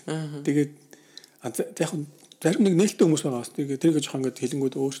сурцсан те. Тэгээд яг зарим нэг нээлттэй хүмүүс байгаа бас тэргээ жоохон ингээд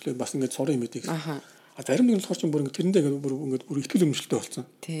хэлэнгүүд өөрчлөө бас ингээд сурын юм эдийг. Зарим нэг нь болохоор чинь бүр ингээд тэрэндээ ингээд бүр ихтгэл өмчлөлтэй болсон.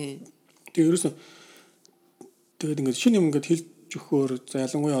 Тийм. Тэгээ ерөөсөө тэгээд ингээд шинэ юм ингээд хэлж өгөхөөр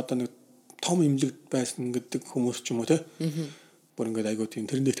ялангуяа одоо нэг том имлэгд байсан гэдэг хүмүүс ч юм уу те. Бүр ингээд айгуу тийм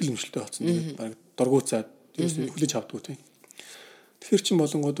тэрэндээ ихтгэл өмчлөлтэй болсон. Тэгээд баг дургуйцаад ерөөсөө хүлээж авдаггүй те. Тэгэхээр чин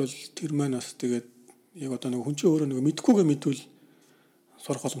болонгод бол тэр маань бас тэгээд яг одоо нэг хүн чинь өөрөө нэг мэдхгүйгээ мэдвэл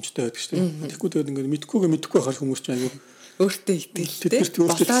сурах боломжтой байдаг шүү дээ. Тэгэхгүй тэгээд ингээд мэдхгүйгээ мэдэхгүй байхаар хүмүүс чинь айгүй өөртөө итгэлтэй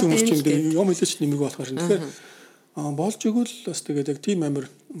болоод хүмүүс чинь ингээд юм хэлж нэмэг болохоор шин. Тэгэхээр болж игэл бас тэгээд яг тийм амар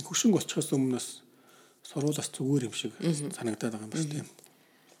хөшинг болчихоос өмнө бас сурвалаас зүгээр юм шиг санагдаад байгаа юм ба шүү дээ.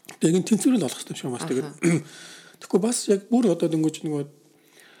 Тэгээд энэ тэнцвэрэл олох хэрэгтэй юм шиг бас тэгээд тэгэхгүй бас яг бүр одоо дөнгөж нөгөө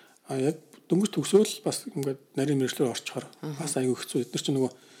яг дөнгөж төгсөөл бас ингээд нарийн мэрэгчлэр орчхоор бас айгүй хэцүү. Эдгээр чинь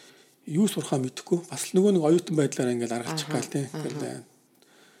нөгөө юу сурахаа мэдэхгүй бас л нөгөө нэг оюутан байдлаараа ингээд аргалчих гал тийм.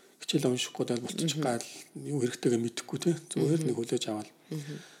 Хичээл уншихгүй даа болчих гал юу хэрэгтэйгээ мэдэхгүй тийм. Зүгээр нэг хүлээж аваад.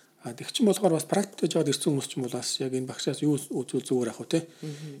 Тэг чин болохоор бас практиктэй жаад ирсэн хүмүүс ч юм бол бас яг энэ багшаас юу үзүүл зүгээр ах уу тийм.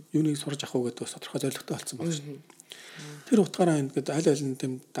 Юуныг сурж ах уу гэдэг бас тодорхой зорилготой болсон баг шин. Тэр утгаараа ингээд аль аль нь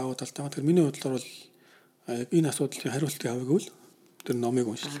тийм давуу талтай. Тэгэхээр миний бодлоор бол энэ асуудлын хариултыг аваагүй л тэр номыг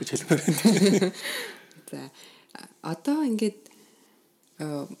уншиж гэж хэлмээр байна. За одоо ингээд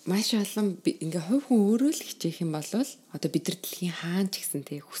маш олон ингээ хувь хүн өөрөө л хичээх юм бол одоо бид нар дэлхийн хаан ч гэсэн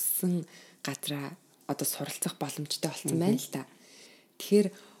тий хүссэн газараа одоо суралцах боломжтой болсон байна л та. Тэгэхээр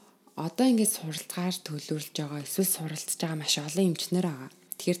одоо ингээд суралцгаар төлөвлөж байгаа эсвэл суралцж байгаа маш олон эмчнэр байгаа.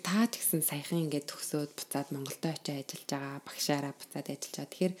 Тэгэхээр та ч гэсэн саяхан ингээд төгсөөд буцаад Монголд очиж ажиллаж байгаа, багшаараа буцаад ажиллаж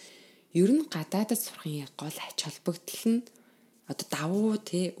байгаа. Тэгэхээр ер нь гадаадд сурахын гол ач холбогдол нь одоо давуу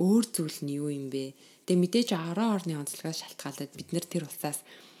тий өөр зүйл нь юу юм бэ? Тэгээ мэдээж орны онцлогоос шалтгаалаад бид нэр тэр улсаас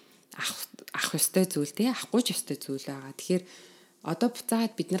авах ёстой зүйл тий авахгүй ч ёстой зүйл байгаа. Тэгэхээр одоо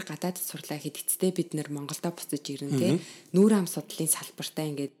буцаад бид нар гадаадд сурлаа хэд эцтэй бид нар Монголдо буцаж ирнэ тий нүүр ам судлалын салбартаа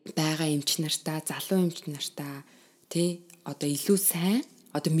ингээд байгаа эмч нартаа залуу эмч нартаа тий одоо илүү сайн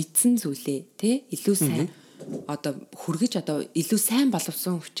одоо мэдсэн зүйлээ тий илүү сайн одоо хүргэж одоо илүү сайн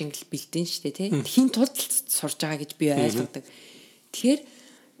боловсон хүчин гэл бэлдэн штэ тий тхийн тулд сурж байгаа гэж би ойлгодог. Тэгэхээр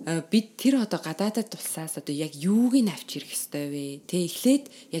бид тэр одоо гадаадад тулсаас одоо яг юуг нь авч ирэх ёстой вэ? Тэ эхлээд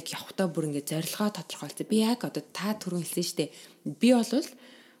яг явхдаа бүр ингээд зорилгоо тодорхойлцоо. Би яг одоо та түрүүн хэлсэн штэ. Би бол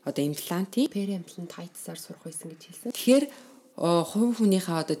одоо имплантын перимплант хайтсаар сурах байсан гэж хэлсэн. Тэгэхээр хувь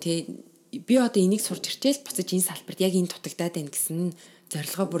хүнийхээ одоо тэ би одоо энийг сурч ирчээл буцаж энэ салбарт яг энэ дутагдаад байна гэсэн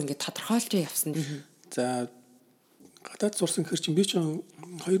зорилгоо бүр ингээд тодорхойлж явсан. За гадаад сурсан гэхэр чинь би ч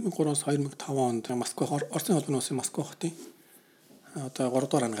 2003-аас 2005 онд Москва Оросын холбооноос Москва хотын одоо 3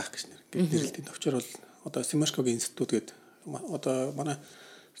 дугаар ангах гэж нэрлэдэг. Төвчөр бол одоо Семашкогийн институт гэдэг одоо манай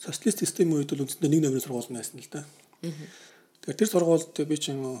социалист системийн үед бол үндсэндээ нэг номерын сургууль байсан л да. Тэгэхээр тэр сургуульд би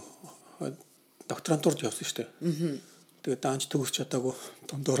чинь докторантурд явсан шүү дээ. Тэгээд даанч төгсч чадаагүй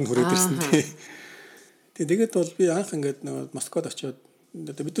дундуур нь хүрээд ирсэн тий. Тэгээд бол би анх ингээд Москвад очиод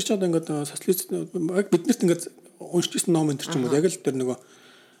бид нар ч одоо ингээд социалист биднэрт ингээд уншижсэн ном энэ ч юм уу яг л тэр нөгөө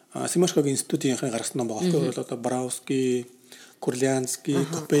Семашкогийн институтын гаргасан ном байгаа байхгүй бол одоо Браусский, Курлянский,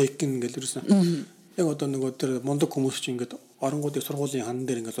 Копейкин гэл ирсэн. Яг одоо нөгөө тэр мундаг хүмүүс чинь ингээд оронгуудын сургуулийн хан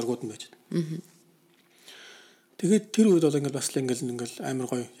дээр ингээд зургууд нь байж байгаа. Тэгээд тэр үед бол ингээд бас л ингээд амар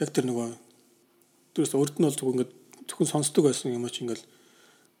гоё яг тэр нөгөө тэрс урд нь бол зөвхөн ингээд зөвхөн сонсдог байсан юм чи ингээд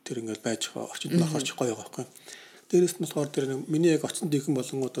тэр ингээд байж байгаа орчинд орохч гоё байгаа байхгүй. Дээрээс нь болохоор тэр миний яг оцсон дэхэн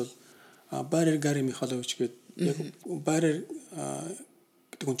болонгууд бол Барер Гари Михайлович гэдэг яг Барер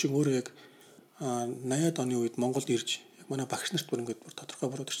гэдэг хүн чинь өөрөө яг 80-аад оны үед Монголд ирж яг манай багш нарт бүр ингээд тодорхой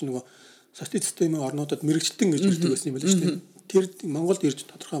буруудагч нөгөө социалист системийн орнуудад мэрэгчтэн гэж хэлдэг байсан юм байна шүү дээ. Тэр Монголд ирж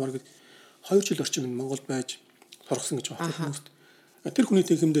тодорхой бараг 2 жил орчим Монголд байж сургасан гэж байна хүмүүст. Тэр хүний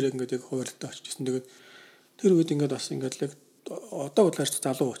технэмдэр яг ингээд яг хуваарлтаа очижсэн. Тэгээд тэр үед ингээд бас ингээд яг одоо бодлооч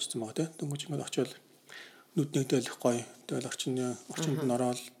залуу очсон байгаа тийм. Дөнгөж ингээд очивол нүднийдэл гоё. Тэгэл орчинд нь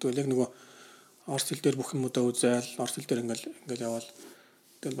ороод тэгэл яг нөгөө орс хэл дээр бүх юмудаа үзээл орс хэл дээр ингээд яваал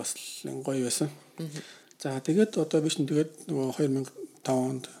тэгэл бас гоё байсан. За тэгээд одоо биш нь тэгээд нөгөө 2005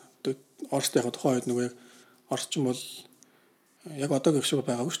 онд Оросд яг тухайн үед нөгөө яг орчин бол яг одоогийн шиг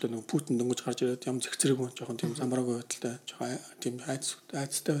байгаагүй шүү дээ. Нөгөө Путин дөнгөж гарч ирээд ям зэгцрээгүй жоохон тийм замбараагүй байдалтай жоохон тийм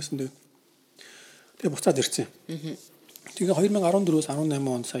айцтай байсан. Тэгээ буцаад ирсэн. Тэгээ 2014-өөс 18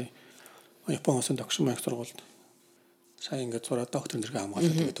 он сая Японы улсын догшин маяг сургуульд сая ингээд сураад докторийн зэрэг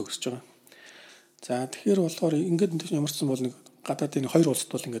хамгаалалт төгсөж байгаа. За тэгэхээр болохоор ингээд ямарчсан бол нэг гадаадын 2 улсад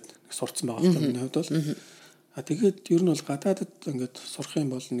бол ингээд сурцсан байгаа юм. Миний хувьд бол тэгээд ер нь бол гадаадад ингээд сурах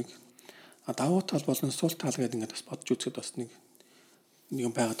юм бол нэг давуу тал болон сул тал гэдэг ингээд бас бодж үзэхэд бас нэг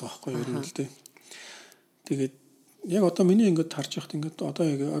юм байгаад байгаа байхгүй юу ер нь л тий. Тэгээд яг одоо миний ингээд харж байхад ингээд одоо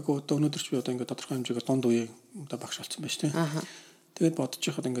яг одоо өнөөдөр ч би одоо ингээд тодорхой хэмжээгээр дунд үеийн одоо багш болсон байж тий. Тэгээд бодож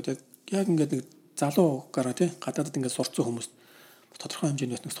байхад ингээд яг ингээд нэг залуу гараа тий гадаадад ингээд сурцсан хүмүүс тодорхой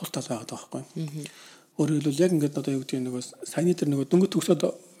хэмжээний нэг сул тал байгаад байгаа байхгүй юу. Өөрөөр хэлбэл яг ингээд одоо юу гэдэг нэг саяны тэр нэг дөнгөж төгсөөд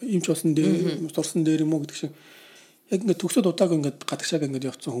имч болсон дээр сурсан дээр юм уу гэдэг шиг яг ингээд төгсөөд удаагүй ингээд гадагшааг ингээд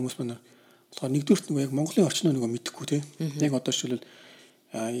явцсан хүмүүс маань болохоор нэгдүгürt нэг яг Монголын орчноо нэг мэдэхгүй тий. Яг одоо шилбэл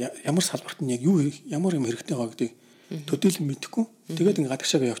ямар салбарт нь яг юу ямар юм хэрэгтэй байгаа гэдгийг төдийлөн мэдэхгүй. Тэгээд ингээд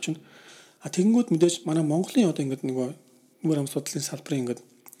гадагшааг явчихна. Тэгэнгүүт мэдээж манай Монголын одоо ингээд нэг нүүр ам судлалын салбарын ингээд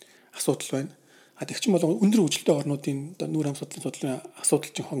асуудал байна. Тэгчин бол өндөр хөгжилтэй орнуудын нүүр ам судлалын асуудал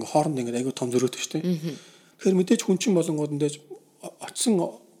чинь хооронд ингээд аягүй том зөрөөтэй шүү дээ. Тэгэхээр мэдээж хүн чинь болонгууд мэдээж очсон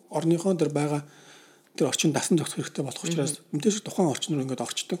орныхон дээр байгаа тэр орчин дасан зохицох хэрэгтэй болох учраас мэдээж тухайн орчин руу ингээд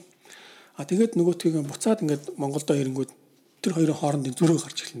орчдөг. Тэгээд нөгөөтгийг буцаад ингээд Монголдо ирэнгүүт тэр хоёрын хоорондын зөрөө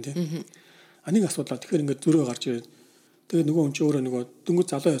гарч ирсэн тийм. Нэг асуудал тэгэхээр ингээд зөрөө гарч ирээд тэгээд нөгөө хүн чинь өөрөө нөгөө дөнгөж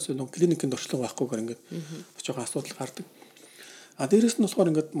залуу яасан нөгөө клиникийн дуршлаг байхгүйгээр ингээд жоохон асуудал гардаг. Дээрээс нь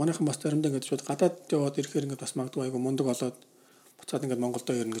болохоор ингээд манайхан бас заримдаа ингээд шууд гадаад яваад ирэхээр ингээд бас магадгүй айгу мундаг болоод буцаад ингээд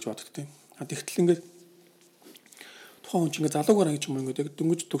Монголдо ирнэ гэж боддог тийм. Тэгтэл ингээд тухайн хүн чинь ингээд залуугаар ингэж юм ингээд яг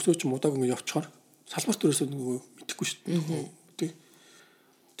дөнгөж төгсөөч юм удааг ингээд явчихаар салбарт төрөөсөө нөгөө мэдэхгүй шүү дээ.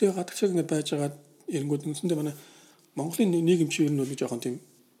 Тэгээ гадагшаа ингээд байж байгаа ирэнгүүд үндсэндээ манай Монголын нийгэм чинь ер нь бол жоохон тийм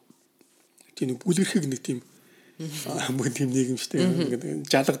бүлгэрхэг нэг тийм мөн тийм нийгэм шүү дээ. Ингээд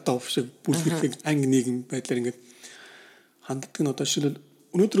жалга дов шиг бүлгэрхэг анги нийгэм байдлаар ингээд ханддаг нь одоо жишээлбэл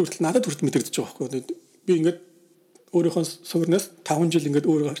өнөөдөр хүртэл надад хүртэл мэдэрдэж байгаа байхгүй. Би ингээд өөрийнхөө суурнаас 5 жил ингээд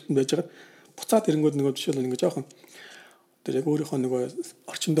өөрөө ортонд байж байгаа. Буцаад ирэнгүүд нөгөө жишээлбэл ингээд жоохон тэр яг өөрийнхөө нөгөө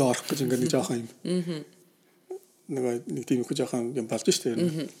орчиндөө орох гэж ингээд нэг жоохон юм. Нөгөө нэг тийм их жоохон юм болж штэ.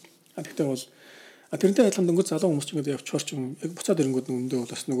 Гэхдээ бол тэрнтэй адилхан дөнгөж залуу хүмүүс ч ингээд явчихвар ч юм яг буцаад ирэнгүүд нүндээ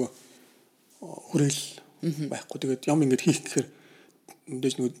бол бас нөгөө хүрээл байхгүй. Тэгээд юм ингээд хийх гэхээр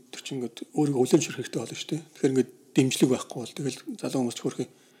мэдээж нөгөө тэр чинь ингээд өөрийгөө хүлээн зөвшөөрөх хэрэгтэй болно штэ. Тэгэхээр ингээд дэмжлэг байхгүй бол тэгэл залуу хүмүүс ч хөрхий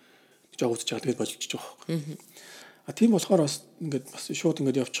жоо үзэж байгаа тэгээд болж байгаа байхгүй. Тийм болохоор бас ингээд бас шууд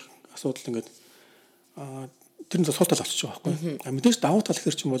ингээд явчих асуудал ингээд тэр нь сул тал болчихж байгаа байхгүй. Мэдээж давуу тал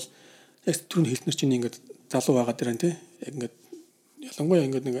ихэр чинь бол яг түрүүний хэлснээр чинь ингээд залуу байгаа дэрэн тий. Яг ингээд ялангуяа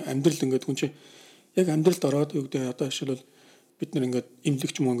ингээд нэг амьдрал ингээд хүн чинь яг амьдралд ороод юу гэдэг одоо жишээлбэл бид нар ингээд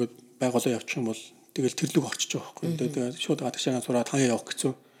имлэгч юм ингээд байгуулаа явчих юм бол тэгэл тэрлэг орчиж байгаа байхгүй. Тэгээд шууд гадагшаа сураад хаяа явах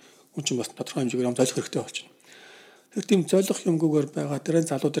гэсэн. Хүн чинь бас тодорхой хэмжээгээр юм золих хэрэгтэй болчихно. Тэр тийм золих юмгүйгээр байгаа дэрэн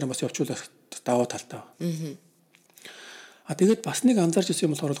залуу дэрэн бас явуулах давуу талтай. Тэгээд бас нэг анзаарч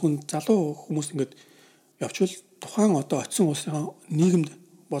ирсэн юм болохоор хүн залуу хүмүүс ингээд явчвал тухайн одоо очисон улсын нийгэмд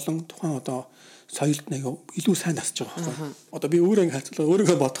болон тухайн одоо соёлд нэг илүү сайн тасж байгаа байхгүй. Одоо би өөрөө ингээд хайцлаа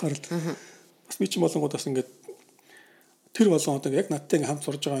өөрийгөө бодохоор л бас би ч болонгууд бас ингээд тэр болон одоо яг надтай ингээд хамт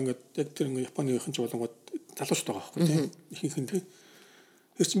сурж байгаа ингээд яг тэр ингээд Японыхын ч болонгууд залуучд байгаа байхгүй тийм ихэнх нь тийм.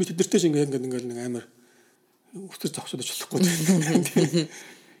 Тэр чинь би тэдэртэй ч ингээд нэг амар өстөр зогсоод очихлохгүй тийм.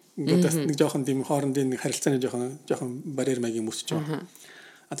 Ингээд бас нэг жоохон тийм хоорондын нэг харилцааны жоохон барьер маягийн үүсэж байгаа.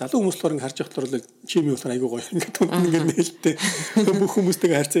 Залуу хүмүүс болохоор харж явахлаар л чимээ болохоор айгуу гоё ингээд нээлттэй бүх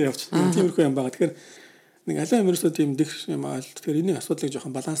хүмүүстэйгээ харьцаа явчихсан. Тиймэрхүү юм байгаа. Тэгэхээр нэг алаа амирсоо тийм дэх юм аа. Тэгэхээр энэ асуудлыг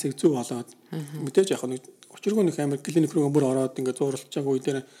жоохон балансыг зөв олоод мэдээж яг нэг учиргүй нэг амир клиник рүү бүр ороод ингээд зууралцааг үе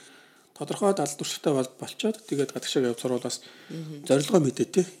дээр тодорхой даалт туршлагатай болчоод тэгээд гадагшаа явж сурвалаас зорилгоо мэдээ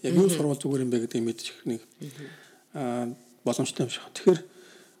тий. Яг юу сурвал зүгээр юм бэ гэдэг мэдчих нэг боломжтой юм шиг. Тэгэхээр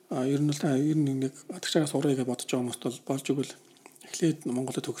ер нь нэг гадагшаа сурах гэж бодож байгаа хүмүүст бол болж игэл эхлээд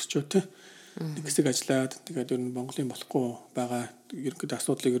Монголд төгсчөө тий. Нэг хэсэг ажиллаад тэгээд ер нь Монголын болохгүй байгаа ерөнхийдөө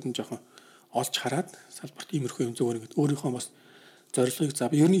асуудлыг ер нь жоохон олж хараад салбарт иймэрхүү юм зөвөр ингээд өөрийнхөө бас зорилгыг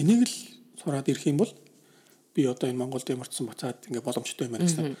зав. Ер нь энийг л сураад ирэх юм бол би одоо энэ Монголд ямарчсан буцаад ингээд боломжтой юм байна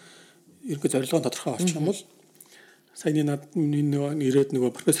гэсэн. Ерөнхий зорилгоо тодорхой болчих юм бол саяны над ирээд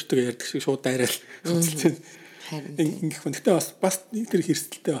нөгөө профессортойгоо ярьдаг шиг шууд дайраад хөдөлсөн. Ингэх хүн. Гэтэ бас нэг тэр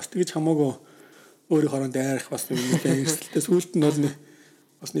хэрсэлтэй бас тэгэж хамаагүй өөрийн хооронд дайрах бас нэг хэрсэлтэй сүулт нь бол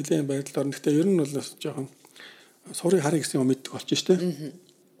бас нэлийн байдал орно. Гэтэ ер нь бол бас жоохон сурыг харъя гэсэн юм мэддэг болчих штэ.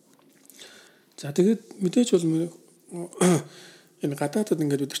 За тэгээд мэдээж бол энэ гадаадд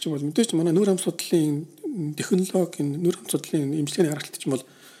ингээд өдөр чинь бол мэдээж манай нүүр ам судлалын технологи нүүр ам судлалын эмчилгээний гаргалт чинь бол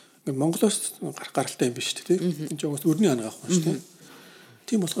ингээд Монголоос гарах гаралтай юм биш үү тийм. Энэ ч угаас өрний ангаах байна шүү дээ.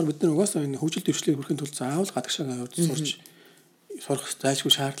 Тийм болохоор бид нар угаасаа энэ хөгжил дэвшлийг хүрэхин тулд заавал гадагшаа явж сурч сурах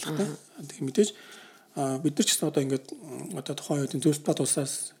зайлшгүй шаардлагатай. Тэгээд мэдээж бид нар ч гэсэн одоо ингээд одоо тухайн үеийн зөвлөлт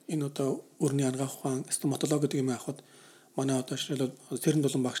улсаас энэ одоо өрний ангаах ухаан стоматологи гэдэг юм авахд манай одоо жишээлбэл Цэрэн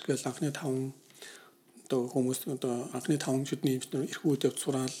Дулан багш гэж анхны 5 одоо хүмүүс одоо анхны 5 шүдний эмчнэр эрх үүд явж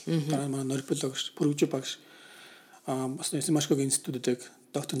сураал дараа манай нойрологч бүрөвж багш бас Симашкогийн институтыг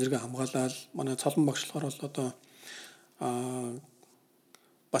доктор зэрэг хамгаалал манай цолон багш болохоор бол одоо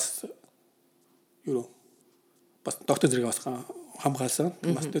бас доктор зэрэг бас хамгаалсан.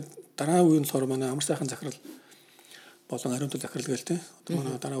 Бас дараа үеийн болохоор манай амар сайхан захирал болон ариун тул захирал гээл те. Одоо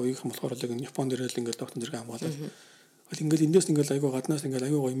манай дараа үеийнхэн болохоор л Японд ирэл ингээд доктор зэрэг хамгаалал. Ингээл эндээс ингээл айгуу гаднаас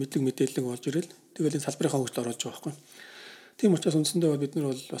ингээл айгуу гоё мэдээлэл олж ирэл. Тэгэл энэ салбарынхаа хөгжил оруулж байгаа байхгүй. Тийм учраас үндсэндээ бид нар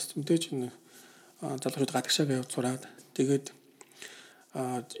бол бас мэдээж залуучууд гадагшаа явж сураад тэгээд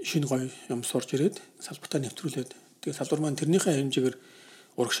шинэ гоё юм сурж ирээд салбартаа нэвтрүүлээд тэгээд салбар маань тэрнийхээ хэмжээгээр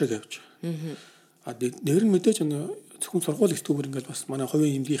урагшааг явж. Дээр нь мэдээж зөвхөн сургууль их төвөр ингээл бас манай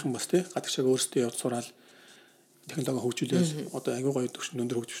хувийн эмнэлгийнхэн бас тий гадагшааг өөрсдөө явж сураал технологи хөгжүүлээд одоо айгуу гоё төвшин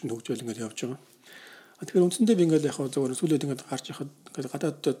өндөр хөгжүүлэлт хөгжөөл ингээл явж байгаа. Тэгэхээр үндсэндээ би ингээл яг зөвхөн сүүлээд ингээд гарч яхад ингээд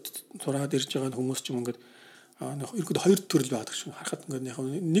гадаадд сураад ирж байгаа хүмүүс ч юм ингээд ерөөд хоёр төрөл байдаг шүү. Харахад ингээд яг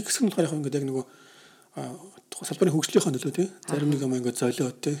нэг хэсэг нь болохоор яг ингээд яг нөгөө салбарын хөгжлийнхөө төлөө тий зарим нэг юм ингээд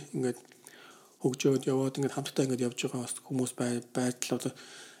золиод тий ингээд хөгжөөд яваад ингээд хамтдаа ингээд явж байгаа бас хүмүүс байдал одоо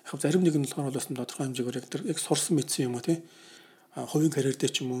яг зарим нэг нь болохоор бас тодорхой хэмжээгээр яг сурсан мэдсэн юм уу тий хувийн карьер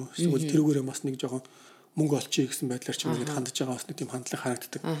дээр ч юм уу эсвэл тэрүүгээрээ бас нэг жоохон мөнгө олчих гэсэн байдлаар ч юм ингээд хандж байгаа бас нэг тийм хандлага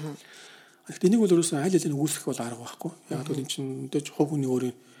харагддаг. Гэхдээ энийг бол ерөөсөн аль алийг үүсгэх бол арга байхгүй. Яг л энэ чинь мэдээж хувь хүний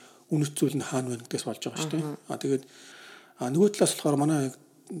өөрийн үнэт зүйл нь хаана байна гэдгээс болж байгаа шүү дээ. Тэгээд нөгөө талаас болохоор манай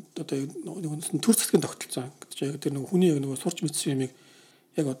одоо нэг төр засгийн тогтолцоо гэж яг тэр нэг хүний яг нөгөө сурч мэдсэн юмыг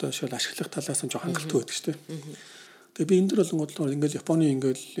яг одоо шил ашиглах талаас нь жоо хангалттай байдаг шүү дээ. Тэгээд би энэ дөр болонгод л ингээд Японы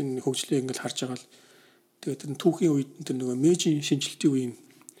ингээд энэ хөгжлийг ингээд харж байгаа л тэгээд тэр түүхийн үед тэр нөгөө Мэйжийн шинжилтийн үеийн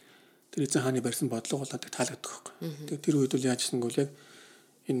тэр эзэн хааны барьсан бодлого бол надад таалагддаг байхгүй. Тэгээд тэр үед бол яаж гэсэн гол яг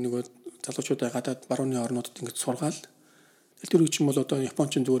энэ нөгөө залуучуудаа гадаад барууны орнуудад ингэж сургаал. Тэр үе чинь бол одоо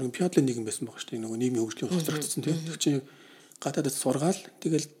Япончин зүгээр феодалын нийгэм байсан байгаа шүү дээ. Нөгөө нийгмийн хөгжлийн хоцрогдсон тийм. Тэр чинь гадаадд сургаал.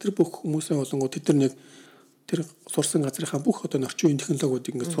 Тэгэл тэр бүх хүмүүсээ болонгоо тэд нар нэг тэр сурсан газрынхаа бүх одоо орчин үеийн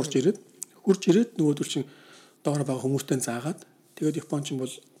технологиудыг ингэж сурж ирээд хурж ирээд нөгөөдөр чинь доор байгаа хүмүүстэй заагаад тэгээд Япончин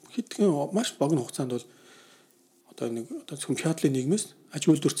бол хэдхэн маш богино хугацаанд бол одоо нэг одоо зөвхөн феодалын нийгмээс аж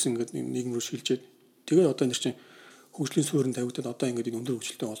үйлдвэрчсэн ингээд нийгэм рүү шилжээд тэгээд одоо энэ чинь хөгжлийн суурин тавигдаад одоо ингээд өндөр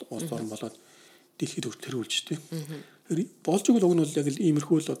хөгжилтэй улс орн болоод дэлхийд төрүүлж штэ. Болж игэл уг нь бол яг л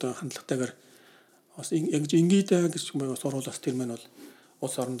иймэрхүү л одоо хандлагатайгаар бас яг ингэдэ гэж юм уу сурвалжаас тэр маань бол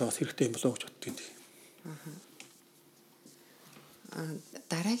улс орондоо бас хэрэгтэй юм болоо гэж боддог юм.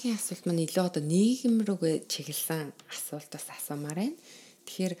 Дараагийн асуулт маань илүү одоо нийгэм рүүгээ чиглэсэн асуулт бас асуумаар байна.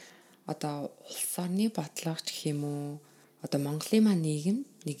 Тэгэхээр одоо улс орны бодлогоч гэх юм уу одоо Монголын маань нийгэм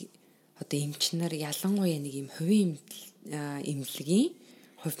нэг одоо эмчнэр ялангуяа нэг юм хувийн эмнэлгийн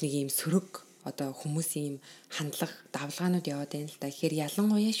хувьд нэг юм сөрөг одоо хүмүүсийн юм хандлага давлгаанууд яваад байна л да. Тэгэхээр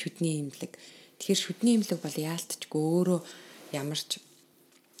ялангуяа шүдний эмнэлэг. Тэгэхээр шүдний эмнэлэг бол яалтчгүй өөрөө ямар ч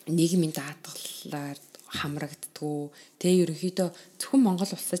нийгмийн даатгалаар хамрагддгүй. Тэгээ ерөнхийдөө зөвхөн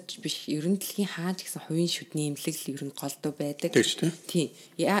Монгол улсад биш, ерөн дэлхийн хааж гэсэн хувийн шүдний эмнэлэг л ер нь голдуу байдаг. Тийм.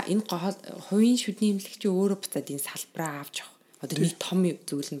 Энэ хувийн шүдний эмнэлэг чи өөрөө буцаад энэ салбараа авч явах. Одоо нэг том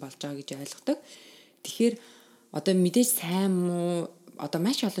зүйл нь болж байгаа гэж ойлгодог. Тэгэхээр одоо мэдээж сайн муу одоо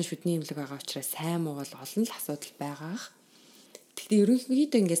маш олон шүдний эмнэлэг байгаа учраас сайн муу бол олон л асуудал байгаа. Тэгэхээр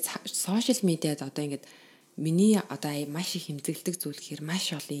ерөнхийдөө ингээд сошиал медиад одоо ингээд миний одоо маш их хэмзэлдэг зүйл гэхээр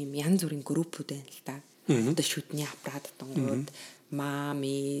маш олон юм янз бүрийн группүүд байна л да. Одоо шүдний аппарат донгууд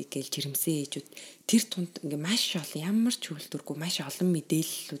мами гэж жирэмсэн ээжүүд тэр тунд ингээ маш олон ямар ч үйлдвэргүй маш олон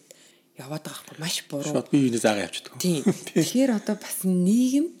мэдээллүүд яваад байгаа хгүй маш буруу. Шууд би энэ заагаа явчихдаг. Тийм. Тэгэхээр одоо бас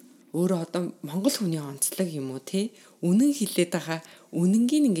нийгэм өөрөө одоо монгол хүний онцлог юм уу те үнэн хилээд байгаа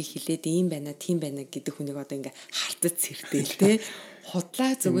үнэнгийн ингээ хилээд ийм байна тийм байна гэдэг хүнийг одоо ингээ хартаж сэрдээл те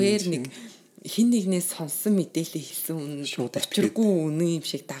худлаа зүгээр нэг хин нэгнээс сонсон мэдээлэл хэлсэн үнэн учиргүй үнэн юм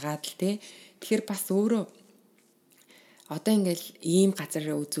шиг дагаад л те. Тэгэхээр бас өөрөө одоо ингээл ийм газар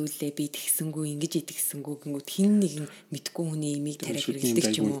үзүүлээ би тэгсэнгүү ингэж идэгсэнгүү гингүүд хин нэгэн мэдгүй хүний имийг тариа хэрэглэдэг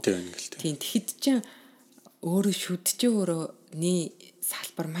ч юм уу. Тийм тэгэхэд чинь өөрөө шүдчээ өөрөөний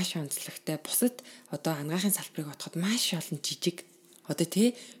салбар маш онцлогтой. Бусад одоо ангаахын салбарыг бодоход маш олон жижиг одоо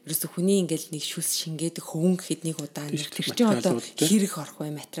тий ерөөсө хүний ингээл нэг шүс шингээд хөвөн гэхэд нэг удаа нэг тэр чинь одоо хэрэг орох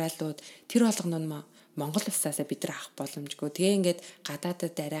бай материалууд тэр болгоно нь Монгол улсаасаа бид нар авах боломжгүй. Тэгээ ингээд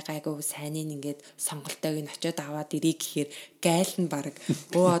гадаадад арай гайгүй сайныг ингээд сонголтойг нь очиод аваад ирээ гэхээр гайл нь баг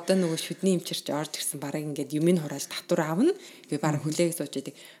одоо нөгөө шүдний эмчирч орж ирсэн баг ингээд юмыг хурааж татвар аавна. Тэгээ баг хүлээг сууж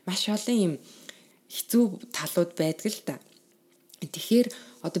идэг. Маш олон юм хэцүү талууд байдаг л та. Тэгэхээр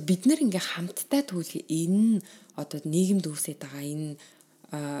одоо бид нар ингээ хамтдаа тэгвэл энэ одоо нийгэмд үүсэж байгаа энэ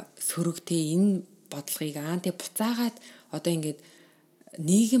сөрөгтэй энэ бодлогыг тэгээ буцаагаад одоо ингээд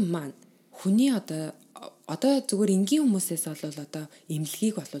нийгэм маань хүний одоо зүгээр энгийн хүмүүсээс бол одоо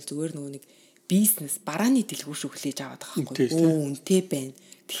эмнэлгийг бол зүгээр нөгөө нэг бизнес барааны дэлгүүр шиг хүлээж аваад байгаа байхгүй юу үнэтэй байна.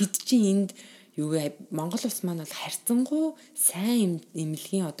 Тэгэд чинь энд юу вэ Монгол улс маань бол харьцангуй сайн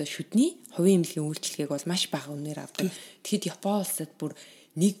эмнэлгийн одоо шүдний хувийн эмнэлгийн үйлчлэгийг бол маш бага үнээр авдаг. Тэгэд Япон улсад бүр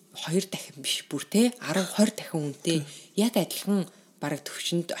 1-2 дахин биш бүр те 10-20 дахин үнэтэй яг адилхан бараг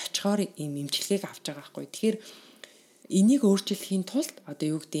төвшөнд очихоор ийм эмчилгээг авч байгаа байхгүй. Тэгэхээр энийг өөрчлөхийн тулд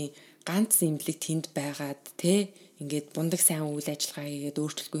одоо юу гэдэг ганц эмнэлэг тэнд байгаад те ингээд бундаг сайн үйл ажиллагаа хийгээд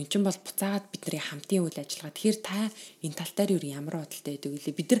өөрчлөлгүй эн чинь бол буцаагаад бидний хамтын үйл ажиллагаа. Тэгэхээр та энэ тал дээр ямар бодолтой байдаг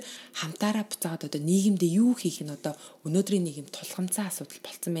вэ? Бид нар хамтаараа буцаагаад одоо нийгэмдээ юу хийх нь одоо өнөөдрийн нийгэм тулгамцсан асуудал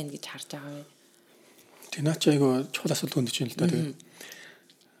болцсон байна гэж харж байгаа вэ? Тэ наач айгаа чухал асуудал хүнд чинь л да. Тэгээ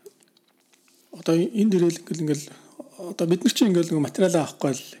одоо энэ дээрэл ингээл одоо бид нар чинь ингээл нөгөө материалаа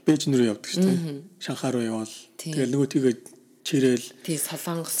авахгүй л Бээжин рүү явдаг шүү дээ. Шанхай руу явал тэгэл нөгөө тийгээд чирээл тий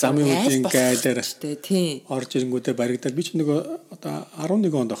солонгос замын үеийн гайлаар штэ тий орж ирэнгүүтээ баригдаад би ч нөгөө одоо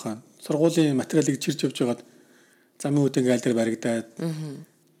 11 онд ахаа сургуулийн материалыг чирж явж байгаад замын үеийн гайл дээр баригдаад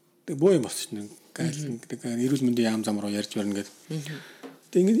тэг боо юм болсон гайл гэдэг эрүүл мэндийн яам зам руу ярьж барна гэдэг.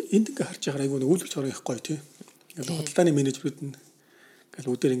 Тэг энд ингээ харж байгаа айгүй үйлчлэгч орон их гоё тий. Ингээл хөдөлтааны менежерүүд нь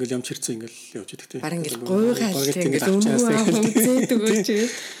ингээл өдөр ингээл ям чирцэн ингээл явж идэг тий. Баран ингээл гуйгаал ингээл өмгөө өгөөч.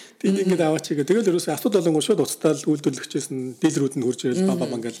 Тэг ингээд аваач игээ. Тэгэл ерөөсөө асуудал болонгоо шууд уцтаал үйлдвэрлэгчээс нь дилерүүд нь хурж ирэл баба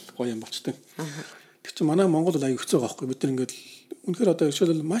ингээл гоё юм болчтой. Тэг чи манай Монгол бол аяг хэцүү байгаа хгүй. Бид нар ингээд үнэхээр одоо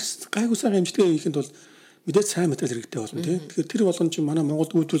жишээлбэл маш гайгүй сайхан имжлэгээ хийхэд бол мэдээж сайн материал хэрэгтэй болно тий. Тэгэхээр тэр болгон чи манай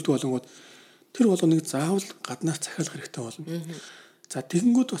Монголд үйлдвэрлэдэг болонгууд тэр болгоныг заавал гаднаас захиалах хэрэгтэй болно. За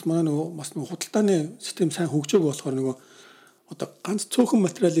тэгэнгүүт бас манай нөгөө бас нөгөө худалдааны систем сайн хөгжөөг болохоор нөгөө одоо ганц цөөхөн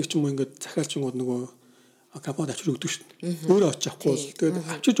материалыг ч юм уу ингээд захиалчингууд нөгөө капод авчир өгдөг шүү дээ. Өөрөө очиж авахгүй бол тэгээд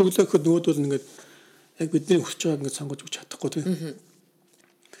авчиж өглөө гэхэд нөгөөдөл ингээд яг бидний өсч байгааг ингээд сонгож өгч чадахгүй тийм.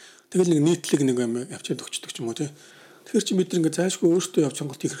 Тэгэл нэг нийтлэг нэг юм авчиж өгчдөг ч юм уу тийм. Тэгэхээр чи бид нар ингээд заашгүй өөртөө явж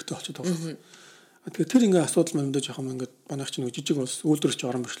сонголт хийх хэрэгтэй болчиход байгаа. Тэгэхээр тэр ингээд асуудал маань өндөө жоохон ингээд банаач нэг жижиг ус үйлдвэрч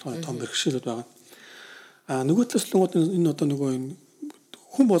орон бошлогоо том бэрхшээлүүд байгаа. Нөгөө талаас нь энэ одоо нөгөө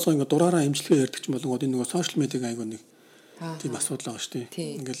хүн болгоо ингээд дураараа имжлэгээ ярьдаг ч болонгод энэ нөгөө сошиал медиаг айгүй нэг тийм асуудал байгаа шүү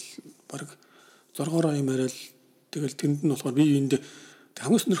дээ. Ингээл баг зоргоороо юм яриад Тэгэл тэнд нь болохоор бие биендээ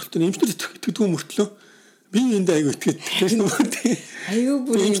хамгийн сонирхолтой нь эмчнэр итгэдэг мөртлөө бие биендээ айгүй итгэдэг. Айгүй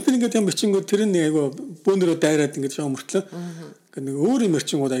бүр эмчнэр ингээд юм бичингүүд тэр нь айгүй бөөнөрөө дайраад ингээд шоо мөртлөө ингээд нэг өөр юм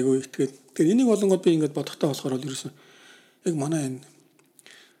эрчингүүд айгүй итгээд. Тэгэхээр энийг болонгод би ингээд бодохтой болохоор бол ерөөсөн яг манай энэ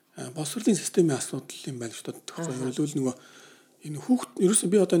боловсролын системийн асуудал юм байна шүү дээ. Тэгэхээр нөгөө энэ хүүхд ерөөсөн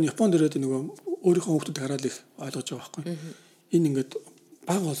би одоо Японд ирээд нөгөө өөрийнхөө хүүхдүүд хараад их ойлгож байгаа байхгүй. Энэ ингээд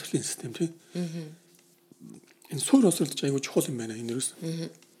бага боловсролын систем тийм. Энэ суур боловсролч айгүй чухал юм байна энэ ерөөсөн.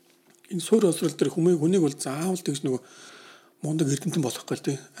 Энэ суур боловсрол дээр хүнийг бол заавал тэгж нөгөө мундаг эрдэмтэн болох гал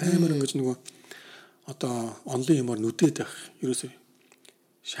тийм. Амар ингэж нөгөө одоо онлын юмар нүдээд байх ерөөсөө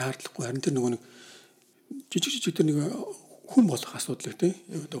шаардлагагүй. Харин тэр нөгөө нэг жижиг тэр нэг хүн болох асуудлыг тийм.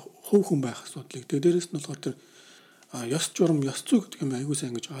 Одоо хувь хүн байх асуудлыг. Тэгээ дээрэс нь болохоор тэр ёс журам, ёс зүй гэдэг юм айгүй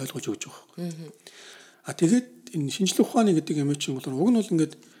сайн ингэж ойлгож өгч байгаа байхгүй. Тэгээд энэ шинжлэх ухааны гэдэг юм чинь бол уг нь бол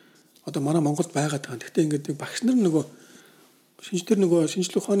ингээд одоо манай Монголд байгаад байгаа. Гэхдээ ингээд багш нар нөгөө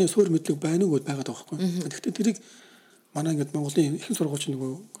шинжлэх ухааны суур мэдлэг байна уу гэдээ байгаад байгаа байхгүй. Гэхдээ тэрийг манай ингээд Монголын ихэнх сургуульч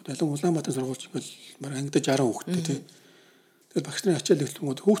нөгөө ялан Улаанбаатар сургуульч ингээд баг ангидаж 60 хүүхэдтэй тийм. Тэгээд багш нарын ачаал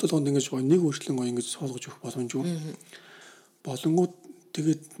хэлэнгүүд хүүхд болгонд ингэж нэг үргэлжлэн ингэж суулгаж өгөх боломжгүй. Болонгууд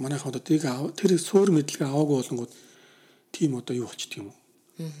тэгээд манайхаа одоо тэр суур мэдлэг аваагүй болонгууд тийм одоо юу болчт юм уу?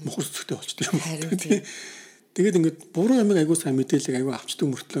 Мухар цэцэгтэй болчт юм уу? Тэгээд ингээд буруу ямиг айгуу сайн мэдээлэл айгуу авчдаг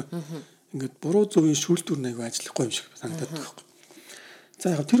мөртлөө ингээд буруу зөвийн шүүлтүүр айгуу ажиллахгүй юм шиг санагдаад байгаа юм.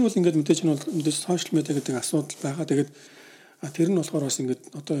 За яг тэр бол ингээд мэдээж сошиал медиа гэдэг асуудал байгаа. Тэгээд тэр нь болохоор бас ингээд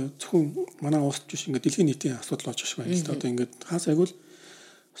одоо зөвхөн манай улсч биш ингээд дэлхийн нийтийн асуудал болж байна л да. Одоо ингээд хаас айгуу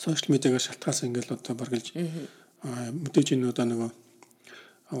сошиал медиагаар шалтгаалсан ингээд одоо баргалж мэдээж энэ одоо нөгөө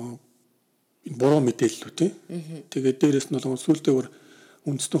буруу мэдээллүүд тийм. Тэгээд дээрэс нь бол сүүлдээ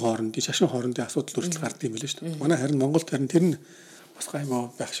үндэстэн хоорондын шашин хоорондын асуудал үргэлж гардаг юм байна шүү дээ. Манай харин Монголд харин тэр нь бас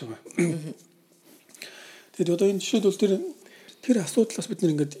гайваа байх шиг байна. Тэгээд одоо энэ жишээлбэл тэр асуудлаас бид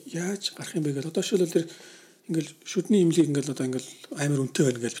нэг ингээд яаж гарах юм бэ гэдэг. Одоо жишээлбэл тэр ингээд шүдний имлэг ингээд одоо ингээд амар үнэтэй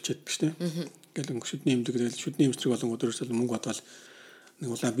байна гэж бичээд биш тийм. Ингээд шүдний имлэг гэдэг шүдний имчрэг болонгод өөрөөсөө мөнгө бодвол нэг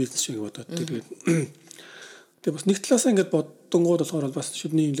улаан бизнес шиг бодоод тэгээд бас нэг талаасаа ингээд бодонгууд болохоор бас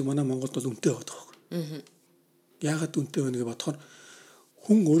шүдний имлэг манай Монголд бол үнэтэй байдаг байхгүй. Яагаад үнэтэй байна гэж бодохоор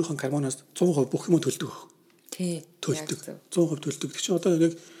хүн өөрийнхөө карбоноос 100% бүх юм төлдөг. Тий. Төлдөг. 100% төлдөг. Тэг чи одоо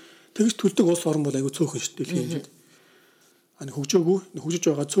яг тэгж төлдөг улс орн бол айгүй цөөхөн шүү дээ дэлхийн хэмжээнд. Хөгжиж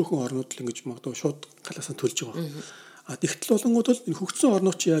байгаа цөөхөн орнууд л ингэж магадгүй шууд галаасаа төлж байгаа. Тэгтэл болонгууд бол энэ хөгжсөн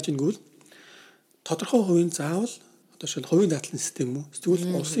орнууд чи яаж ингэвэл тодорхой хувийн заавал одоо шил хувийн даатгалын систем үү?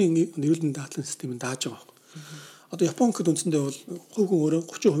 Эсвэл улсын эрүүл мэндийн даатгалын системийг дааж байгаа байхгүй. Одоо Япон гэхэд үндсэндээ бол хувь хүн өөрөө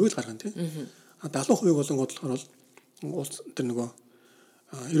 30% л гаргана тийм. 70% болонгууд болохоор улс тэр нөгөө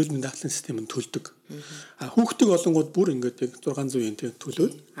эрүүл мэндийн даатгалын системд төлдөг. Хүүхдийг олонгууд бүр ингээд 600 yen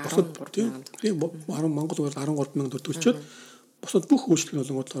төлөөд бусад тийм Монгол улс 13,000 төлчөөд бусад бүх үйлчлэг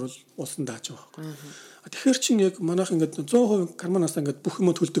олонгууд болохоор улсан дааж байгаа байхгүй. Тэгэхээр чин яг манайх ингээд 100% карбоноос ингээд бүх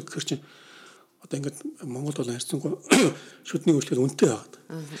юм төлдөг гэхэр чин одоо ингээд Монгол бол харьцангуй шүдний үйлчлэг үнэтэй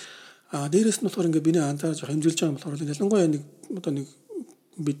байгаа. Дээрээс нь болохоор ингээд биний анзаарж хэмжилж байгаа юм болохоор ялангуяа нэг одоо нэг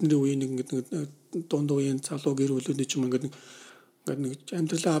бидний үеийн нэг ингээд дунд үеийн залуу гэр бүлүүд ч юм ингээд нэг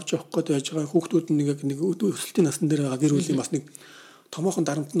амьдралаа авч явах гээд байж байгаа хүүхдүүд нэг өсөлтийн насн дээр байгаа гэр бүлийн бас нэг томоохон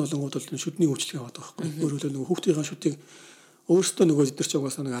дарамт нь болонгууд бол шүдний үйлчлэг аваад байгаа байхгүй. Өөрөөр хэлбэл хүүхдийн шүдийг өөрөөсөө нөгөө зэдэрч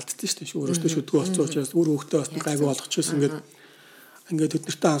угаасаа нэг алдсан шүү дээ. Өөрөөсөө шүдгөө олцсон учраас өөр хүүхдээ бас нэг гайгүй болгочихсон ингээд тэд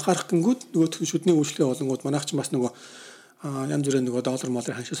нартай анхаарах гингүүд нөгөө шүдний үйлчлэг болонгууд манайх ч бас нөгөө янз бүрийн нөгөө доллар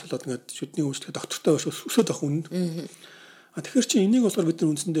молын ханшаас болоод ингээд шүдний үйлчлэг доктортой биш өсөд авах үнэ. Тэгэхээр чи энийг болохоор бид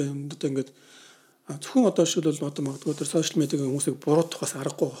нар үндсэндээ одоо ингээд зөвхөн одоо шилбэл одоо магадгүй тэр сошиал медиагийн хүмүүсийг буруутгах бас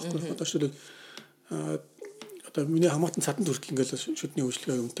аргагүй байхгүй. Одоо шилбэл одоо миний хамаатан цаданд хүртэл ингээл шүдний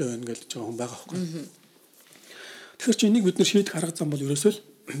үйлчлэгээ үнэтэй байна гэж байгаа хүн байгаа байхгүй. Тэгэхээр чи энийг бид нар шийдэх арга зам бол ерөөсөө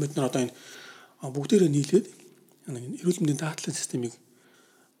л бид нар одоо энэ бүгдээрээ нийлээд эрүүл мэндийн даатгалын системийг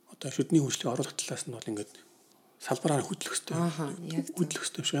одоо шүдний үйлчлэгээ оруулах талаас нь бол ингээд салбараар хөдлөх хэрэгтэй. Хөдлөх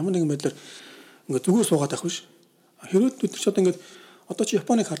хэрэгтэй шүү. Ямар нэгэн байдлаар ингээд зүгээр суугаад авах биш. Хэрвээ бид нар ч одоо ингээд одоо чи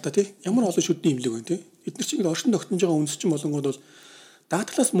Японыг хардаа тий ямар олон шүдний имлэг байна тий эдгээр чинь оршин тогтнож байгаа үндэсчин болонгууд бол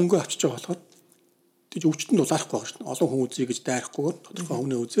даатгалаас мөнгө авчиж байгаа болохоор тийж өвчтөнд дулаарахгүй байгаа шүү дээ. Олон хүн үзье гэж дайрахгүйгээр тодорхой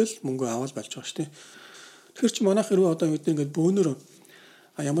хүнээ үзэл мөнгө аваад болж байгаа шүү дээ. Тэгэхээр чи манайх хэрвээ одоо бид ингээд бөөнөр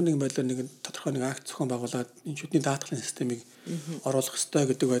ямар нэгэн байдлаар нэг тодорхой нэг акт зохион байгуулад энэ шүдний даатгалын системийг оруулах хэрэгтэй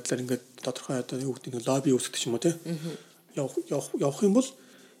гэдэг байдлаар ингээд тодорхой одоо юу гэдэг нь лобби үүсгэх юм уу тий явах юм бол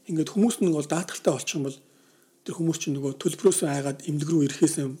ингээд хүмүүс нь бол даатгалтай болчих юм бол тэр хүмүүс чинь нөгөө төлбөрөөсөө айгаад эмнэлэг рүү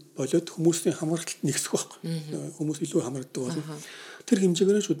ирэхээс болоод хүмүүсийн хамгаалалт нэгсэх байхгүй. Хүмүүс илүү хамрагддаг болно. Тэр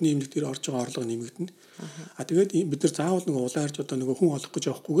хэмжээгээр шүдний эмнэлэг дээр орж байгаа орлого нэмэгдэнэ. Тэгээд бид нар заавал нөгөө улаан харж одоо нөгөө хүн олох гэж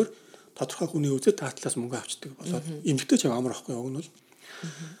явахгүйгээр тодорхой хүний үзэл та талаас мөнгө авчдаг болоод эмгтэй ч амар ахгүй яг нь бол.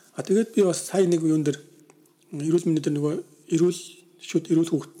 Тэгээд би бас сая нэг юун дээр эрүүл мэндийн дээр нөгөө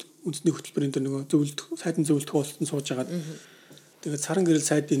эрүүл хүүхд үндэсний хөтөлбөрийн дээр нөгөө сайдын зөвлөлт хуултанд сууж агаад тэгээд саран гэрэл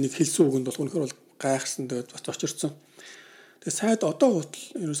сайдын нэг хэлсэн үгэнд бол үнэхээр бол гайхсан тэгээд бас очирцсан. Тэгээд сайд одоо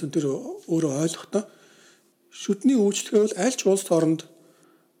хүртэл ерөөсөн тэр өөрөө ойлгохдоо шүдний үйлчлэгээ бол аль ч улс хооронд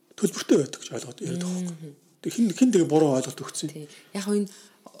төлбөртэй байдаг гэж ойлгоод яриад байгаа юм. Тэг хин тэгээ буруу ойлголт өгсөн. Яг энэ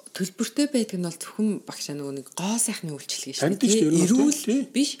төлбөртэй байдаг нь бол зөвхөн багшаа нөгөө нэг гоо сайхны үйлчлэгээ шүү дээ.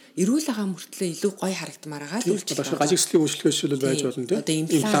 Эрүүл биш, эрүүл байгаа мөртлөө илүү гоё харагдмаар байгаа л үйлчлэгээ. Гажигслын үйлчлэгээ шилэл байж болно тийм. Одоо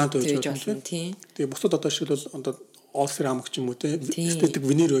имплант байж болно тийм. Тэгээ бусад одоо шилэл одоо олсэр амг ч юм уу тийм. Эстетик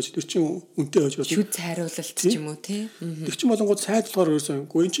винир байж тэр чинь үнэтэй байж болно. Шүд цайруулалт ч юм уу тийм. Тэр чинь болонгууд сайдлахаар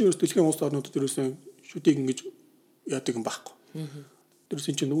ерөөсөн гоо эн чинь ерөөс дэлхийн улс орнуудад ерөөсөн шүдийг ингэж яадаг юм байхгүй.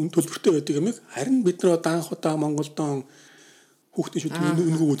 Тэрсэн чинь үн төлбөртэй байдаг юм яг харин бид нар одоо анх удаа Монголдон хүүхдийн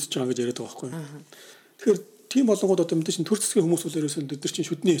шүдний үнгүү үзэж байгаа гэж яриад байгаа байхгүй. Тэгэхээр тийм болонгууд одоо мэдээж төр зэсгийн хүмүүс бол ерөөсөн бид нар чинь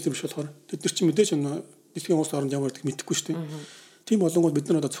шүдний хэсэг биш болохоор бид нар чинь мэдээж дэлхийн улс оронд ямар гэдэг мэдэхгүй шүү дээ. Тийм болонгууд бид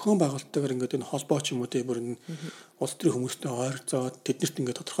нар одоо зохион байгуулалттайгаар ингээд энэ холбоо ч юм уу тийм бүр энэ улс төрийн хүмүүстэй ойрцоод тэднэрт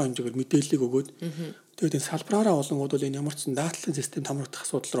ингээд тодорхой хэмжээгээр мэдээллийг өгөөд тэгээд энэ салбараараа болонгууд бол энэ ямар ч даатгалын систем хамрагдах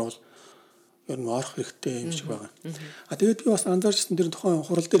асуудал руу бол ер нь орох хэрэгтэй юм шиг байгаа. Тэгээд би бас анзаарчсан тэр тухайн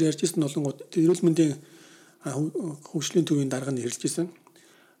хурал дээр ярьж ирсэн болонгууд эрүүл мэндийн хөгжлийн төвийн дарга нь хэлж ирсэн.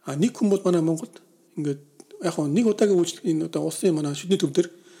 Нэг хүн бол манай Монголд ингээд яг нэг удаагийн үйлчлэгийн одоо улсын манай шүдний төв дээр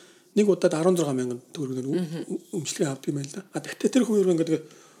нэг удаад 16,000 төгрөгээр өмчлөгээ авдаг юм байна л да. Тэгтээ тэр хүн ер нь ингээд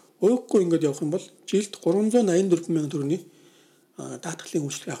өөхгүй ингээд явах юм бол жилд 384,000 төгрөгийн даатгалын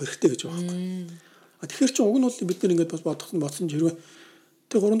үйлчлэгээ авах хэрэгтэй гэж байгаа юм. Тэгэхээр чи уг нь бол бид нар ингээд бас бодсон хэрвээ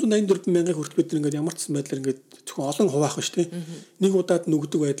тэг 384,000-ыг хүртэл бид ингээд ямар ч байдлаар ингээд зөвхөн олон хуваах нь шүү дээ. Нэг удаад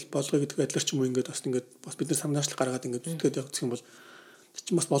нүгдэг байдал болгоё гэдэг байдлаар ч юм уу ингээд бас бид нар санаачлал гаргаад ингээд зүтгээд явагдсан юм бол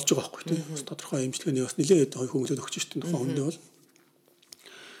чинь бас болж байгаа байхгүй тийм. Тодорхой эмчилгээний бас нэлээд хүмүүсд өгч шүү дээ тухайн хүндээ бол.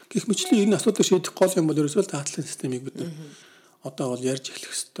 Гэх мэтчлэн энэ асуудлыг шийдэх гол юм бол ерөөсөө даатгалын системийг бид нар одоо бол ярьж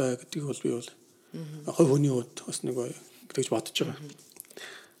эхлэх хэрэгтэй гэдгийг бол би бол хувь хүний хувьд бас нэг гэж бодож байгаа.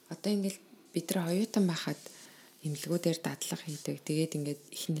 Одоо ингээд бид нар оюутан байхад эмнэлгүүдээр дадлага хийдэг. Тэгээд ингээд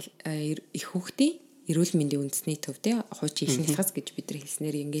их хүүхдийн эрүүл мэндийн үндэсний төвдөө хуучин их нэлгас гэж бид нар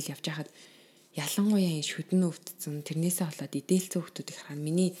хэлснээр ингээд явж хахад ялангуяа энэ шүдэн өвдсөн тэрнээсээ болоод идээлцэн хүүхдүүдийг хараад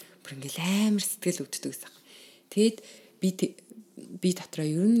миний бүр ингээд амар сэтгэл өвддөг гэсэн. Тэгээд би дотроо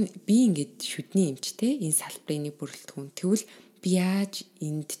ер нь би ингээд шүдний эмчтэй энэ салбарын нэг бүрэлдэхүүн тэгвэл би яаж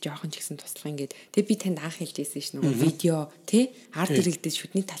энд жоохон ч гэсэн туслах ингээд тэг би танд анх хэлжсэн ш нөгөө видео тий арт иргэдэд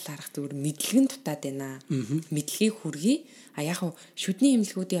шүдний талаарх зүгээр мэдлэгэн дутаад байна. Мэдлэгийг хүргэе. Яг шүдний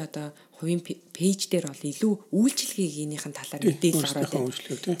эмнэлгүүдийн одоо хувийн пэйж дээр бол илүү үйлчлэгийг энийхэн талаар мэдээлэл ороод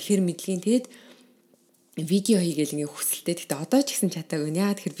байна. Тэгэхээр мэдлэгийн тэгэд видео хийгээл ингээ хүсэлтэй. Гэхдээ одоо ч гэсэн чатаагүй.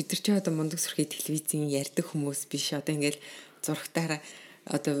 Яа тэгэхээр бид нар ч одоо мундаг сүрхий телевизийн ярьдаг хүмүүс биш. Одоо ингээл зургатаараа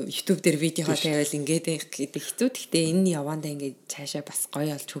одоо YouTube дээр видео тавиал ингээд гэдэг хэцүү. Гэхдээ энэ явандаа ингээд цаашаа бас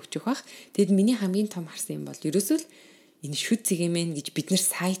гоё олж хөгжих бах. Тэгэд миний хамгийн том харсан юм бол ерөөсөө л энэ шүд зэгэмэн гэж бид нар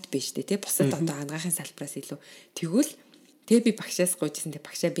сайт байж тээ бусад одоо ангаахын салбараас илүү тэгвэл тэгээ би багшаас гуйжсэн. Тэг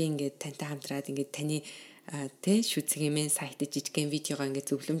багшаа би ингээд тантай хамтраад ингээд таны тэ шүд зэгэмэн сайтд жижигхэн видеогоо ингээд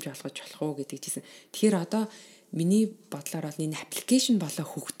зөвлөмж болгож болох уу гэдэг чийсэн. Тэгэхээр одоо миний бодлоор бол энэ аппликейшн болоо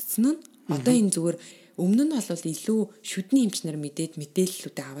хөгжсөн нь одоо энэ зүгээр өмнө нь бол илүү шүдний эмч нар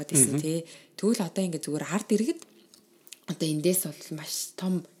мэдээллүүдээ аваад ирсэн тий. Тэгвэл одоо ингээ зүгээр ард иргэд одоо эндээс бол маш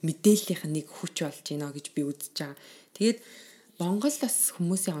том мэдээллийнх нэг хүч болж байна гэж би үзэж байгаа. Тэгээд Монгол бас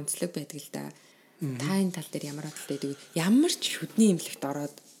хүмүүсийн онцлог байдаг л да. Та энэ тал дээр ямар бодлоо гэдэг. Ямар ч шүдний эмнэлэгт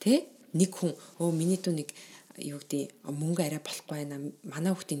ороод тий нэг хүн миний дүү нэг юу гэдэг мөнгө арай болохгүй байна.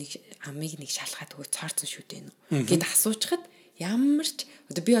 Манай хүүхдийн нэг амыг нэг шалгаад өгөө цаарцсан шүдэ нэ. Гэт асуучхад ямар ч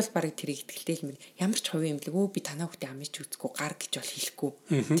одоо би бол барыг тэрийг итгэлтэй л мэн ямар ч хувийн эмнэлэг би танаа хүүхдийн амыг ч үзэхгүй гар гэж бол хэлэхгүй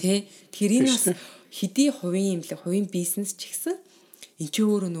тий. Тэгэхээр энэ бас хэдий хувийн эмнэлэг хувийн бизнес ч гэсэн энэ ч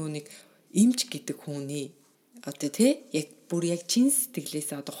өөрөө нөгөө нэг эмч гэдэг хүний одоо тий яг бүр яг чин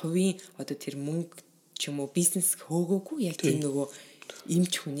сэтгэлээсээ одоо хувийн одоо тэр мөнгө ч юм уу бизнес хөөгөөгүй яг тийм нөгөө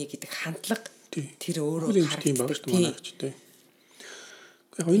эмч хүний гэдэг хандлага тэр өөрөө харагддаг тийм байна шүү дээ.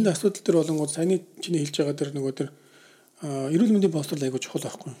 Яг энэ асуудал төр болонгууд саяны чиний хэлж байгаа тэр нөгөө тэр эрүүл мэндийн боловсрол айгуу чухал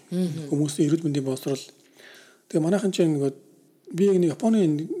байхгүй. Хүмүүсийн эрүүл мэндийн боловсрол. Тэгээ манайхан чинь нөгөө би нэг Японы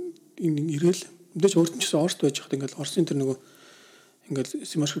ирээл мэдээж өөртөө ч гэсэн Оросд байж хад ингээл Оросын тэр нөгөө ингээл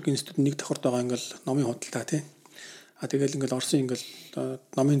Симашкогийн институт нэг давхарт байгаа ингээл номын худалдаа тий. Тэгэл ингээл Оросын ингээл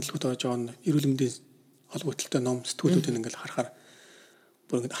номын дэлгүүрт байж байгаа эрүүл мэндийн холбогдлолтой ном сэтгүүлүүдийг ингээл харахаар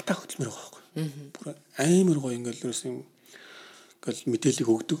бүр ингээд атаа хөдөлмөр байгаа байхгүй. Бүр амар гоё ингээл ерөөсөн ингээл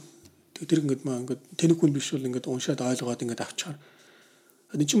мэдээлэл өгдөг. Тэр ингээд ингээд тэнэг хүн биш бол ингээд уншаад ойлгоод ингээд авчихаар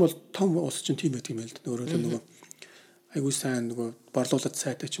Энэ чинь бол том улс чинь тийм байдаг юм л да. Нөгөө айгуу сайн нөгөө борлуулалт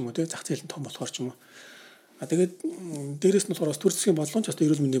сайтай ч юм уу тий зах зээл нь том болохоор ч юм уу. Тэгээд дээрэс нь болохоор төр засгийн бодлогоч бас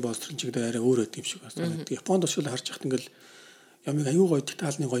эрүүл мэндийн боловсролын чиглэлээр арай өөр байд юм шиг байна. Японд очил харж яхад ингээл ямиг аюу гоё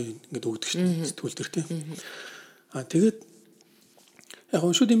детальны гоё ингээд өгдөг шүү дээ сэтгүүл төр тий. Тэгээд яг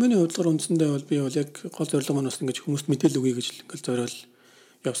шүд имэний хувьдлаар үндсэндээ бол би бол яг гол зорилго маань бас ингээд хүмүүст мэдээлэл өгье гэж ингээд зориул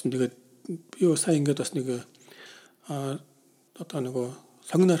явсан. Тэгээд би бас сая ингээд бас нэг одоо нөгөө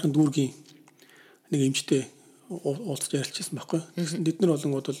сонгонойрхон дүүргийн нэг эмчтэй уулзаж ярилцсан байхгүй. Бид нар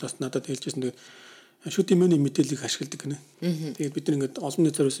болонгууд бол бас надад хэлжсэн. Тэгээд шүд имэний мэдээллийг ашигладаг гэнэ. Тэгээд бид нар ингээд олон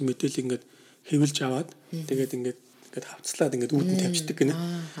нийт зориулсан мэдээллийг ингээд хэвлэж аваад тэгээд ингээд хавцлаад ингээд үүдэн тавьчихдаг гэнэ.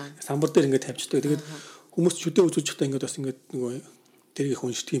 Самбар дээр ингээд тавьчихдаг. Тэгээд хүмүүс шүдээ үзүүлж байхдаа ингээд бас ингээд нөгөө тэрийг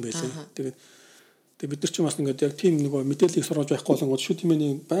хүншдэг юм байлаа. Тэгээд бид нар ч бас ингээд яг тийм нөгөө мэдээллийг сургаж байхгүй болонгууд шүд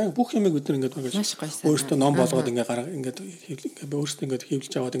имэний баян бүх юмыг бид нар ингээд өөрөөсөө ном болгоод ингээд өөрөөсөө ингээд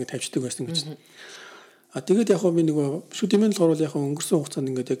хэвлэж аваад ингээд тавьчихдаг байсан гэж. Тэгээд яг би нөгөө шүд имэний болохоор яг өнгөрсөн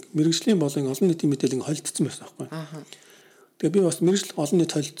хугацаанд ингээд яг мэрэгжлийн болон олон нийтийн мэдээлэл холилдсон байсан байхгүй. Тэгээд би бас мэрэгжил олон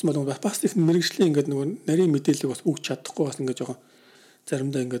нийт холилдсон болон бас их мэрэгжлийн ингээд нөгөө нарийн мэдээллийг бас өгч чадахгүй бас ингээд жоохон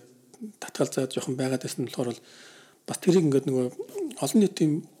заримдаа ингээд татгалзаад жоохон байгаад байсан болохоор бас тэрийг ингээд нөгөө олон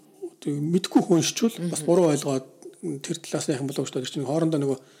нийтийн мэдгүй хүншчүүл бас буруу ойлгоод тэр талаас яхан болов шүү дээ. Тэр чинь хоорондоо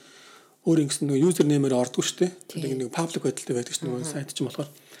нөгөө өөр ингэсэн нөгөө юзер нэмээр ордог шүү дээ. Тэгээд нэг паблик байдалтай байдаг шүү нөгөө сайт чинь болохоор.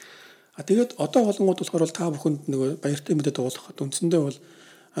 Тэгээд одоо болонгууд болохоор та бүхэнд нөгөө баяртай мэдээ дуулгахад үндсэндээ бол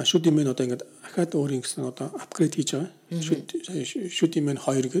шүд имэн одоо ингээд ахаад өөр ингэсэн одоо апгрейд хийж байгаа. Шүд имэн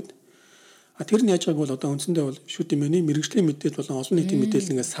 2 гэдэг. Тэр нь яаж байгааг бол одоо үндсэндээ бол шүд имэний мэрэгжлийн мэдээлэл болон олон нийтийн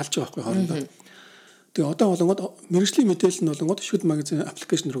мэдээлэл ингээд салж байгаа байхгүй хоорондоо. Тэгээ одоо болонгод мэрэгжлийн мэдээлэл нь болонгод шүд магазин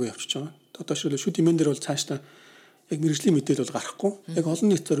аппликейшн руу явчихж байгаа. Одоо шүд имэн дээр бол цаашдаа яг мэрэгжлийн мэдээлэл бол гарахгүй. Яг олон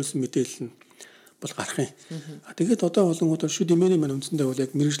нийт зориулсан мэдээлэл нь бол гарах юм. Тэгээд одоо болонгод шүд имэний маань үндсэндээ бол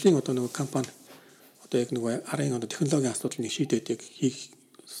яг мэрэгжлийн одоо нэг компани одоо яг нэг арын одоо технологийн асуудал нэг шийдээд яг хийх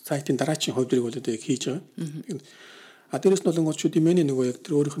сайтын дараачийн хувьдрыг бол одоо яг хийж байгаа. Дээрээс нь болонгод шүд имэний нөгөө яг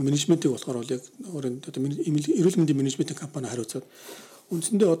тэр өөрийнх нь менежментийг болохоор бол яг өөрөнд одоо эрүүл мэндийн менежментийн компани хариуцаад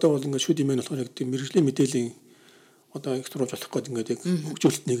үндсэндээ одоо бол ингээд шүд имэн болохоор яг тийм мэрэгжлийн мэдээллийн одоо их сурвалж болох гэдэг ингээд яг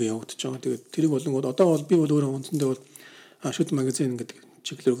хөгжүүлэлт нэг явагдаж байгаа. Тэгээд тэрийг болонгод одоо бол би бол өөрөө үндсэндээ бол шүд магазин гэдэг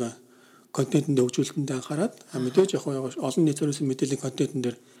чиглэлээр контентэнд хөгжүүлэлтэнд анхаарад мэдээж яг олон нийт зориулсан мэдээллийн контентэн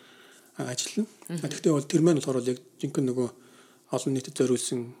дээр ажиллана. Гэхдээ бол тэр маань болохоор яг жинхэнэ нөгөө олон нийтэд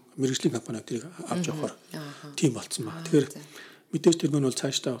зориулсан мэрэгжлийн компани тэрийг авч явахаар тийм болцсон байна. Тэгэхээр мэдээж тэр маань бол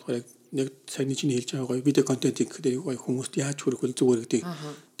цаашдаа болохоор яг саяны чиний хэлж байгаа гоё видео контентийг гоё хүмүүст яаж хүрэх вэ зүгээр гэдэг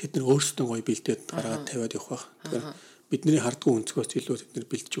тэд нар өөрсдөө гоё бэлдээд гаргаад тавиад явах байх. Тэгэхээр бидний хардгуу өнцгөөс илүү тэд нар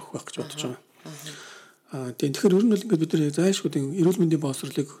бэлдэж өгөх байх гэж бодож байгаа. Тэгэхээр ер нь бол ингээд бид нар зайлшгүй эрүүл мэндийн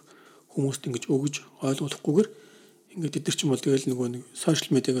боловсролыг хүмүүст ингэж өгж ойлгуулахгүйгээр ингээд тэд нар ч юм бол тэгэл нөгөө нэг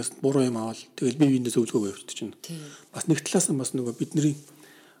сошиал медиагаас буруу юм аваад тэгэл бие биендээ зөвлөгөө явуулчихна. Бас нэг талаас нь бас нөгөө бидний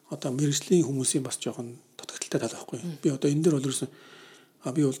одоо мэрэгжлийн хүмүүсийн бас жоохон дутагдaltaй тал байхгүй. Би одоо энэ дээр бол ерөөсөн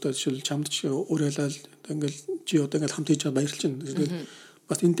би бол жишээл чамд ч уриалал ингээл чи одоо ингээл хамт хийж байгаа баярлж байна. Тэгээд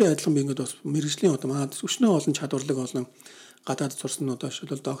бас энтэй адилхан би ингээд бас мэрэгжлийн одоо манай өчнөө олон чадварлаг олон гадаад сурсан одоо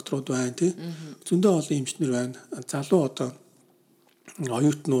жишээл докторууд байна тий. Зөндөө олон эмчнэр байна. Залуу одоо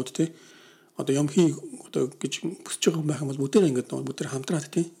оюутнууд тий. Одоо юм хий одоо гэж бүсч байгаа байх юм бол бүгдээ ингээд бүгдээ хамтраад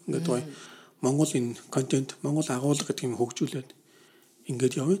тий. Ингээд гоё Монгол энэ контент, Монгол агуулга гэдэг юм хөгжүүлээд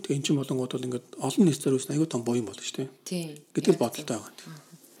ингээд явъя. Тэгээ эн чинь болонгууд бол ингээд олон нийт зориулсан аюу том буян болно шүү дээ. Гэдэг бодолтой байгаа.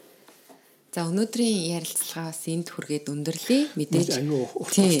 За өнөөдрийн ярилцлагаас энд хүргээд өндөрлөе. Мэдээж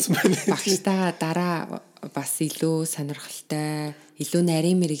багштайгаа дараа бас илүү сонирхолтой, илүү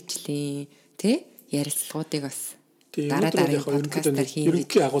нарийн мэрэгжлийн тий ярилцлагуудыг бас дараагийн подкастаар хийн.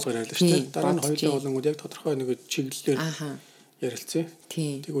 Ерөнхий агуулгаар ярилаа шүү дээ. Дараа нь хоёулаа болонгууд яг тодорхой нэг чиглэлээр ярилцъя.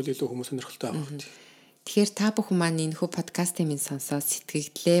 Тэгвэл илүү хүмүүс сонирхолтой байгаа. Тэгэхээр та бүхэн маань энэ хүү подкастыг минь сонсоод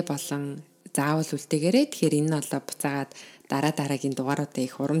сэтгэгдлээ болон заавал үлдээгээрэй. Тэгэхээр энэ нь болоо буцаагаад дараагийн дугааруудаа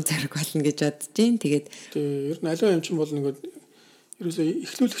их урам зориг болно гэж бодож байна. Тэгээд ер нь аливаа юм чинь бол ингээд ерөөсөө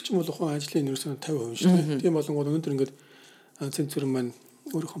эхлүүлэгч юм бол ухаан ажлын ерөөсөө 50% шүү дээ. Тийм болонгууд өнөөдөр ингээд цензур маань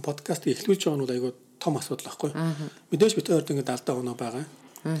өөрийнхөө подкастыг эхлүүлж байгаа нь бол айгүй том асуудал байхгүй. Мэдээж бид хоёрд ингээд алдаа оноо байгаа.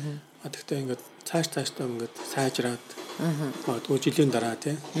 Тэгэхдээ ингээд цаашдаа ингээд сайжраад магадгүй жилийн дараа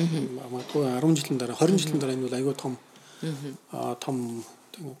тийм магадгүй 10 жилийн дараа 20 жилийн дараа энэ бол айгүй том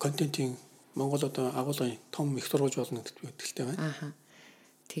контентын Монгол одоо агуулгын том их сурвалж болно гэдэгт итгэлтэй байна.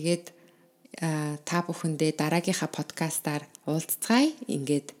 Тэгээд та бүхэндээ дараагийнхаа подкастаар уулзцгаая.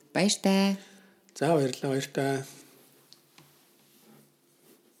 Ингээд баяртай. За баярлалаа баяртай.